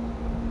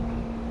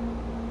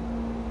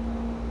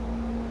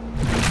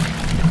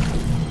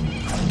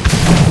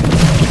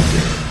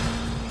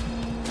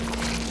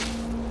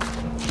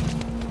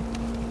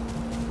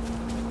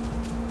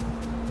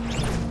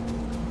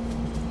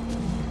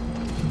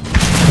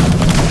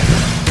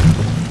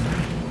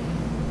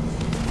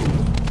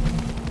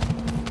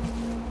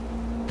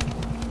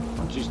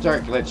 Don't you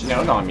start glitching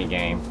out on me,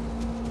 game.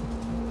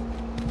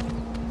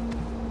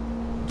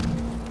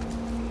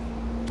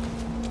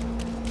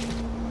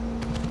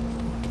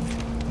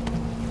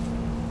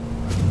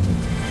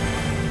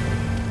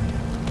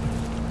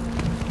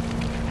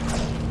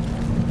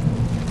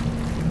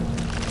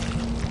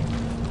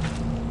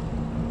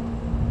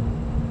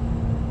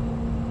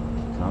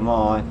 Come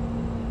on.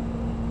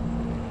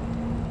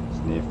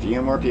 Just need a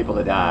few more people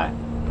to die.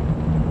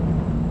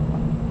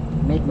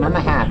 Make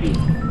Mama happy.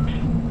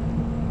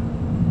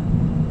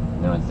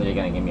 No, instead you're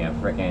gonna give me a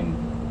frickin'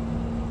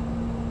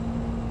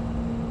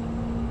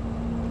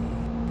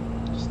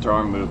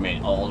 storm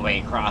movement all the way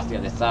across the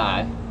other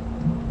side.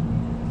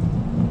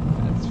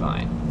 That's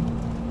fine.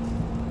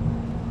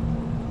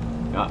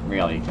 Not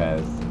really,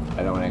 because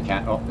I don't want to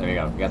count. Oh, there we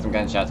go. We got some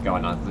gunshots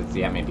going on, so let's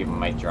see how many people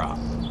might drop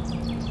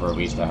before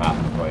we still have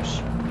to push.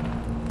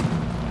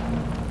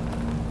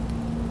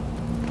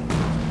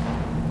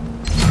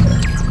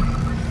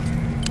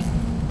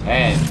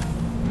 Ten.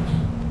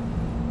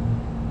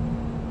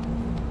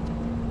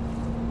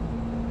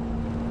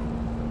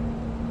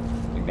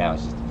 I think that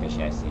was just a fish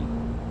I see.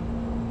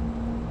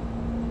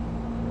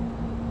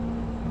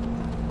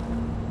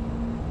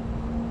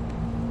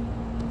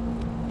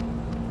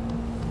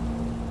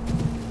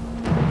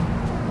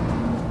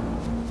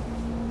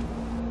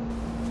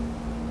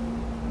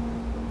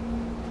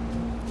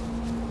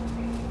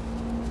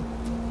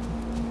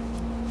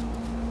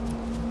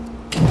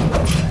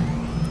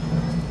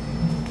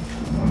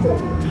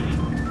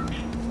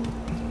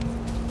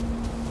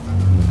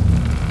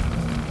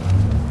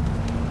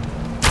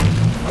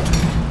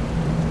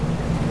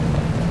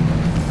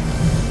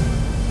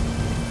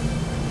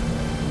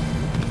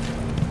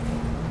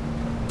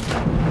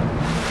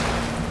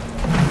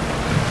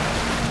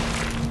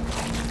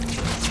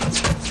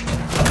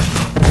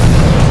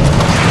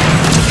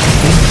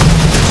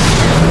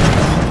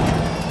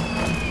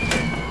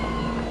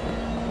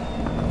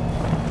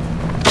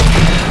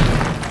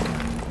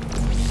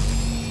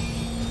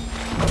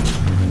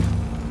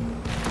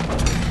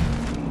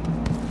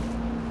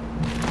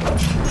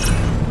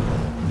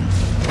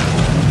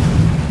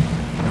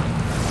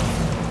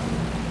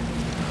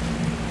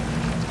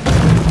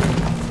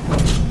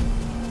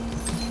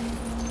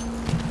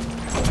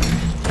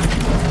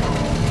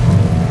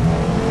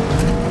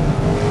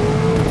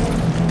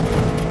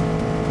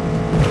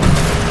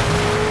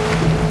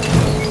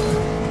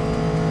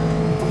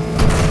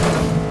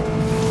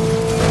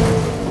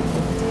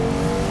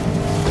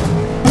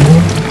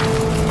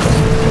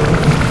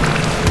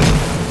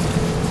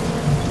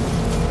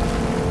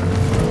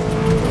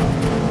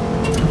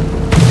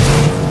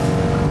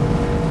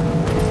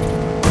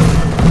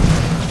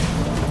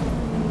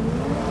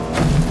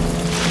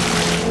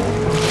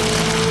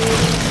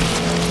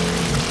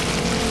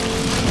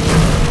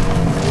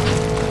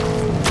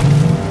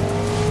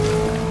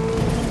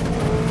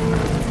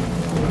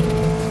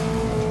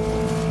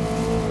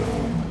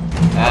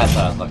 That's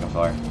what I was looking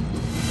for.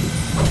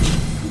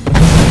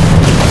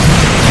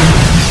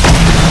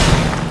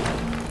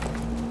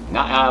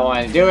 Not how I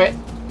wanted to do it.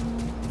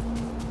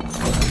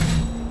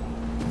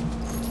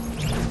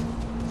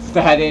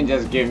 That didn't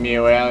just give me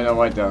away. I don't know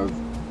what does.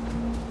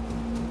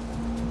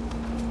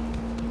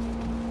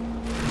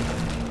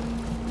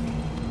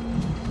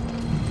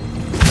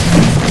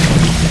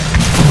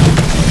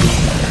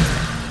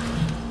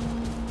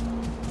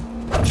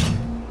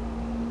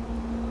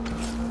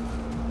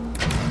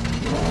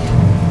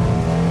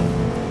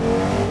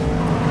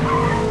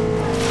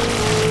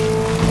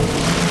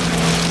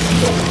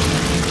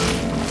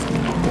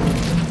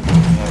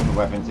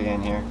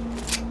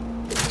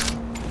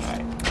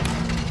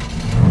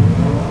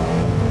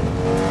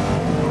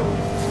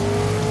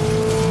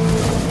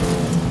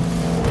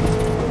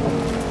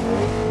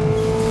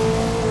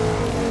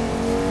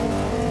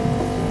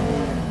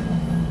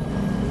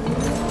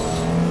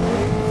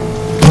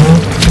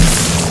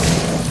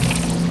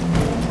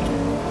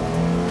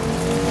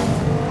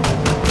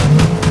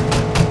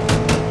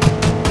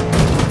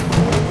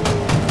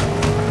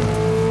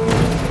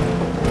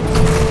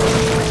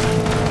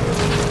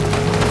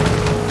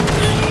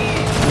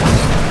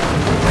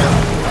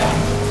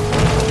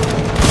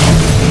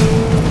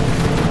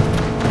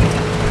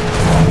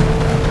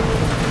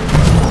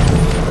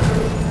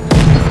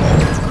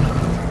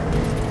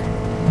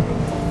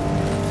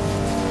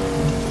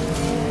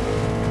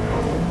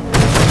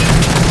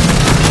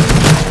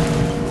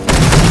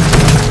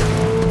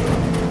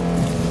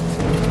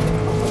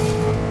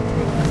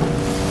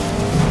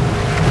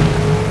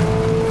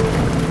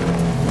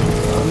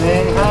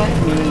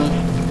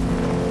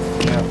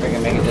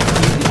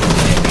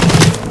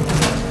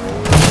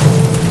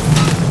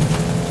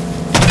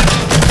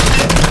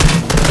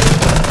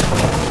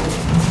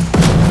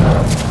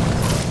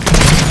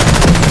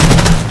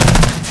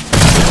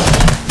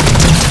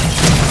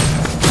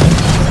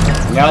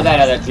 know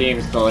that other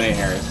team's still in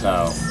here,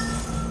 so.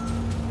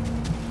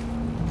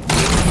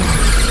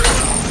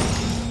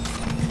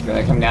 It's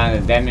gonna come down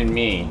to them and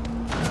me.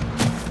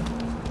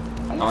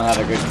 I don't have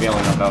a good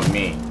feeling about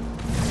me.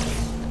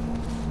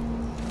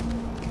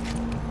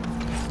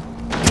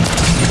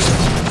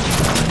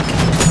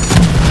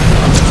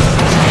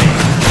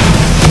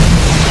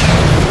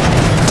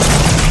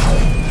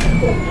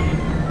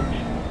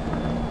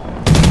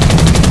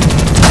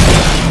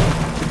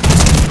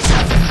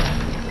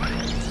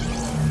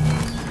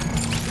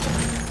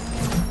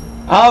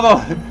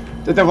 Oh,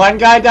 did the one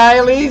guy die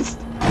at least?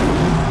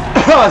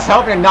 I was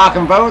hoping to knock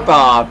them both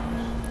off.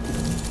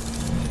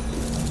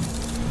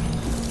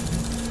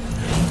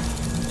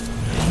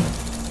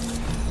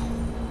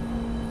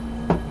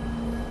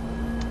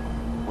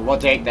 We'll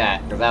take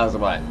that, because that was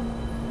what?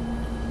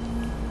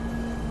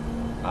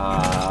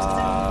 I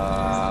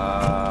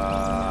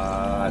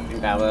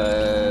think that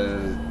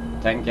was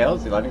 10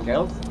 kills, 11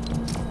 kills?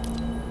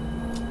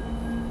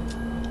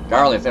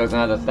 Regardless, there was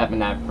another step in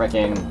that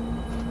frickin'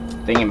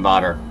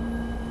 thingambotter.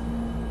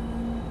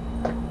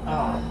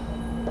 Oh.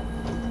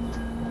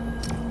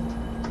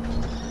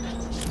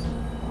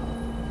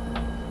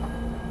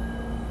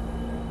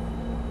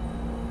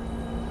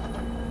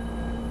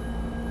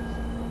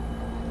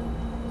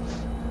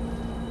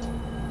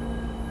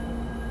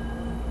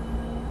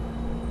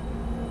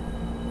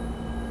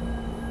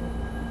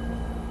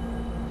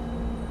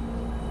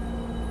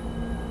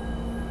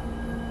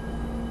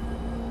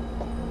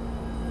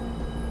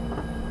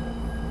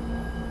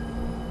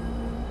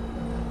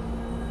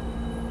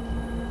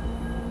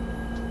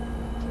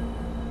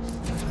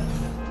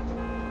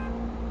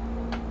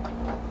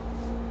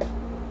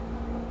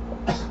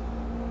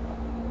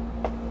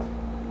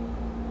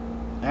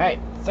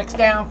 Alright, 6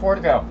 down, 4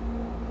 to go.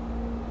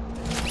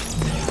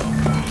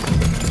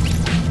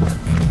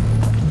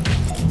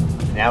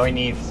 Now we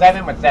need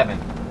 7 with 7.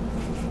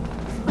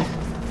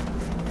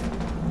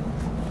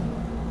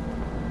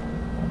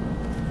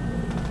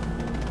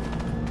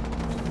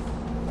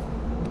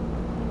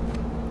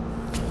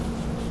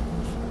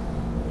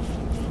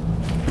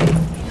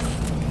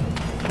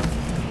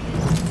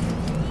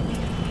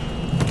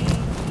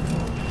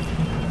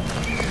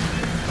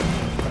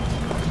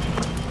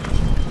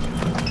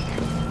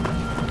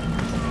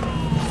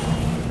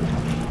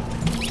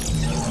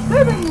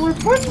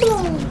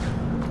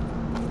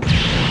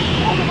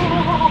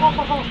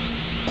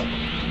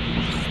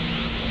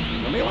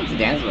 Nobody wants to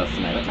dance with us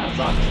tonight, that kind of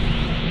sucks.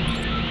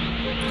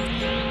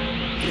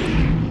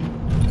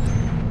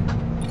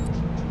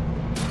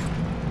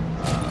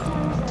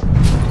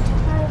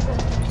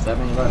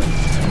 Seven, 11.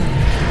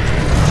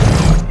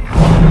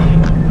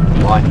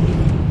 1.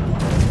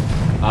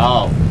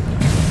 Oh.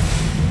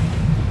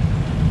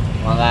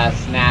 One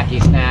last snacky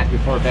snack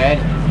before bed.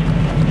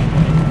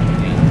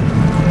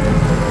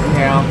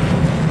 Yeah.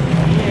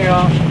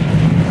 Yeah.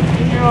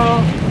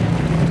 Yeah.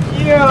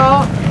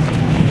 Yeah.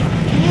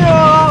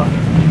 Yeah.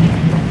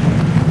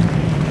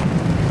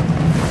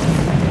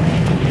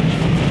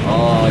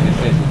 Oh,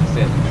 decision.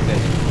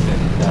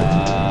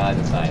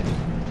 Decide.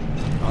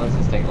 Oh, let's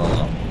just take a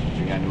little. Do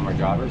we got any more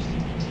jobbers?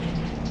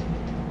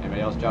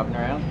 Anybody else jobbing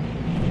around?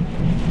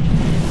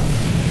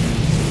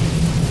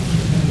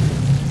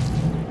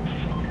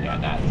 Yeah,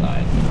 that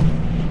side.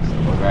 So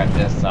we'll grab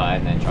this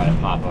side and then try to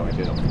pop over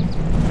to them.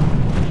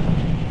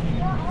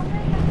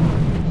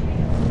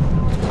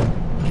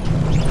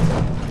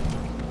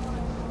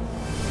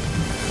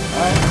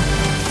 Alright.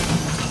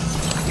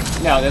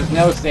 No, there's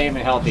no save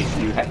in healthy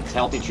true. It's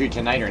healthy true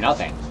tonight or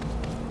nothing.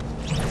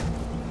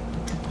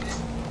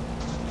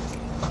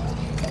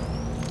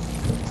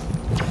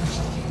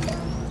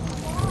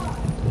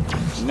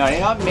 No,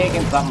 you're not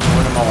making something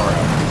for tomorrow.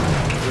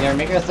 You're either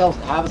making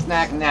yourself have a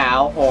snack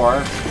now,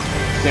 or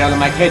get out of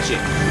my kitchen.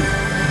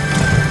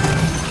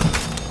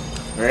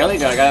 Really?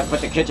 Do I gotta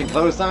put the kitchen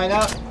close sign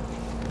up?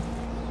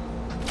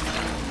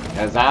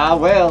 Cause I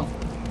will.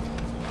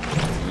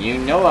 You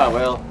know I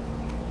will.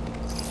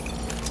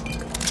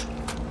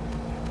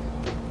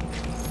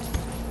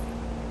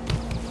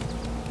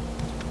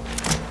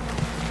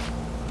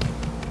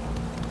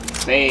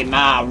 Say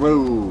my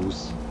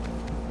rules.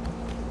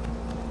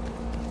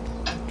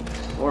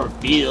 Or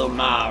feel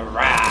my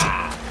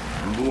wrath.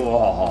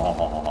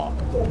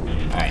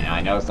 Alright, now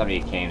I know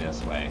somebody came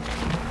this way.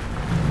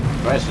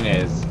 The question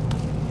is,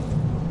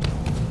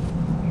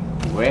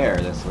 where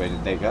this way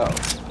did they go?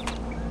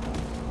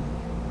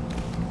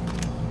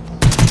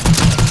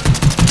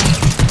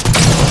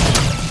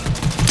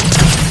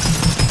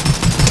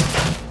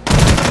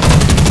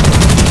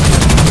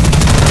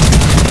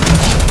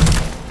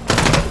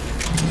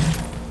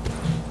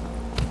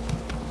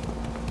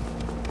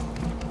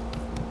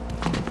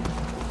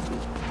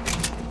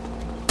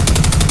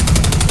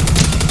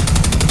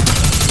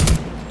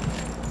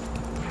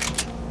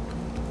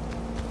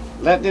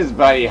 Let this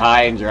buddy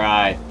high and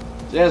dry.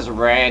 Just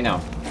random.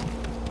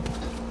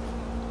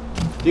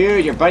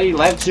 Dude, your buddy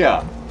left you.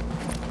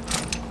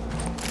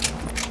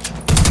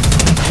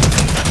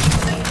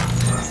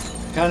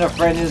 What kind of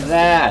friend is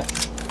that?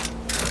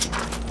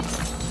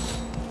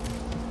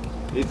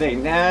 He's like,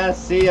 nah,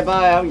 see ya,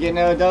 bye, I'm getting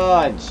no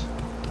dodge.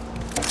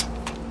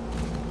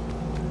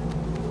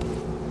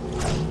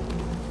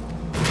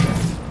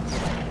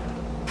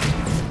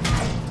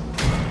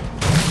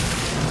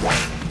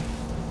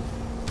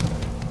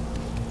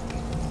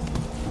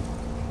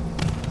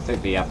 Let's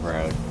take the up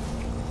road.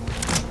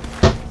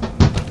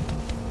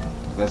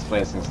 This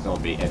place can still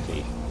be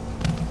iffy.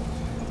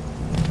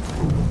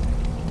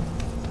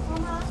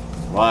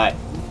 What?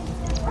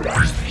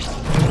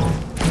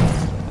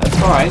 That's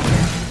fine.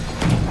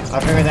 I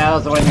figured that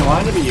was the one you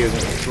wanted to be using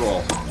at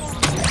school.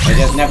 It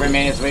just never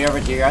made its way over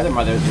to your other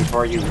mothers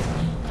before you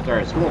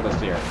started school this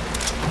year.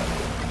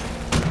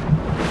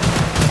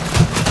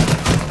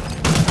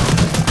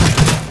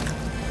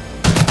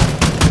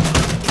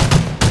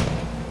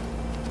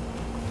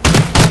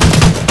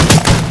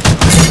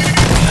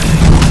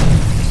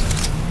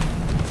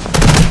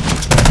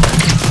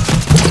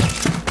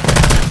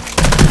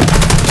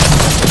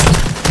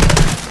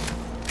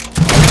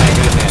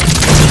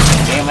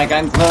 My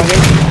gun's loaded.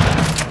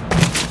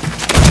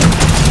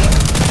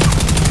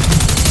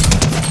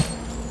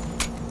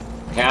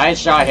 Okay, I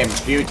shot him a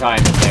few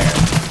times there.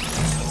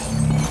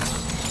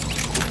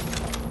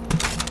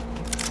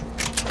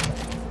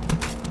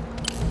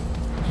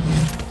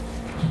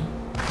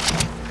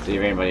 See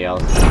if anybody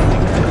else is in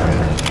here.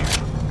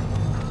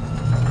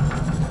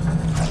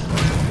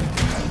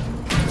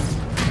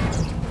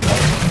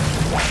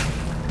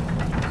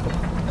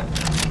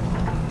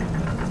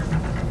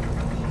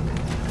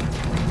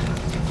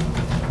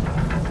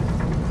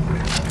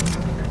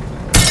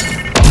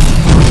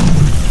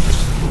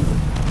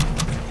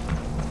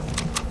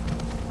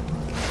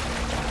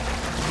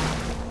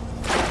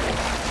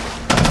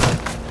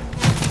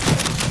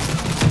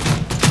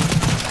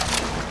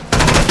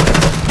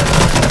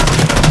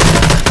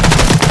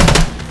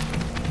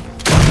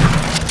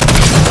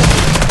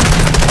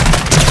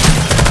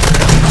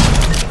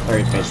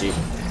 Very fishy.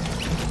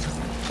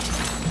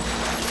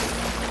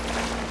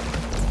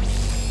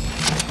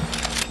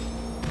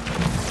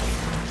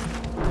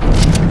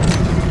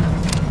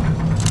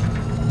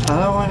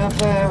 I wanna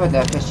play with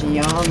that fishy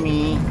on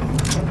me.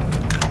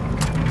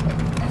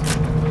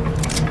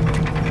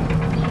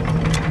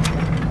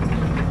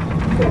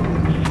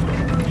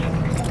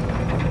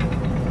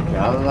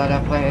 Got a lot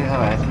of plays, how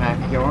I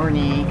smack your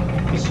knee.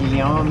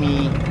 Fishy on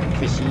me,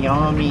 fishy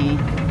on me,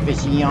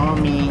 fishy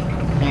on me.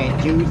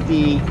 Can't you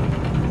see?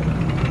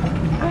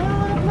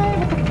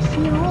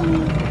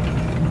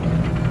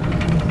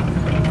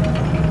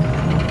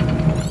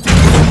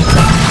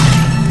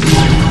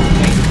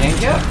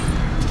 Thank you.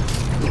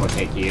 We'll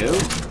take you.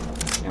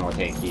 And we'll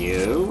take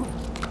you.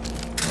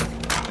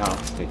 No,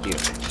 take you.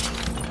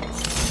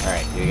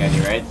 Alright, you got any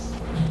reds?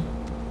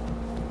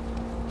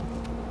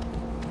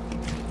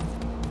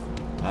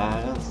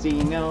 I don't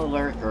see no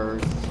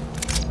lurkers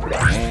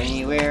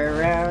anywhere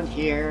around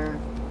here.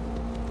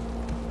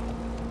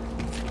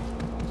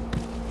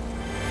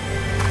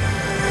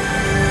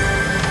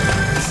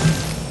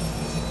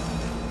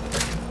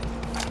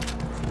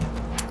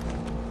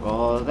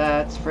 Well,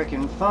 that's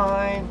freaking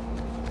fine.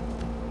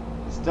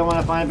 Still want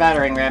to find a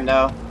battering ram,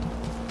 though.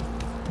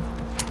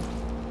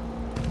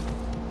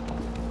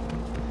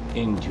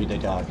 Into the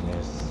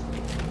darkness.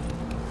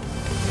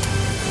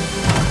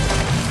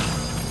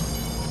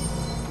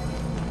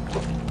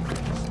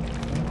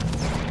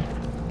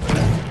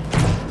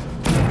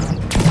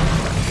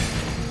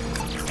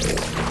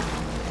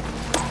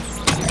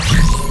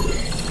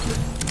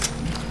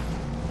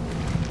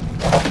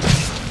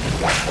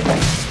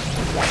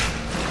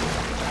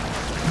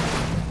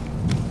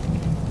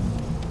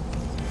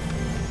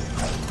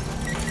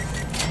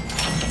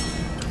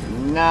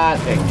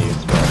 Nothing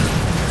useful.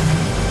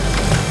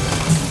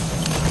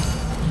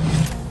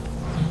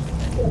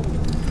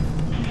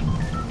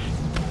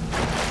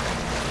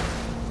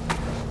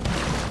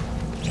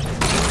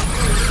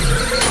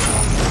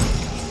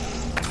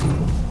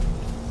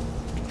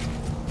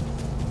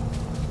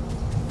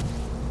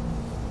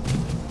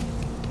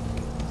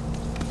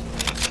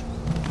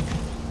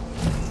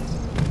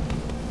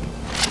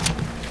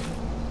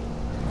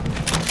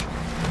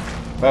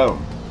 Boom.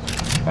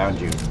 Found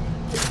you.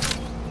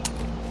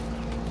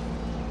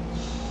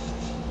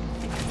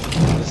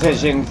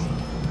 Decisions.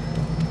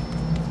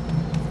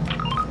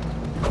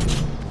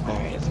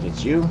 Alright, let's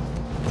get you.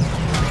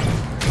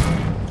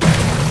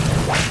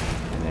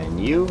 And then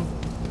you.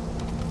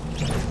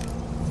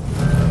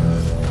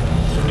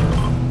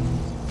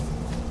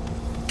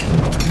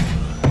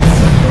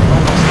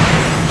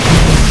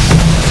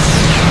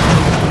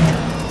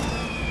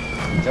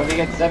 Until we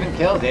get 7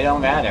 kills, they don't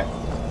matter.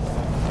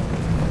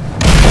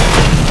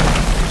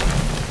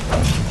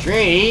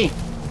 Tree!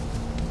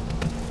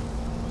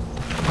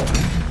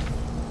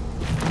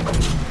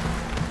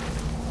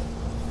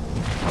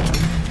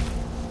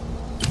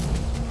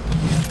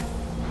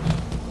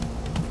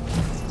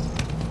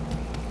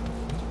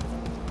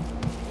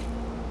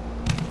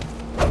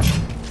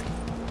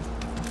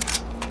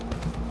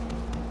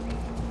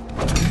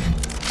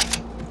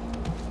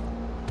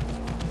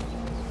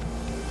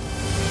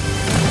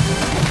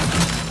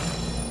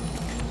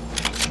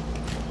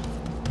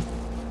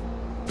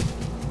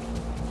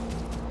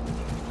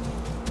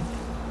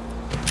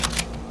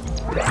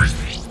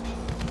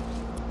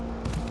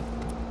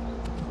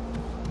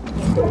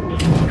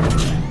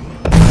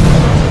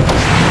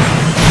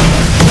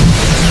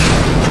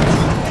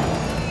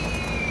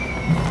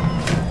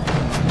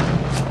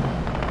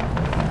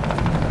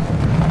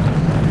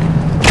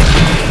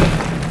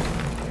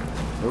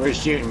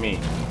 who's shooting me.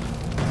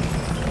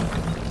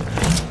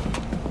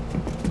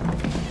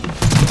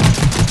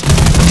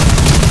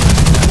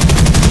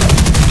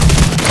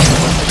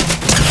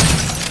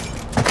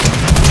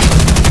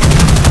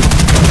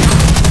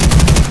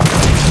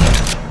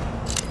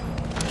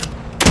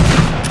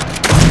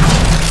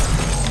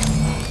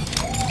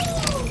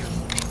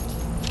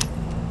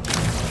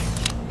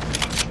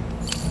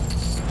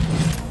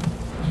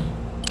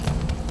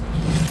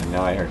 I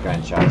know I heard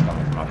gunshots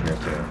coming from up here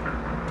too.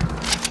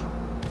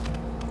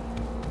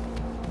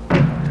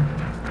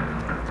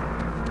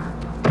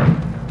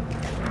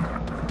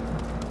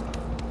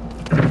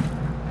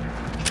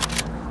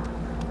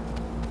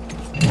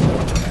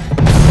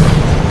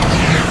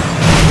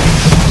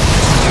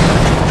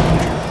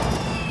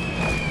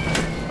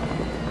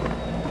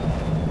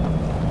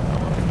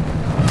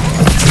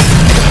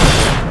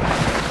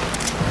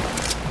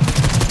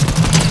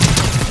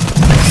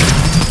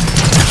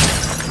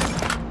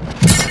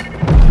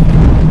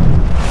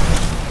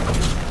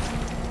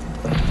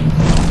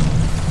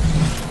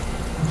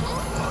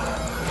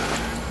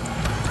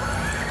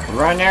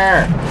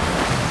 Runner!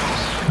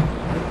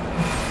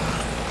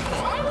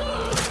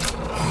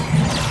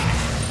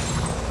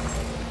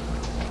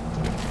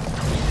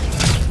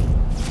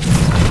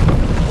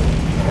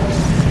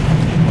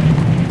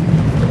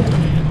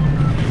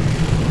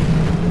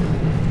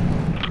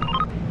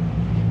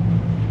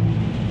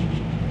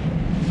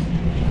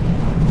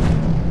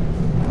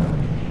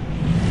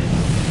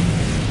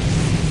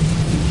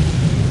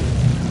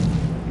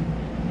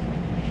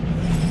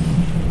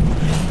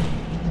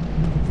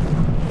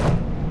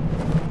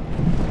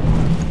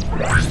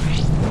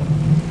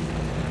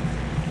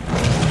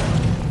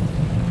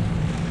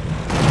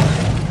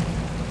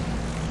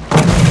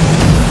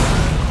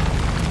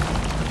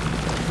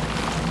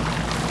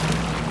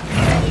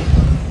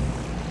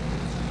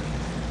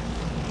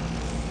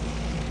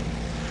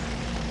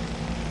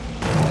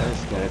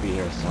 Gotta be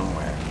here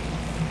somewhere.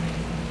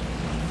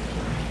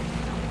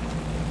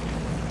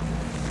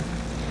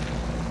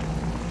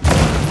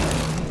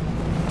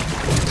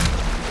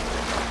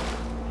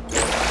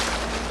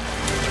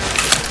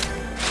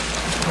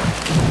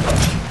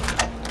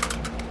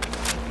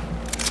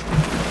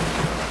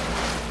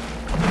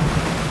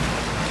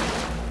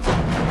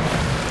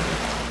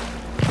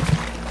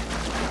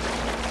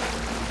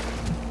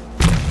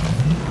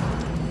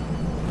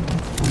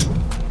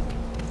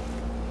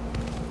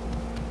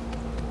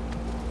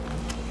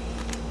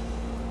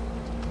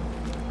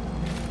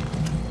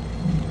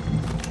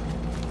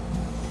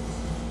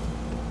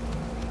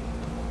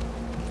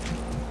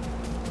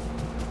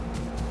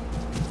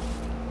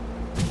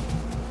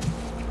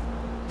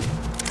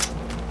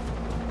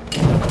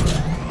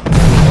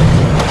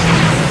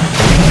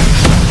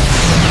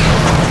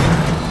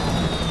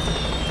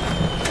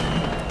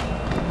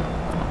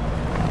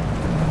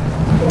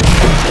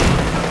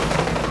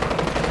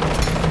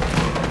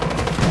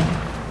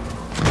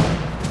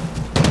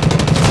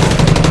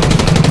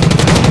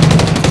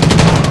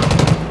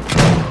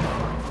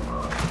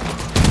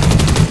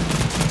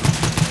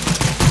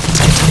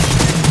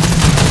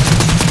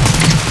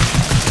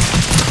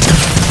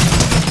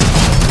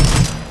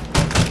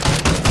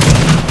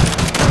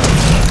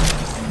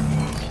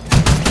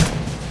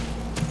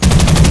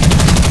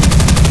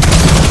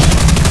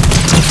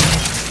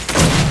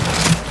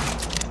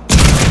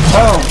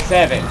 Boom!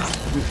 7.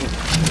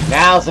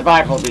 Now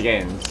survival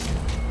begins.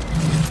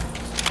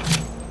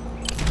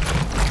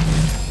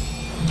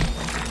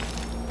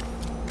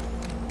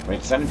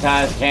 Which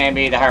sometimes can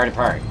be the harder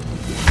part.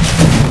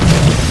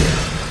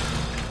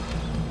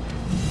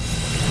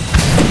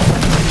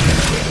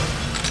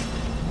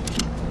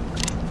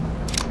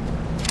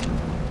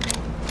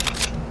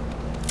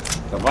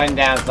 The one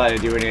downside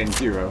of doing it in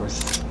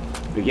duos.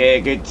 If you get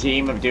a good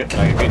team of like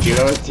a good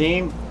duos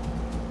team,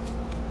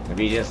 if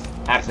you just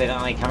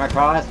accidentally come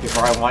across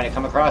before I want to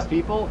come across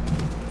people,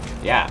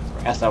 yeah,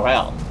 SOL. We're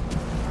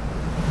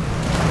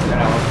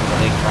gonna look for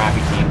really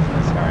crappy teams in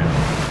this garden.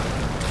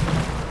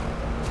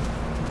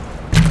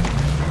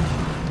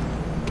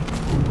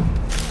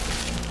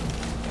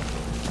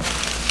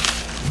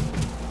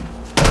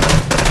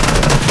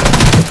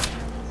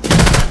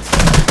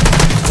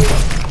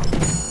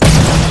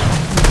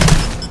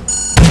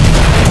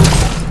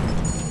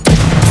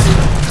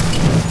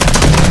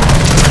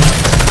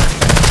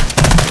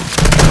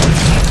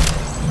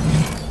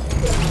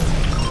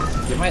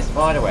 My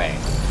spot away.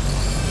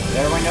 Does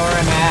everyone know where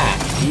I'm at?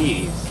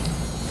 Jeez.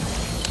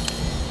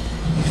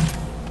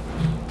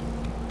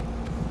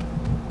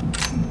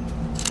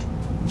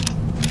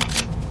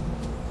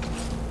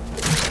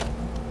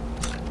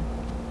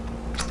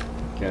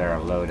 Get our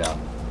load up.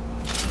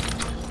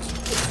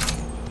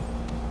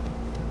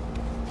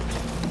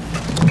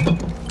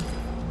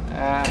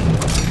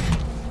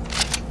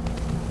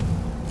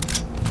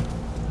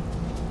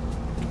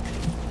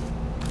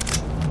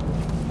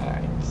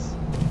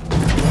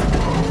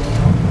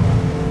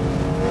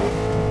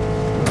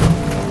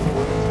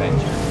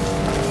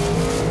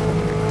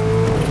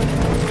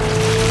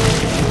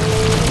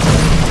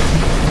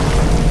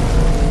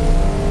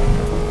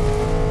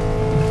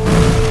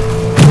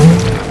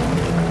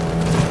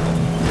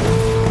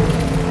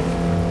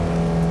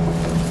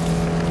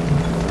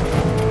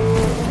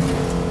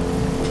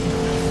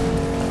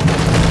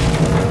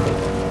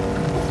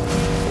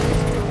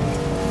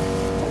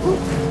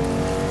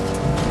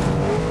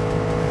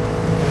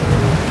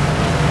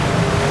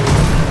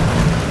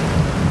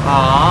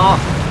 Aww.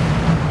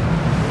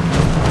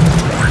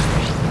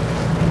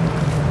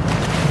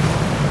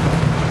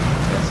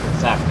 This could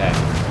suck then.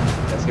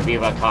 This could be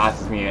what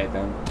causes me it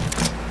then.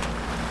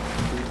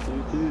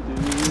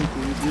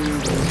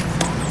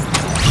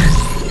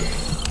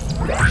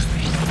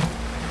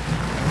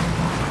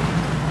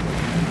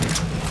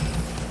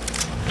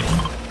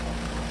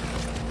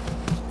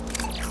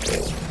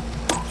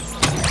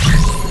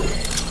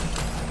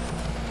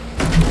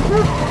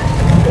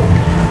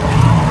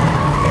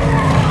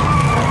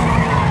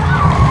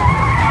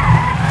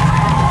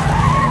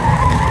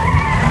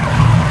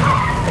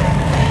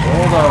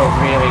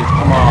 Really,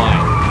 come on.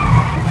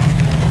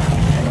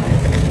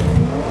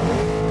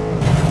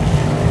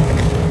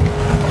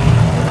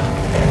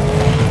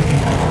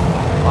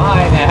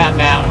 Climb that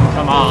mountain,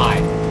 come on.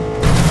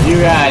 You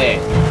got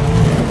it.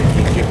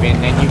 Keep dripping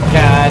and you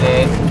got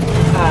it.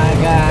 I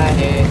got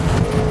it.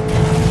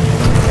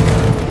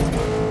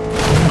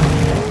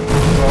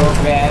 So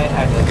bad,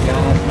 I just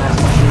gonna smash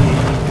the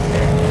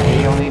tree.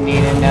 We only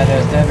need another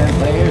 7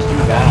 players to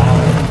bow.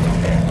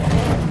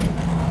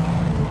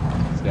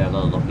 Let's get a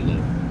little looky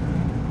loop.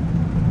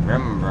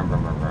 Vroom, vroom,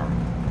 vroom, vroom, vroom.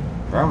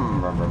 Vroom,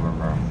 vroom, vroom, vroom,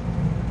 vroom.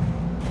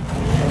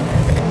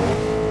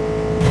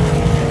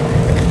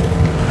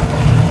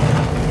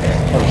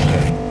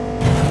 Toasted.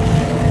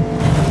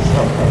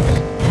 So close.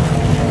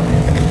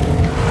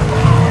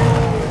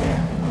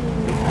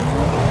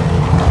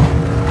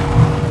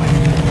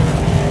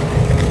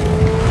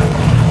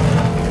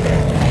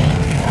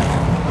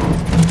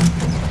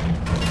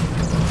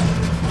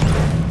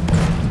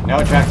 No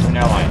tracks from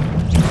no one.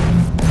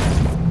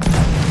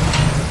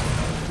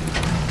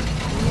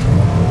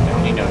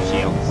 No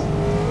shields.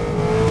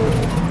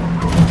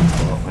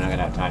 Oh, we're not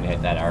gonna have time to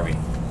hit that, are we?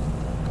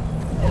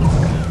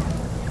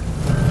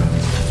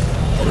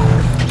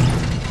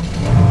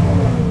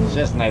 It's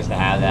just nice to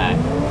have that. A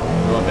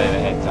little bit of a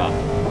heads up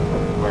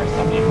where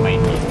somebody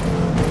might be.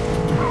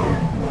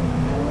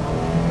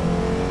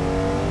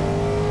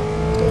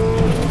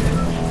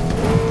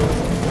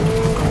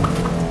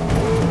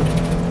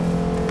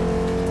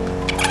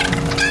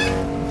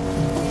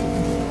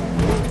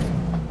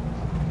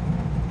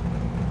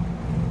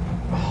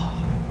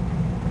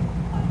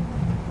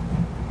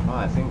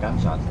 I think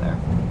gunshots there.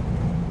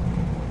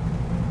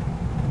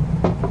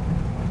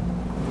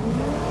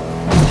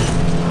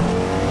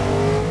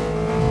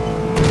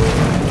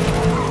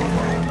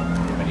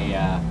 Anybody,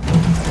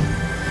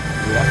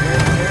 boot up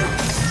here?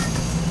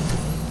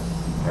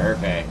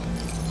 Perfect.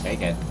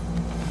 Take it.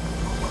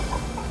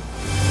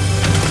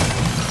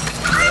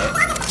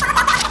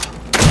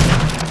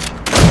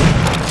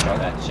 Throw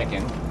that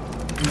chicken.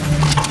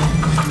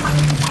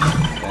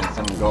 Then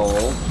some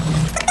gold.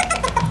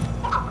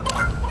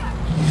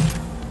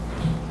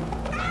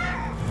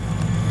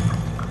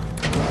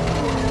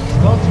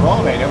 What's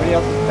wrong, man? Nobody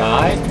else has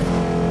died?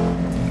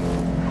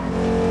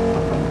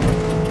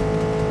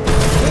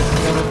 Let's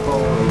go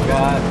forward,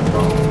 God.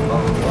 Boom,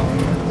 boom, boom.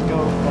 Let's go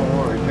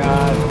forward,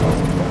 God. Boom,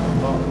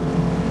 boom, boom.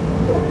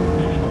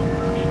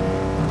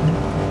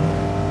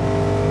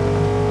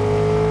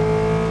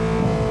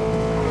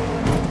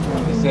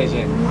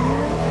 Decision.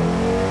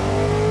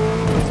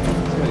 Let's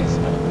go this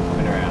way.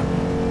 Coming around.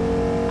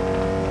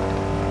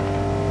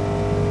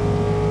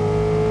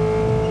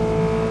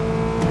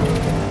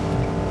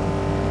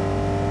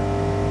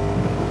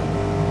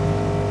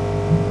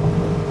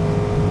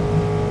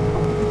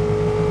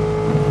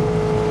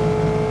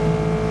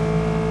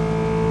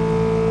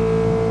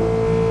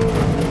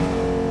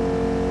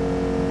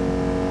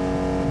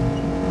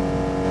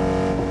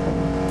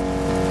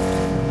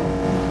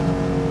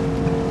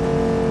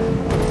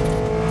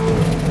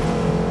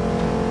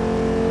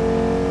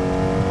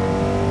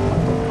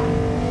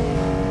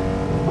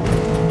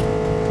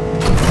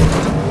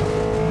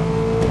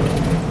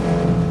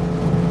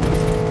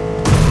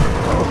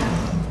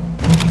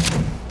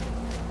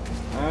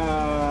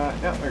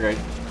 We're good.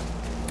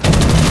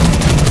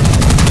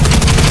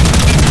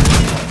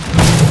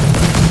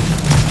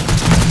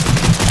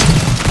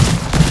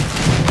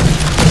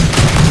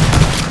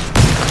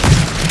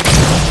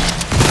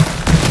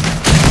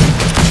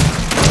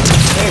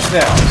 Stay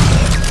still.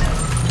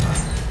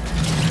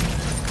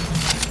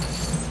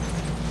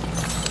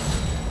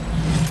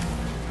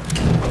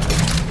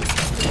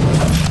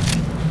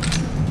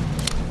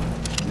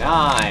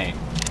 Nine.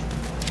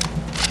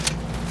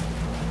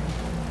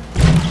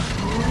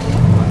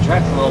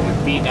 Track's a little bit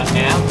beaten up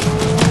now.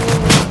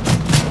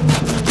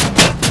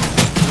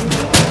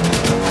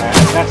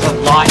 That's a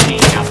lot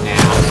beaten up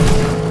now.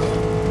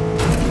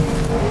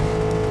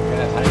 Okay,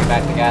 that's how to get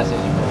back to gas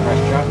station for a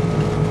fresh truck.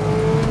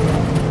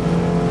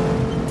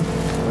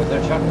 Was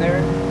there a truck there? I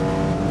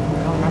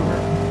don't remember.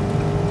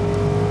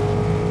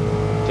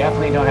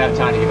 Definitely don't have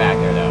time to get back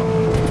there though.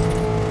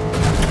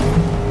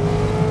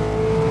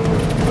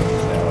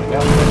 So,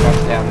 nope, the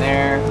truck's down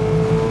there.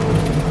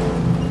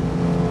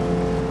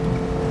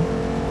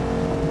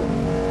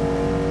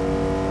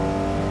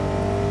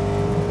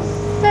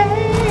 Say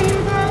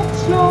that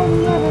you're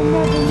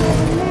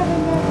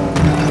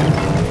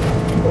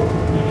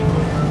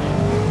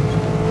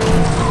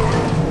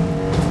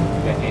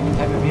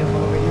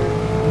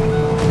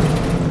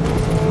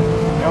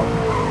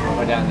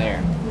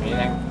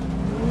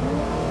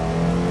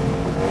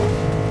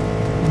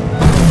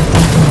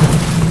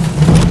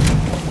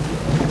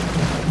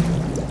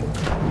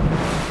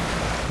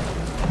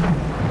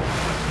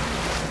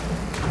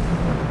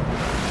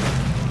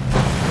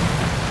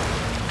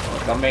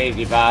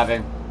crazy,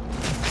 Bobbin.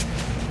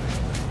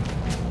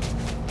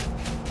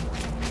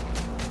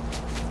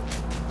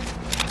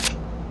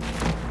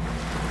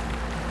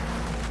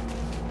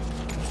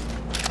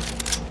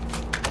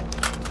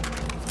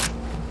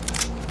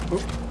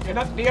 Oop, get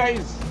up the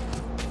ice.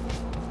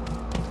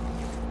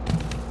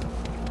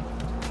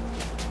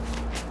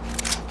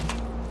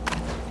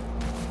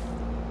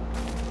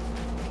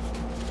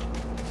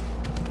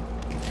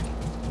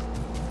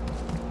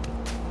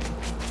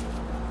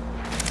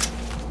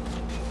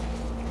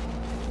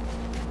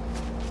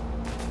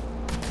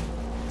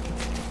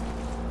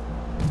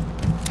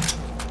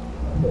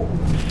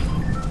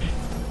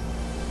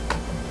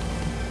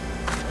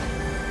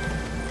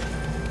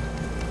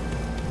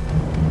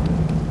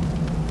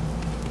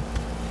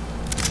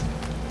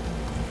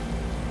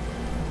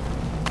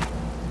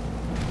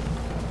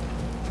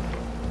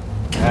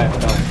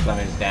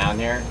 Somebody's down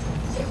here.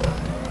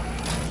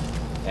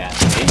 Yeah,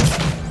 see?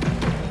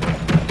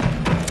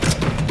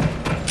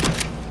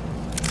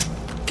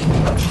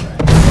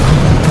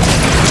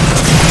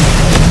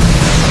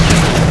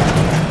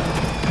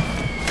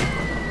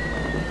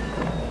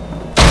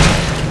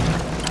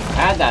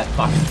 Had that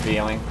fucking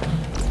feeling.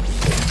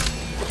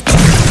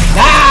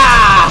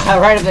 Ah!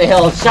 Right up the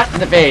hill, shot in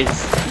the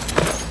face.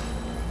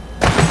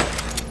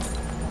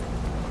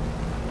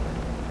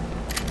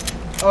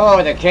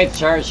 Oh, the kid's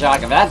charge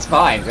shotgun. That's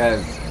fine,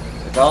 because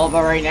it's all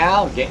about right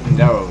now getting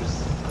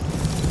those.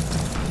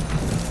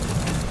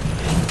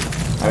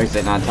 I was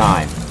sitting on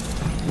time.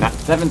 Not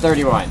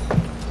 7:31.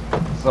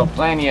 So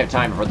plenty of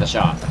time for the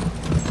shot.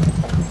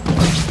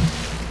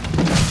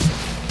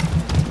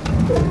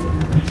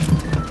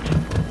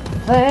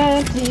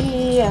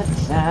 Plenty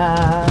of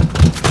time.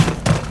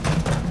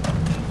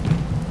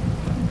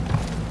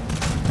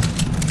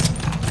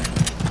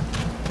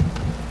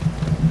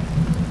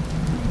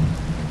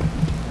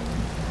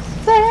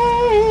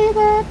 Say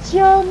that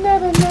you'll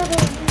never leave me.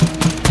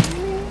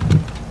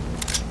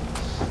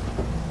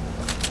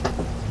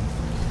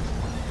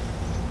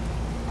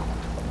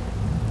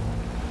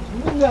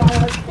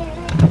 Nothing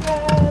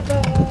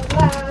ever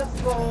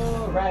lasts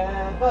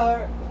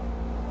forever.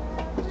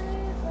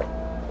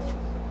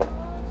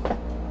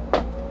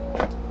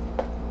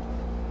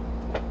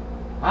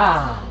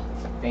 Ah,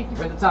 thank you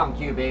for the tongue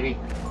cue, baby.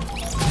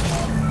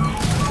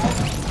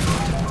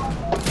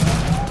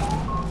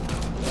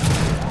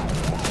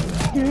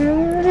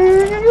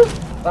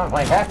 I'm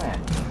playing Pac-Man.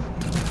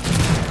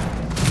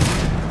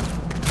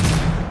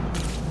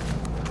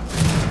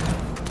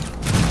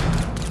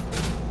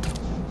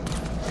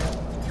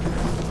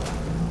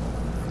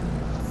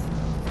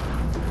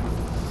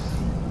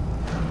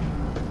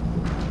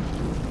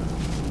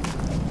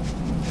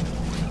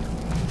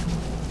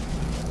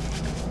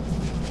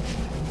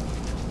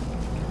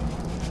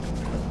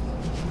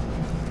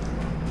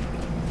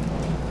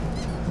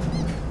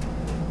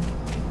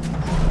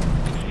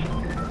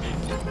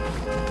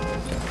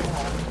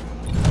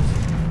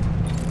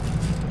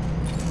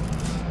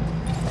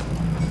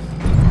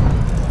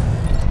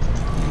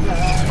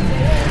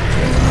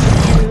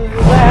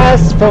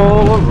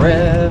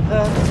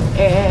 Forever,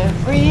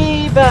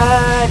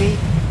 everybody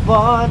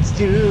wants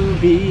to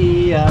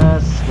be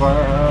a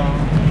squirrel.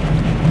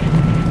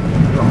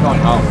 I'm going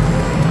home.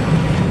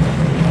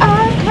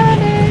 I'm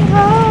coming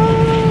home.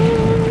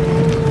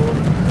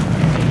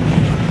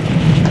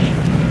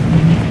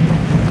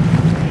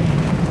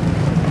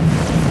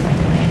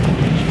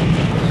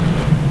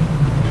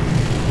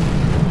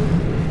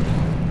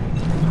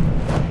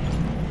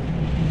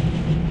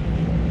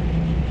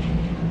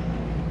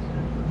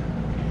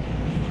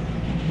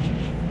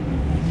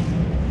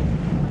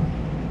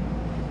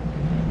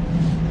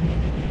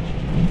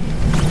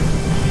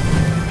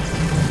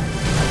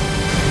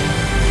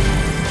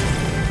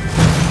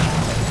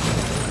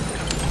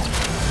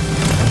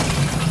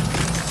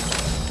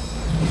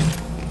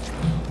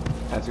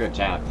 Let's go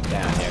down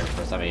here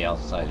for somebody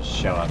else to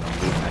show up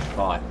and lose my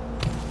spot.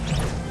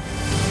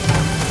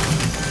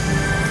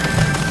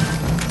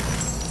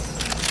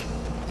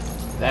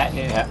 That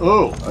didn't have.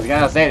 Ooh, I was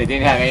gonna say they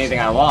didn't have anything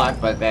I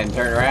want, but then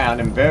turn around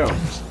and boom,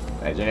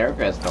 legendary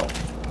crystal.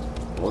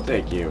 We'll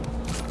take you.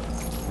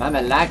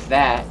 Mama likes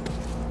that.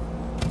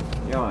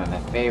 You know, one of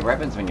my favorite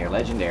weapons when you're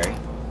legendary.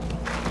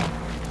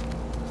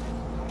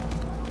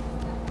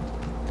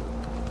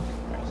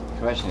 Alright, so the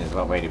question is,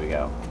 what way do we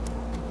go?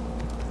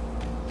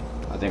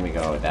 I think we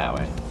go that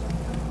way.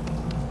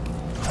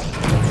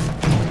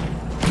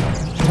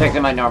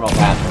 Taking my normal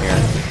path from here.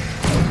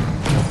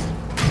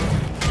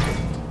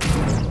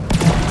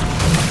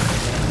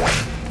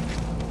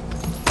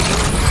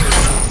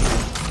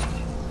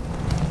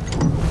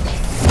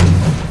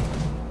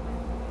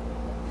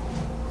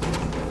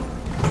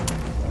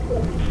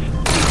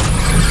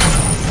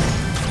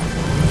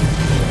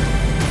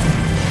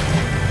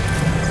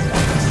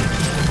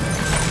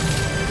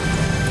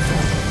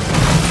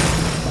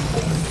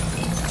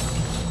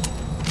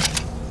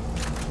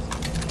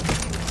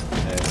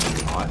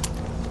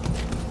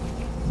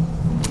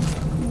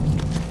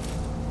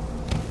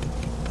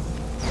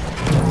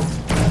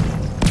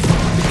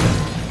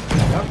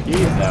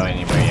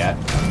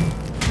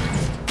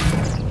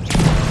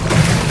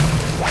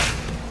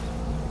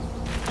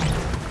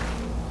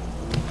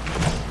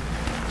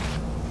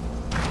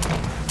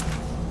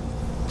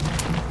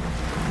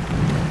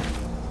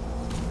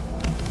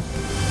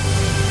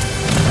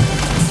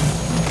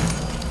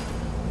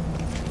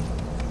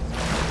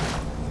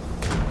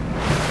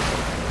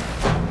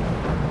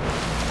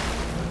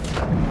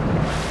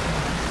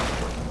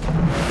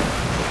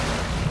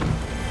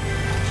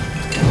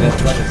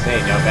 say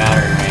no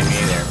battery ram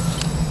either.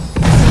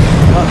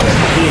 Oh, there's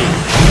the key.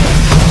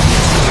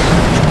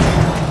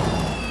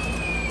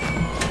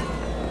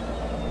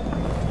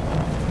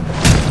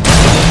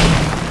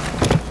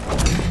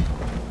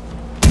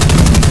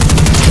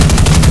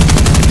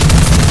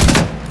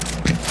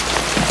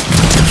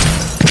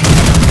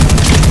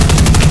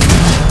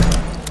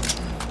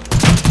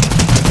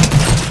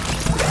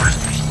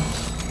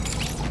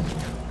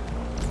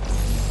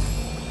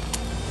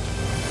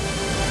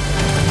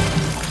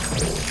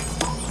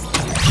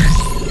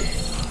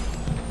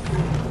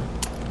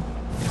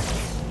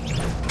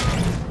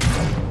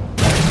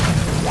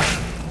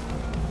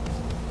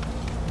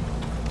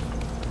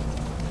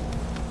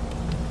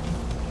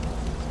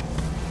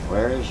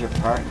 Where is your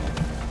partner?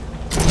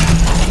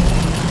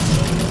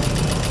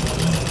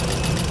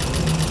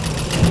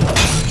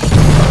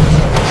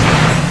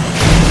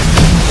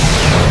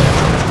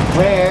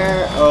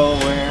 Where, oh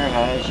where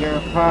has your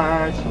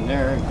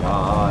partner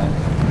gone?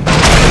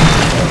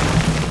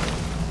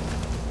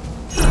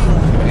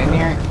 In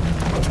here?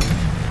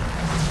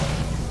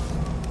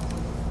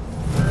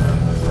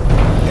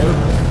 Nope.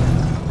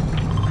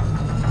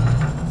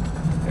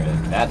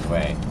 There's that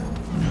way.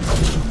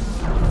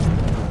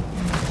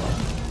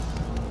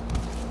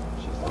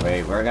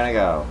 Wait, we're gonna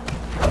go.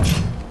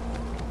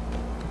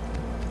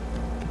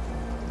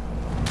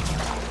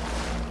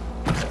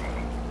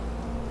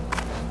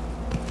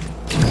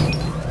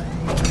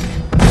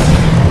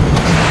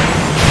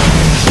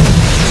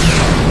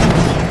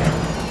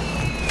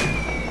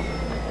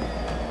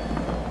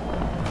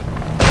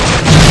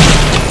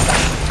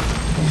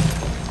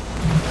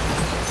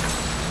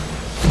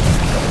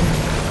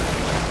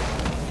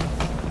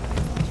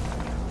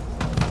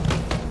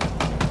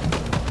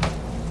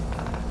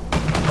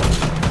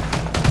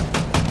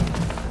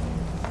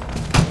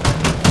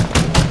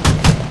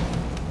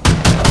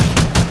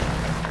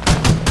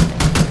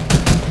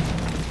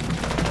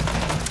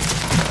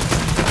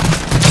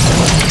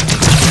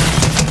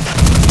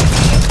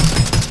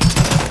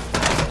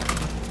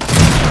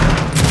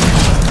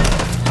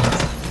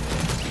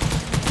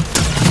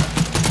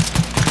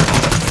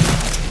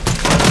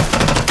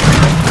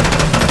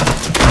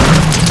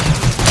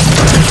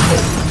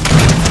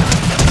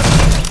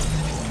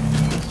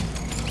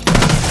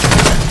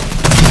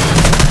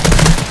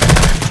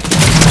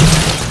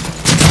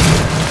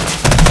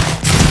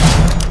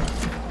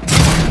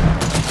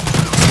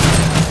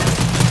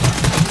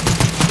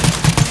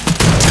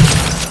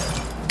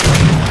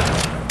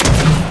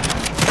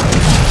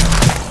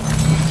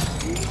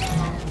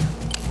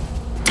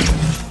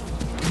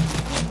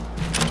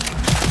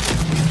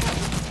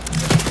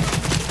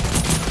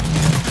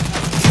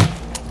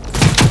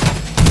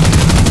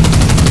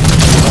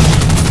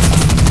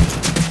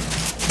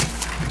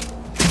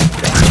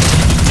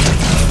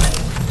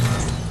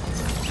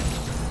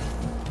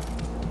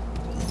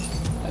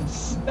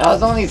 That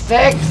was only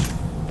 6!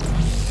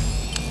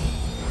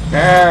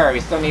 Grr, we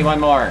still need one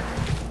more.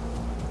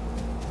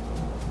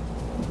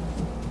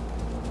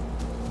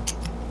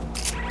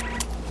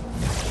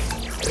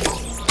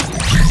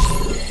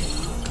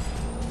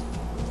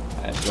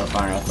 Let's go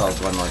find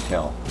ourselves one more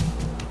kill.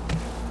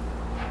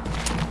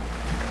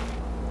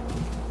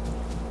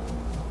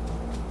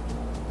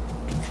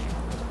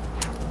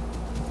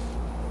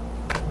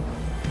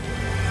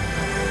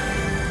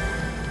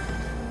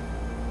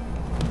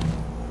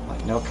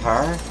 No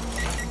car?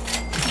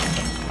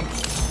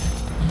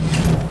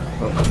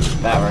 Oh,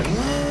 that works.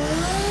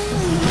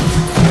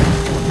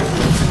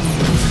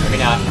 Maybe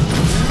not.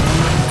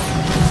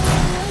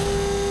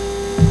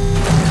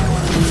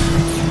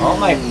 Oh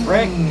my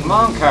frick! Come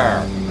on,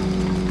 car!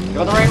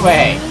 Go the right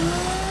way!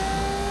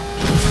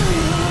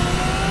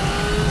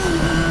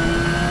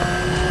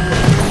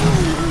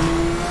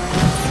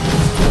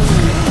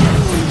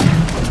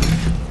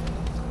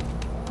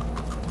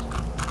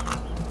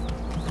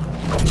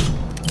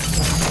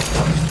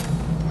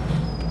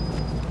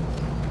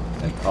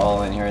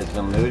 All in here has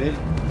been looted.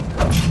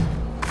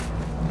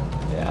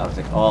 Yeah, looks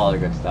like all the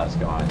good stuff's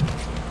gone.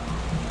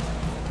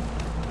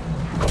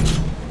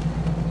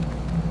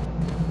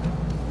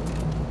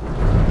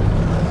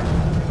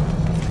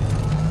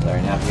 So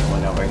now we get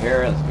one over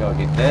here. Let's go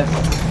get this.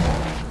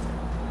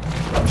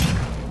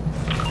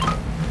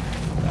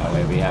 That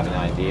way we have an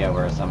idea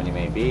where somebody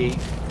may be.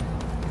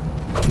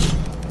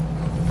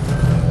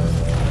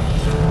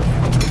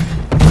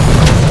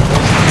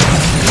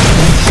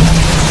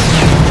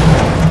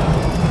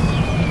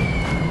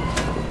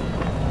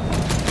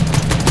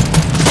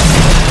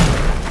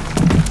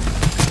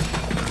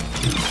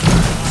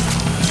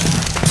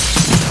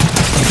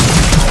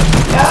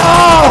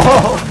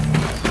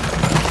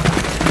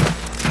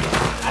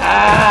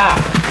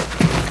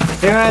 As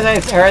soon as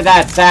I heard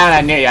that sound,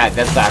 I knew, yeah,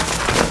 this sucks.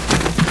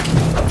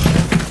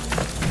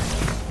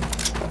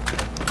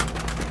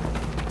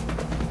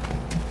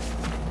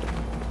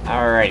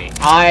 Alrighty,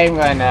 I'm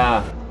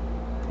gonna...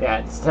 Yeah,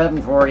 it's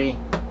 7:40.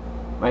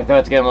 My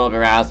throat's getting a little bit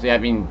raspy.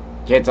 I've been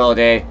kids all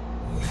day.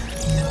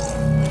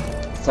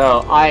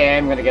 So I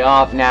am gonna get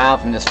off now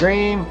from the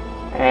stream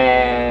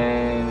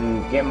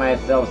and get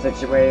myself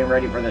situated and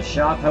ready for the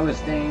shop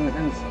postings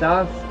and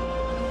stuff.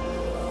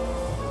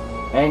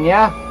 And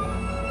yeah,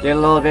 get a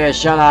little bit of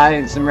shut-eye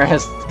and some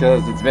rest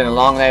because it's been a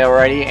long night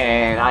already,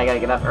 and I gotta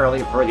get up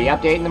early for the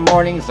update in the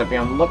morning. So be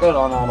on the lookout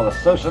on all the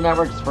social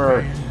networks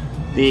for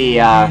the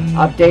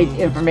update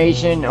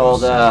information, all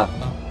the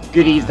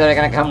goodies that are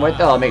gonna come with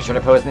it. I'll make sure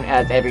to post them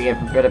as every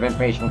bit of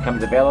information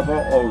becomes available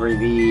over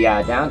the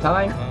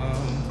downtime.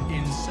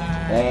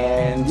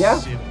 And yeah,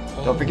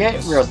 don't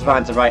forget, we're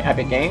sponsored by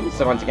Epic Games.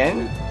 So once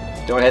again,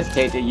 don't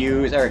hesitate to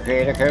use our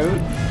creator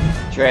code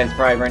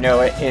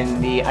Transpriderinoa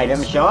in the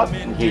item shop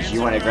in case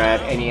you want to grab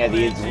any of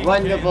these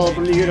wonderful,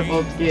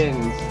 beautiful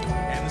skins.